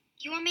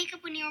 You wore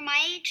makeup when you were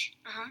my age?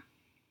 Uh-huh.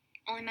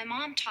 Only my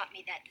mom taught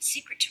me that the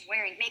secret to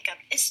wearing makeup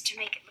is to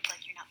make it look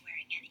like you're not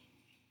wearing any.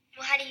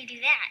 Well, how do you do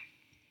that?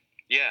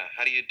 Yeah,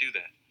 how do you do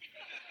that?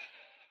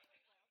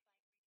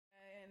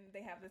 And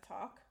they have the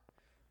talk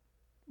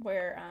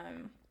where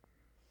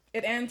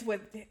it ends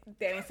with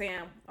Danny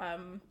saying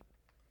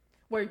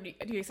where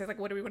he says like,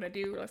 what do we want to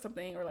do, or like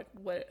something, or like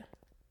what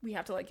we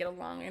have to like get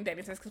along, and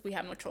Danny says because we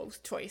have no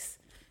choice.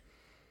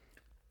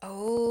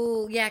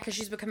 Oh yeah, because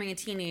she's becoming a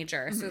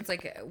teenager, so it's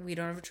like we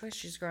don't have a choice.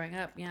 She's growing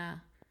up. Yeah.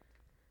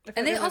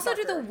 And they also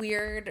do the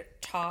weird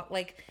talk,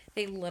 like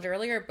they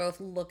literally are both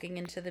looking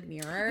into the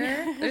mirror.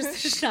 There's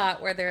a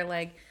shot where they're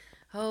like,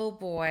 oh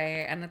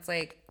boy. And it's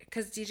like,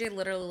 because DJ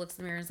literally looks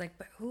in the mirror and is like,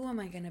 but who am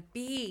I going to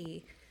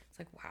be? It's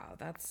like, wow,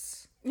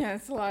 that's... Yeah,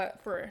 it's a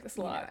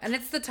lot. And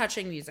it's the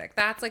touching music.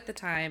 That's like the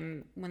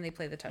time when they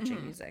play the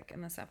touching music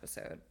in this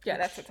episode. Yeah,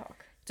 that's the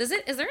talk. Is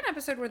there an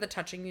episode where the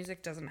touching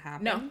music doesn't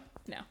happen?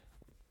 No.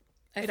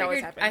 It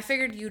always happens. I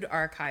figured you'd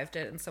archived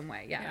it in some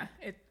way. Yeah.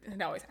 It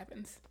always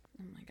happens.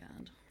 Oh my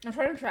God. I'm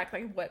trying to track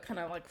like what kind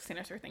of like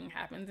sinister thing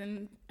happens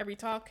in every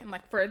talk, and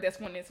like for this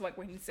one, it's like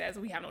when he says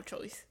we have no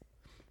choice.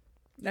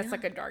 That's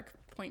like a dark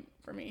point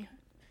for me.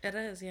 It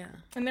is, yeah.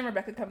 And then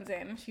Rebecca comes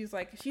in. She's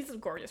like, she's a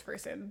gorgeous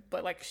person,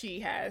 but like she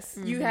has,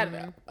 you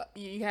had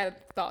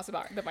thoughts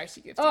about the advice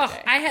she gives. Oh,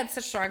 today. I had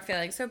such strong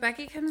feelings. So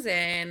Becky comes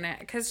in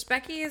because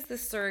Becky is the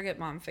surrogate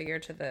mom figure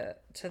to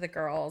the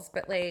girls,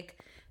 but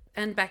like,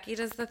 and Becky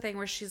does the thing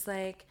where she's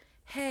like,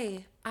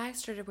 hey, I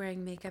started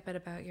wearing makeup at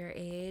about your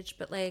age,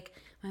 but like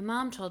my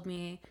mom told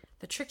me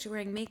the trick to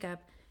wearing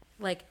makeup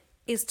like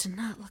is to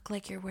not look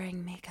like you're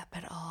wearing makeup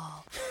at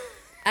all.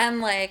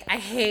 And like I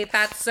hate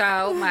that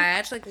so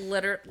much. Like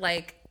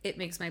like it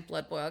makes my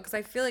blood boil because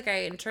I feel like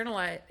I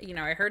internalized,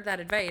 I heard that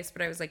advice,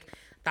 but I was like,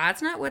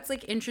 that's not what's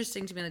like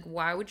interesting to me. Like,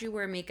 why would you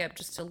wear makeup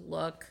just to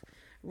look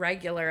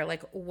regular?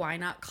 Like, why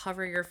not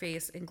cover your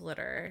face in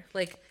glitter?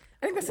 Like,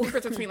 I think that's the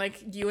difference between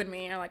like you and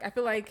me. Or like I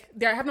feel like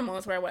I have the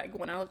moments where I like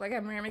when I look like I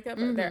have my hair and makeup,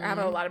 but I have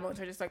a lot of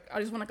moments where I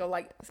just want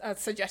like a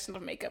suggestion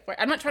of makeup.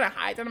 Where I'm not trying to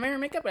hide that I'm wearing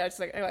makeup, but I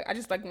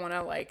just want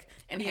to like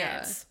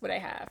enhance what I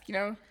have, you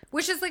know.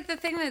 Which is like the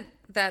thing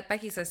that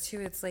Becky says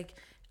too. It's like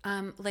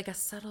a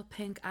subtle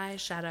pink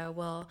eyeshadow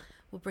will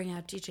bring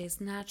out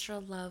DJ's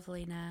natural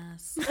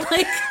loveliness.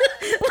 Like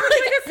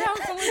it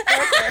sounds so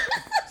dark.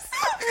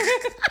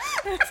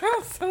 It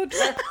sounds so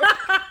dark.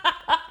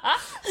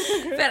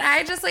 But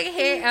I just like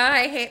hate.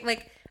 I hate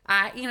like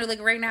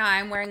like right now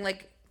I'm wearing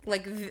like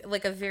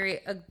a very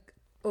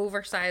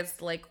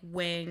oversized like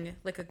wing,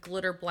 like a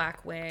glitter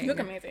black wing. You look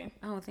amazing.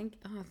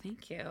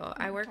 Thank you.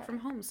 I work from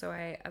home, so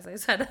as I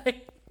said,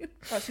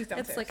 she's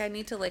downstairs. It's like I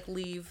need to like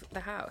leave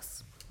the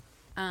house.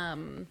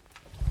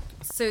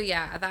 So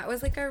yeah, that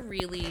was like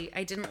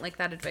I didn't like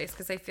that advice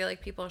because I feel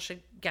like people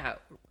should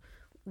get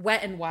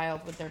wet and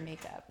wild with their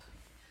makeup.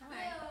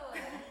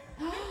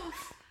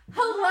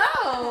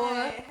 Hello.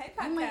 Hi,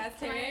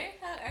 podcaster.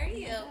 How are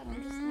you?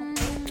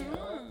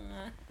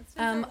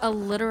 A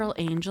literal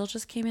angel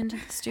just came into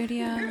the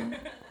studio. I'm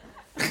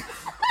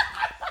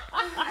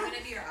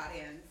gonna be your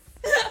audience.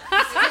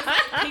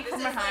 Peek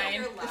from behind.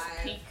 Your live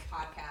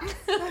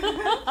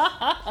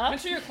podcast. Make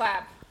sure you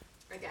clap.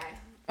 Okay.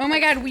 Oh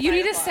my God, you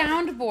need a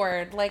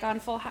soundboard like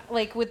on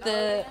like with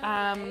the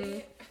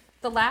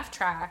laugh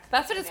track.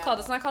 That's what it's called.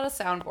 It's not called a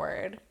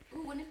soundboard.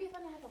 Ooh, wouldn't it be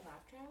fun to have a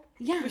laugh track?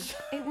 Yeah,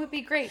 it would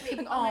be great. Wait,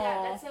 oh my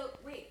God, that's so.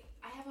 Wait,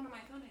 I have one on my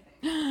phone. I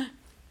think.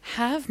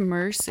 Have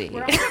mercy.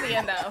 We're almost at the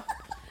end though.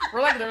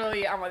 We're like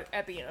literally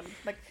at the end.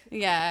 Like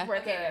yeah. We're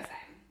at the.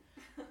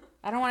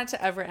 I don't want it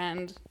to ever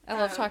end. I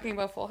love talking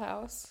about Full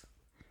House.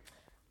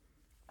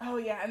 Oh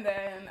yeah, and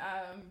then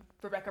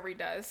Rebecca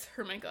redoes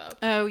her makeup.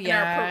 Oh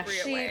yeah, in an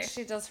appropriate way.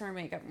 She does her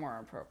makeup more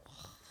appropriate.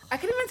 I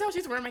couldn't even tell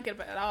she's wearing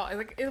makeup at all.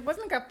 It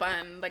wasn't like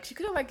fun. Like she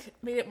could have like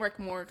made it work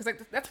more because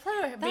like that's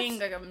part of being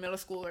like a middle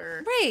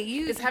schooler. Right,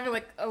 is having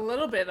like a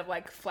little bit of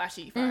like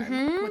flashy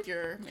fun with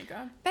your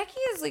makeup. Becky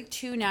is like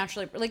too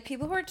naturally like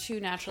people who are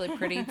too naturally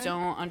pretty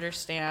don't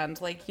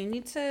understand. Like you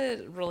need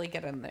to really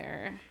get in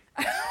there.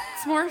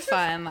 It's more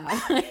fun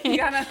that way. You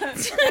gotta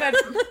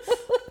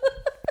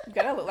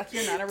look like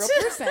you're not a real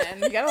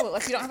person. You gotta look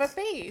like you don't have a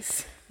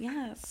face.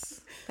 Yes,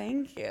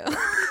 thank you.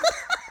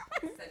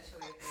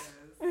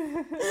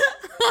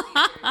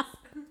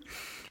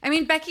 I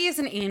mean, Becky is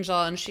an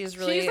angel, and she's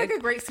like a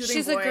great soothing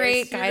She's voice. a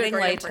great She's guiding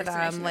great light to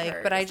them.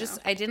 Like, but I so.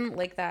 didn't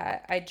like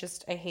that. I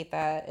hate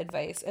that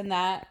advice. And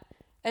that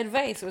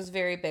advice was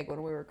very big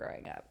when we were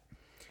growing up.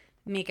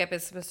 Makeup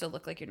is supposed to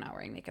look like you're not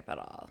wearing makeup at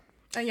all.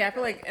 Yeah, I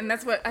feel like, and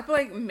that's what I feel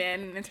like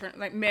men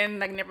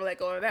never let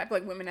go of that. I feel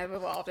like women have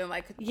evolved, and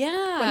like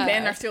when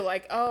men are still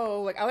like,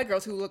 oh, like I like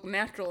girls who look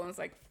natural, and it's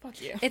like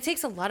fuck you. It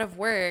takes a lot of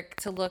work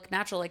to look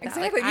natural like that.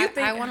 Exactly. Like,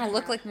 I want to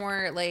look like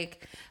more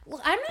like.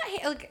 Well, I'm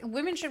not like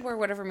women should wear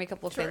whatever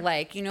makeup look they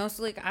like, you know.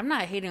 So like, I'm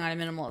not hating on a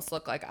minimalist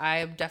look. Like,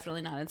 I'm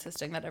definitely not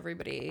insisting that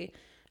everybody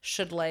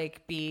should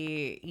like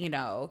be, you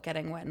know,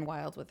 getting wet and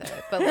wild with it,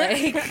 but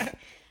like.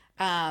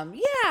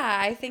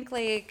 I think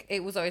like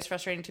it was always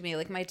frustrating to me.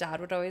 Like my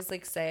dad would always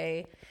like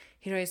say,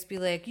 he'd always be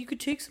like, you could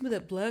take some of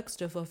that black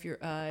stuff off your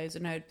eyes,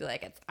 and I'd be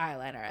like, it's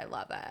eyeliner. I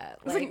love it.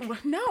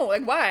 Like no,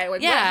 like why?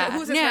 Like yeah,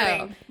 who's this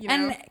hurting? You know?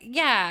 And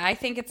yeah, I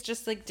think it's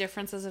just like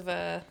differences of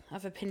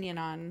opinion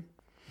on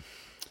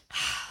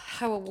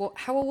how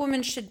a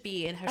woman should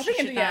be and how she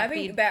should not be. I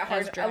think that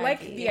hard. I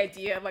like the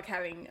idea of like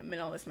having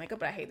minimalist makeup,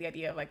 but I hate the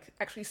idea of like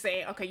actually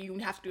saying, okay, you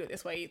have to do it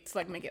this way to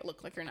like make it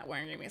look like you're not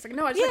wearing makeup. It's like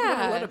no, I just like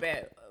want a little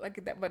bit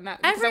like that, but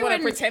not because I want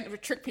to pretend to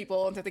trick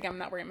people into thinking I'm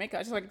not wearing makeup.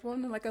 I just like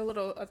want like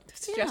a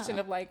suggestion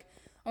of like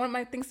I want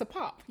my things to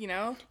pop, you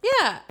know?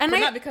 Yeah, and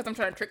not because I'm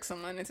trying to trick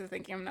someone into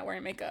thinking I'm not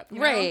wearing makeup. You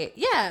know? Right?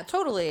 Yeah,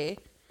 totally.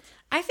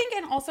 I think,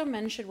 and also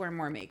men should wear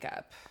more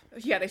makeup.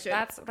 Yeah, they should.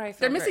 That's what I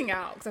feel. They're missing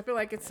out because I feel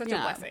like it's such a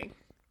blessing.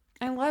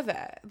 I love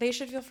it. They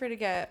should feel free to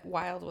get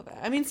wild with it.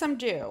 I mean, some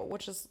do,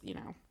 which is, you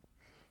know,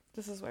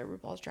 this is why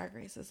RuPaul's Drag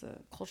Race is a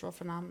cultural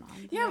phenomenon.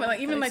 Yeah, but like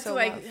even like so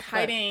like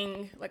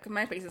hiding, like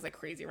my face is like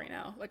crazy right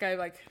now. Like I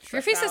like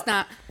your face is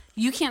not.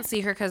 You can't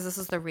see her because this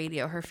is the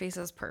radio. Her face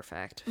is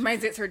perfect. My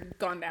zits are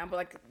gone down, but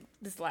like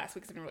this last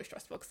week's been really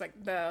stressful because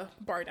like the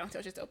bar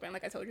downstairs just opened.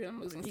 Like I told you, I'm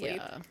losing sleep.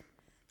 Yeah.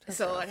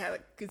 So like I had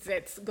like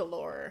zits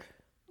galore.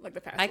 Like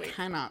the past week. I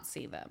cannot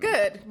see them.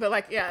 Good, but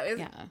like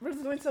it was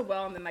going so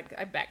well, and then like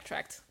I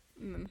backtracked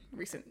in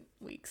recent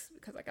weeks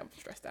because like I'm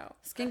stressed out.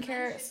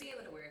 Skincare. Should be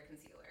able to wear a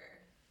concealer.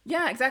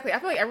 Yeah, exactly. I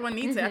feel like everyone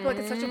needs it. I feel like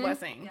it's such a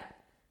blessing. Yeah,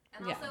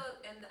 and also,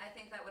 and I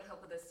think that would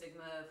help with the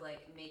stigma of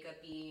like makeup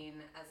being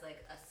as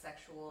like a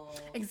sexual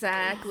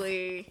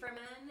exactly for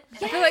men.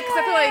 And I feel like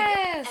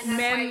and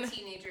men that's why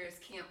teenagers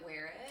can't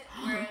wear it.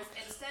 Whereas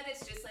instead,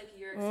 it's just like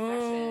your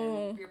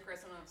expression, your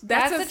personal expression.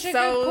 That's such a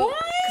good point.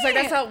 Because like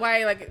that's not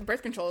why like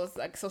birth control is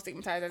like so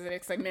stigmatized as it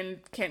is. Like men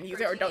can't use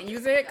it or don't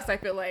use it because I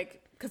feel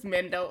like because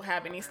men don't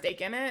have any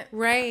stake in it.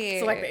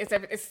 Right. So like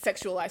it's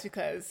sexualized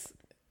because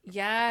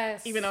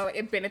Yes. Even though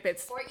it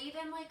benefits. Or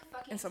even like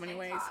fucking in so many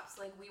ways. tops.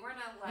 Like we weren't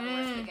allowed to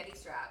wear spaghetti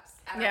straps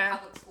at Yeah. our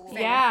public school.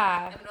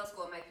 Yeah. In middle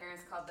school, my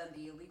parents called them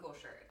the illegal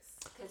shirts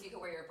because you could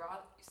wear your bra,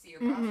 see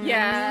your bra.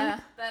 Yeah.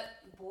 But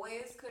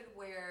boys could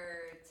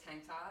wear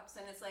tank tops,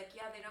 and it's like,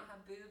 yeah, they don't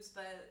have boobs,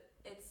 but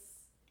it's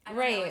I don't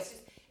know, it's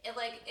just,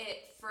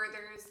 it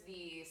furthers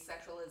the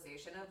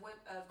sexualization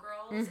of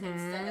girls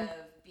instead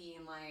of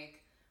being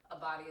like a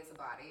body is a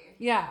body.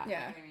 Yeah. Yeah. You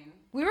know what I mean?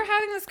 We were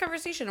having this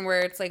conversation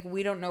where it's like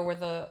we don't know where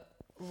the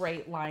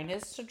right line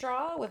is to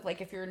draw with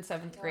like if you're in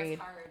 7th grade.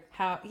 It's hard.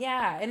 How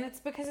and it's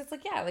because it's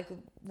like like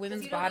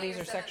women's bodies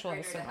are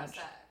sexualized so much.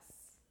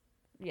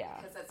 Yeah.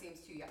 Because that seems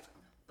too young.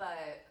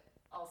 But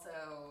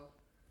also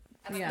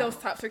Those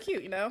tops are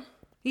cute, you know?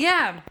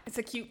 Yeah. It's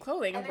a cute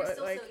clothing, and they're but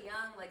still like so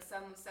young. Like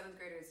some 7th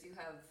graders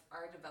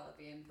are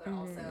developing, but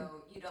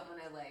also you don't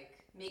want to like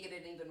make it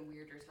an even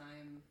weirder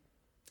time.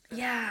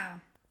 Yeah.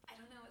 I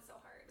don't know. It's so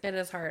hard. It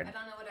is hard. I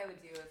don't know what I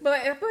would do.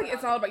 But I feel like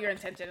it's all about your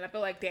intention. I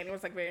feel like Danny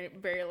was like very,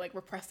 very like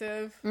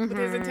repressive with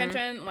his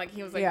intention. Like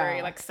he was like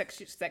very like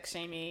sex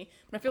shamey.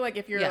 But I feel like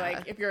if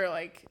you're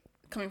like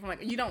coming from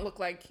like you don't look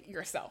like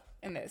yourself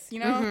in this, you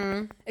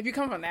know. If you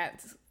come from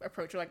that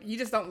approach, you're like you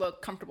just don't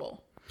look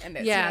comfortable in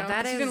this. Yeah, you know?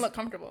 that is. You didn't look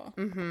comfortable.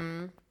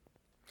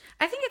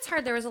 I think it's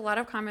hard. There was a lot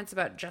of comments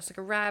about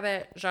Jessica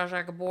Rabbit, Zsa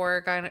Zsa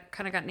Gabor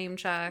kind of got name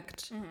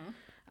checked.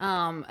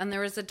 And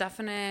there was a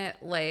definite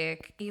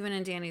like even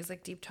in Danny's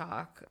like deep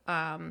talk,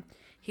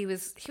 he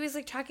was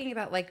like talking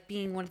about like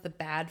being one of the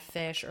bad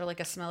fish or like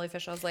a smelly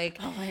fish. I was like,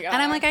 oh my God.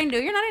 And I'm like, I know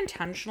you're not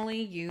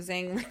intentionally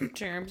using like,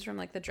 terms from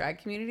like the drag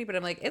community, but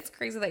I'm like, it's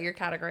crazy that you're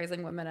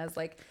categorizing women as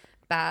like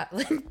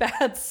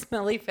bad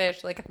smelly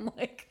fish. Like I'm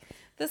like,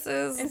 this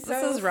is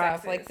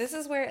rough. Sexist. Like this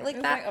is where like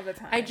It's that. like of the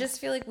time. I just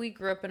feel like we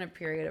grew up in a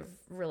period of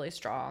really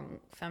strong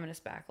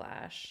feminist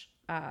backlash.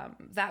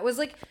 That was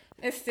like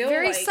it's still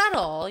very like,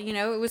 subtle, you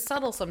know. It was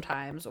subtle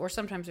sometimes, or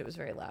sometimes it was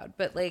very loud.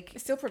 But like,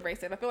 it's still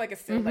pervasive. I feel like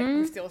it's still like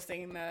we're still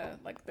seeing the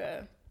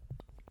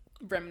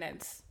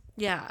remnants.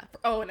 yeah.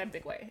 Oh, in a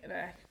big way.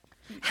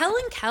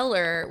 Helen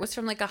Keller was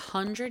from like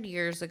 100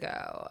 years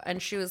ago,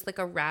 and she was like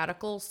a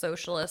radical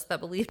socialist that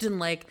believed in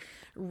like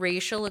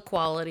racial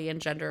equality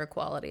and gender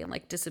equality and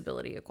like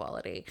disability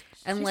equality.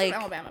 And She's like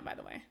from Alabama, by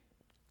the way.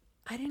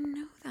 I didn't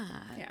know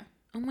that. Yeah.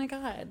 Oh my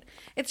God.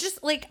 It's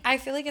just like, I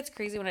feel like it's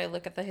crazy when I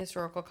look at the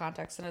historical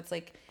context and it's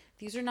like,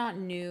 these are not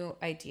new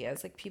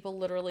ideas. Like people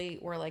literally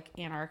were like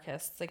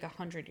anarchists like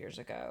 100 years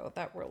ago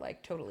that were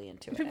like totally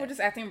into it. People are just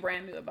acting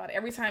brand new about it.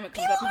 Every time it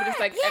comes up, people just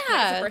like, acting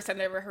like it's the first time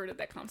they ever heard of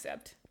that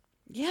concept.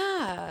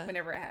 Yeah.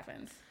 Whenever it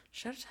happens.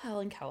 Shout out to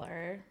Helen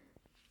Keller.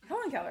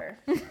 Helen Keller.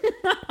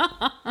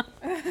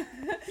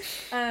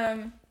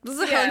 This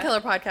is a Helen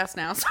Keller podcast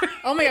now. Sorry.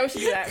 Oh my God, we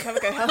should do that. Have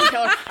like a Helen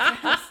Keller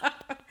podcast.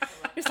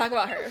 Just talk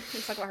about her.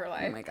 Just talk about her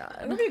life. Oh my God.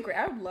 That would be great.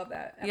 I would love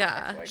that.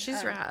 Yeah,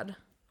 she's rad.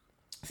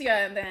 So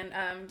yeah, and then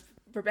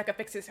Rebecca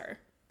fixes her.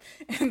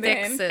 And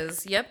then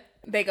Yep.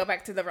 they go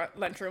back to the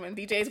lunchroom, and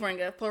DJ's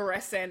wearing a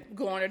fluorescent,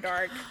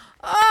 glow-in-the-dark,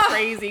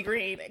 crazy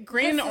green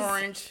and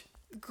orange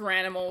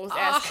Granimals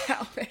ass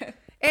outfit.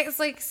 It's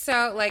like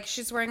so like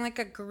she's wearing like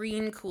a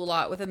green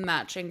culotte with a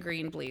matching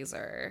green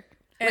blazer.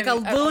 Like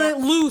And a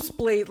loose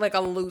blazer.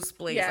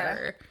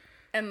 Yeah.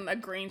 And a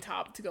green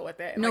top to go with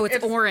it. And No, like,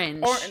 it's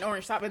orange. An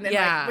orange top. And then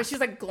like, but she's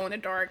like glow in the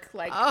dark,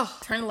 like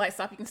turn the lights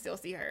off, you can still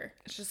see her.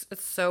 It's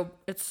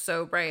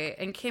so bright.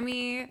 And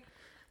Kimmy,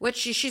 what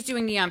she's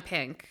doing neon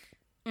pink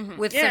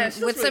with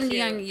some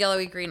neon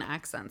yellowy green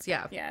accents.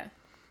 Yeah. Yeah.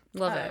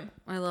 Love it.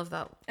 I love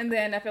that. And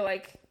then I feel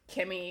like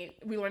we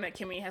learned that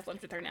Kimmy has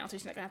lunch with her now, so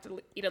she's not gonna have to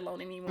eat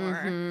alone anymore.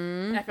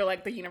 And I feel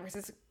like the universe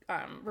is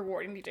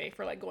rewarding DJ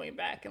for like going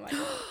back and like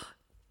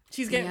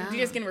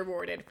DJ's getting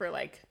rewarded for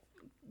like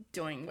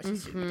doing what she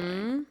should be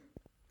doing.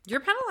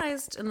 You're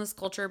penalized in this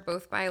culture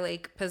both by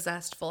like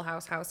possessed full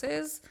house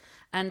houses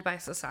and by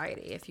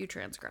society if you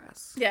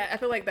transgress. Yeah, I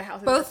feel like the house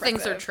is both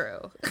oppressive. things are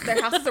true.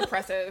 Their house is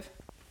oppressive.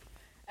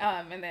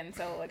 And then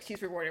so like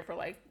she's rewarded for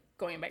like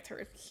going back to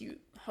her cute,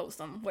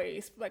 wholesome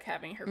ways, like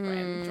having her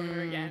friend join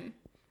her again.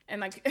 And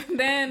like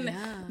then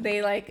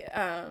they like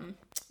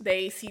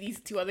they see these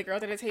two other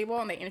girls at a table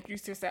and they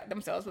introduce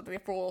themselves with their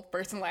full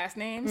first and last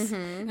names.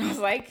 And I was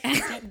like,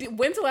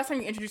 when's the last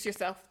time you introduced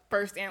yourself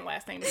first and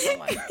last name to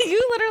someone?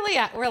 You literally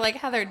were like,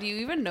 Heather, do you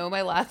even know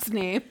my last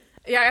name?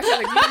 Yeah, I said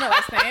like, do you know my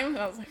last name? And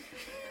I was like,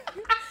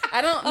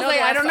 I don't know.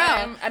 I don't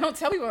know. I don't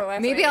tell people my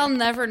last name. Maybe I'll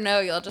never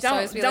know. You'll just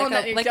always be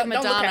like a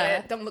Madonna. Don't look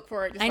at it. Don't look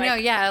for it. Just I know.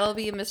 Yeah, it'll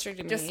be a mystery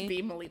to me. Just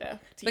be Melita.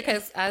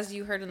 Because as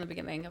you heard in the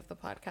beginning of the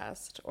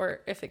podcast,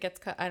 or if it gets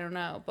cut, I don't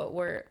know. But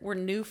we're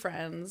new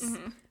friends.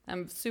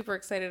 I'm super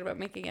excited about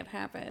making it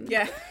happen.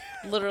 Yeah.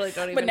 Literally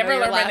don't even know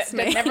your last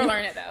name. But never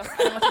learn it though. I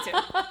don't want you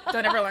to.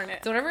 Don't ever learn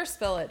it. Don't ever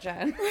spill it,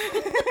 Jen.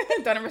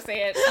 Don't ever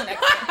say it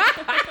next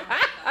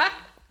time.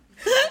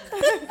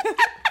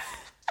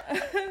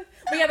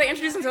 But yeah, they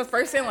introduced themselves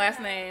first and last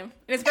name,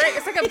 and it's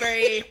like a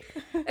very.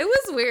 It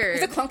was weird.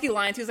 It's a clunky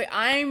line too. It's like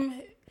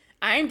I'm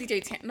DJ.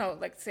 I don't know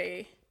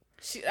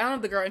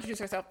if the girl introduced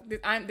herself.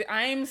 I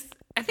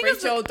think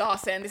Rachel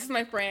Dawson. This is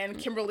my friend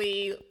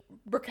Kimberly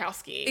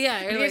Burkowski. Yeah,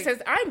 And he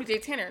says, I'm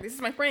BJ Tanner. This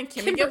is my friend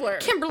Gibbler.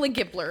 Kimberly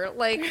Gibbler.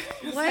 Like,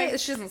 what? Like,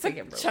 She doesn't say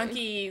Kimberly.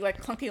 Chunky,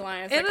 like clunky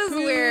lines. It is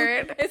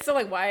weird. It's so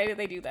like, why did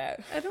they do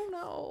that? I don't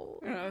know.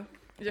 I don't know.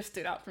 It just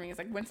stood out for me. It's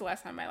like, when's the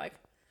last time I like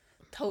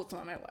told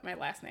someone my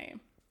last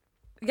name?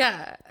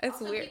 Yeah,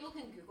 it's Also, weird. people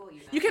can Google you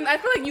now. You can. I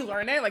feel like you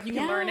learn it. Like you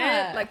can learn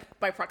it like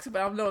by proxy.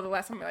 But I don't know the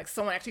last time like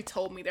someone actually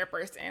told me their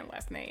first and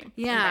last name.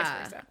 Yeah. And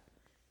vice versa.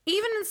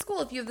 Even in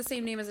school, if you have the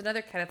same name as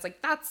another kid, it's like,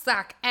 that's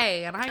Zach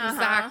A. and I'm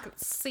Zach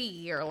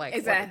C. or like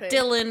Exactly.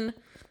 Dylan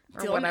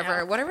or Dylan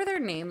whatever. F. Whatever their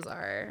names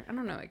are. I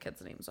don't know what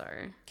kids' names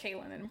are.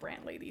 Kaylin and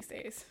Brantley these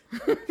days.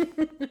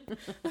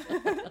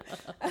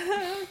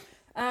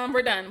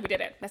 We're done. We did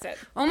it. That's it.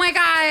 Oh my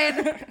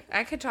God.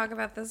 I could talk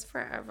about this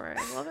forever.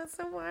 I love it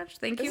so much.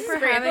 Thank you for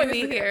having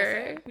me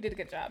here. We did a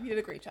good job. You did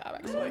a great job,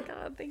 actually. Oh my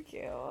God, thank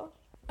you.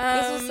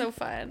 This was so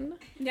fun.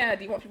 Yeah,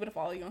 do you want people to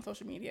follow you on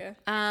social media?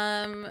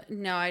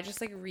 No, I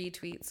just like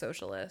retweet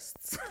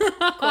socialists. Cool.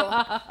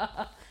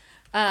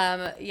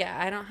 Yeah,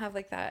 I don't have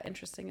like that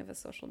interesting of a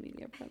social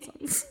media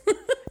presence.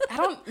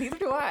 Neither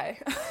do I.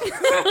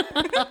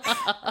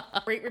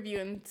 Rate, review,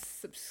 and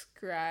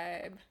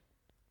subscribe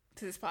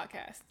to this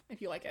podcast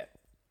if you like it.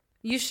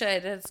 You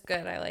should. It's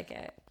good. I like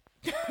it.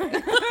 Do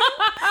it.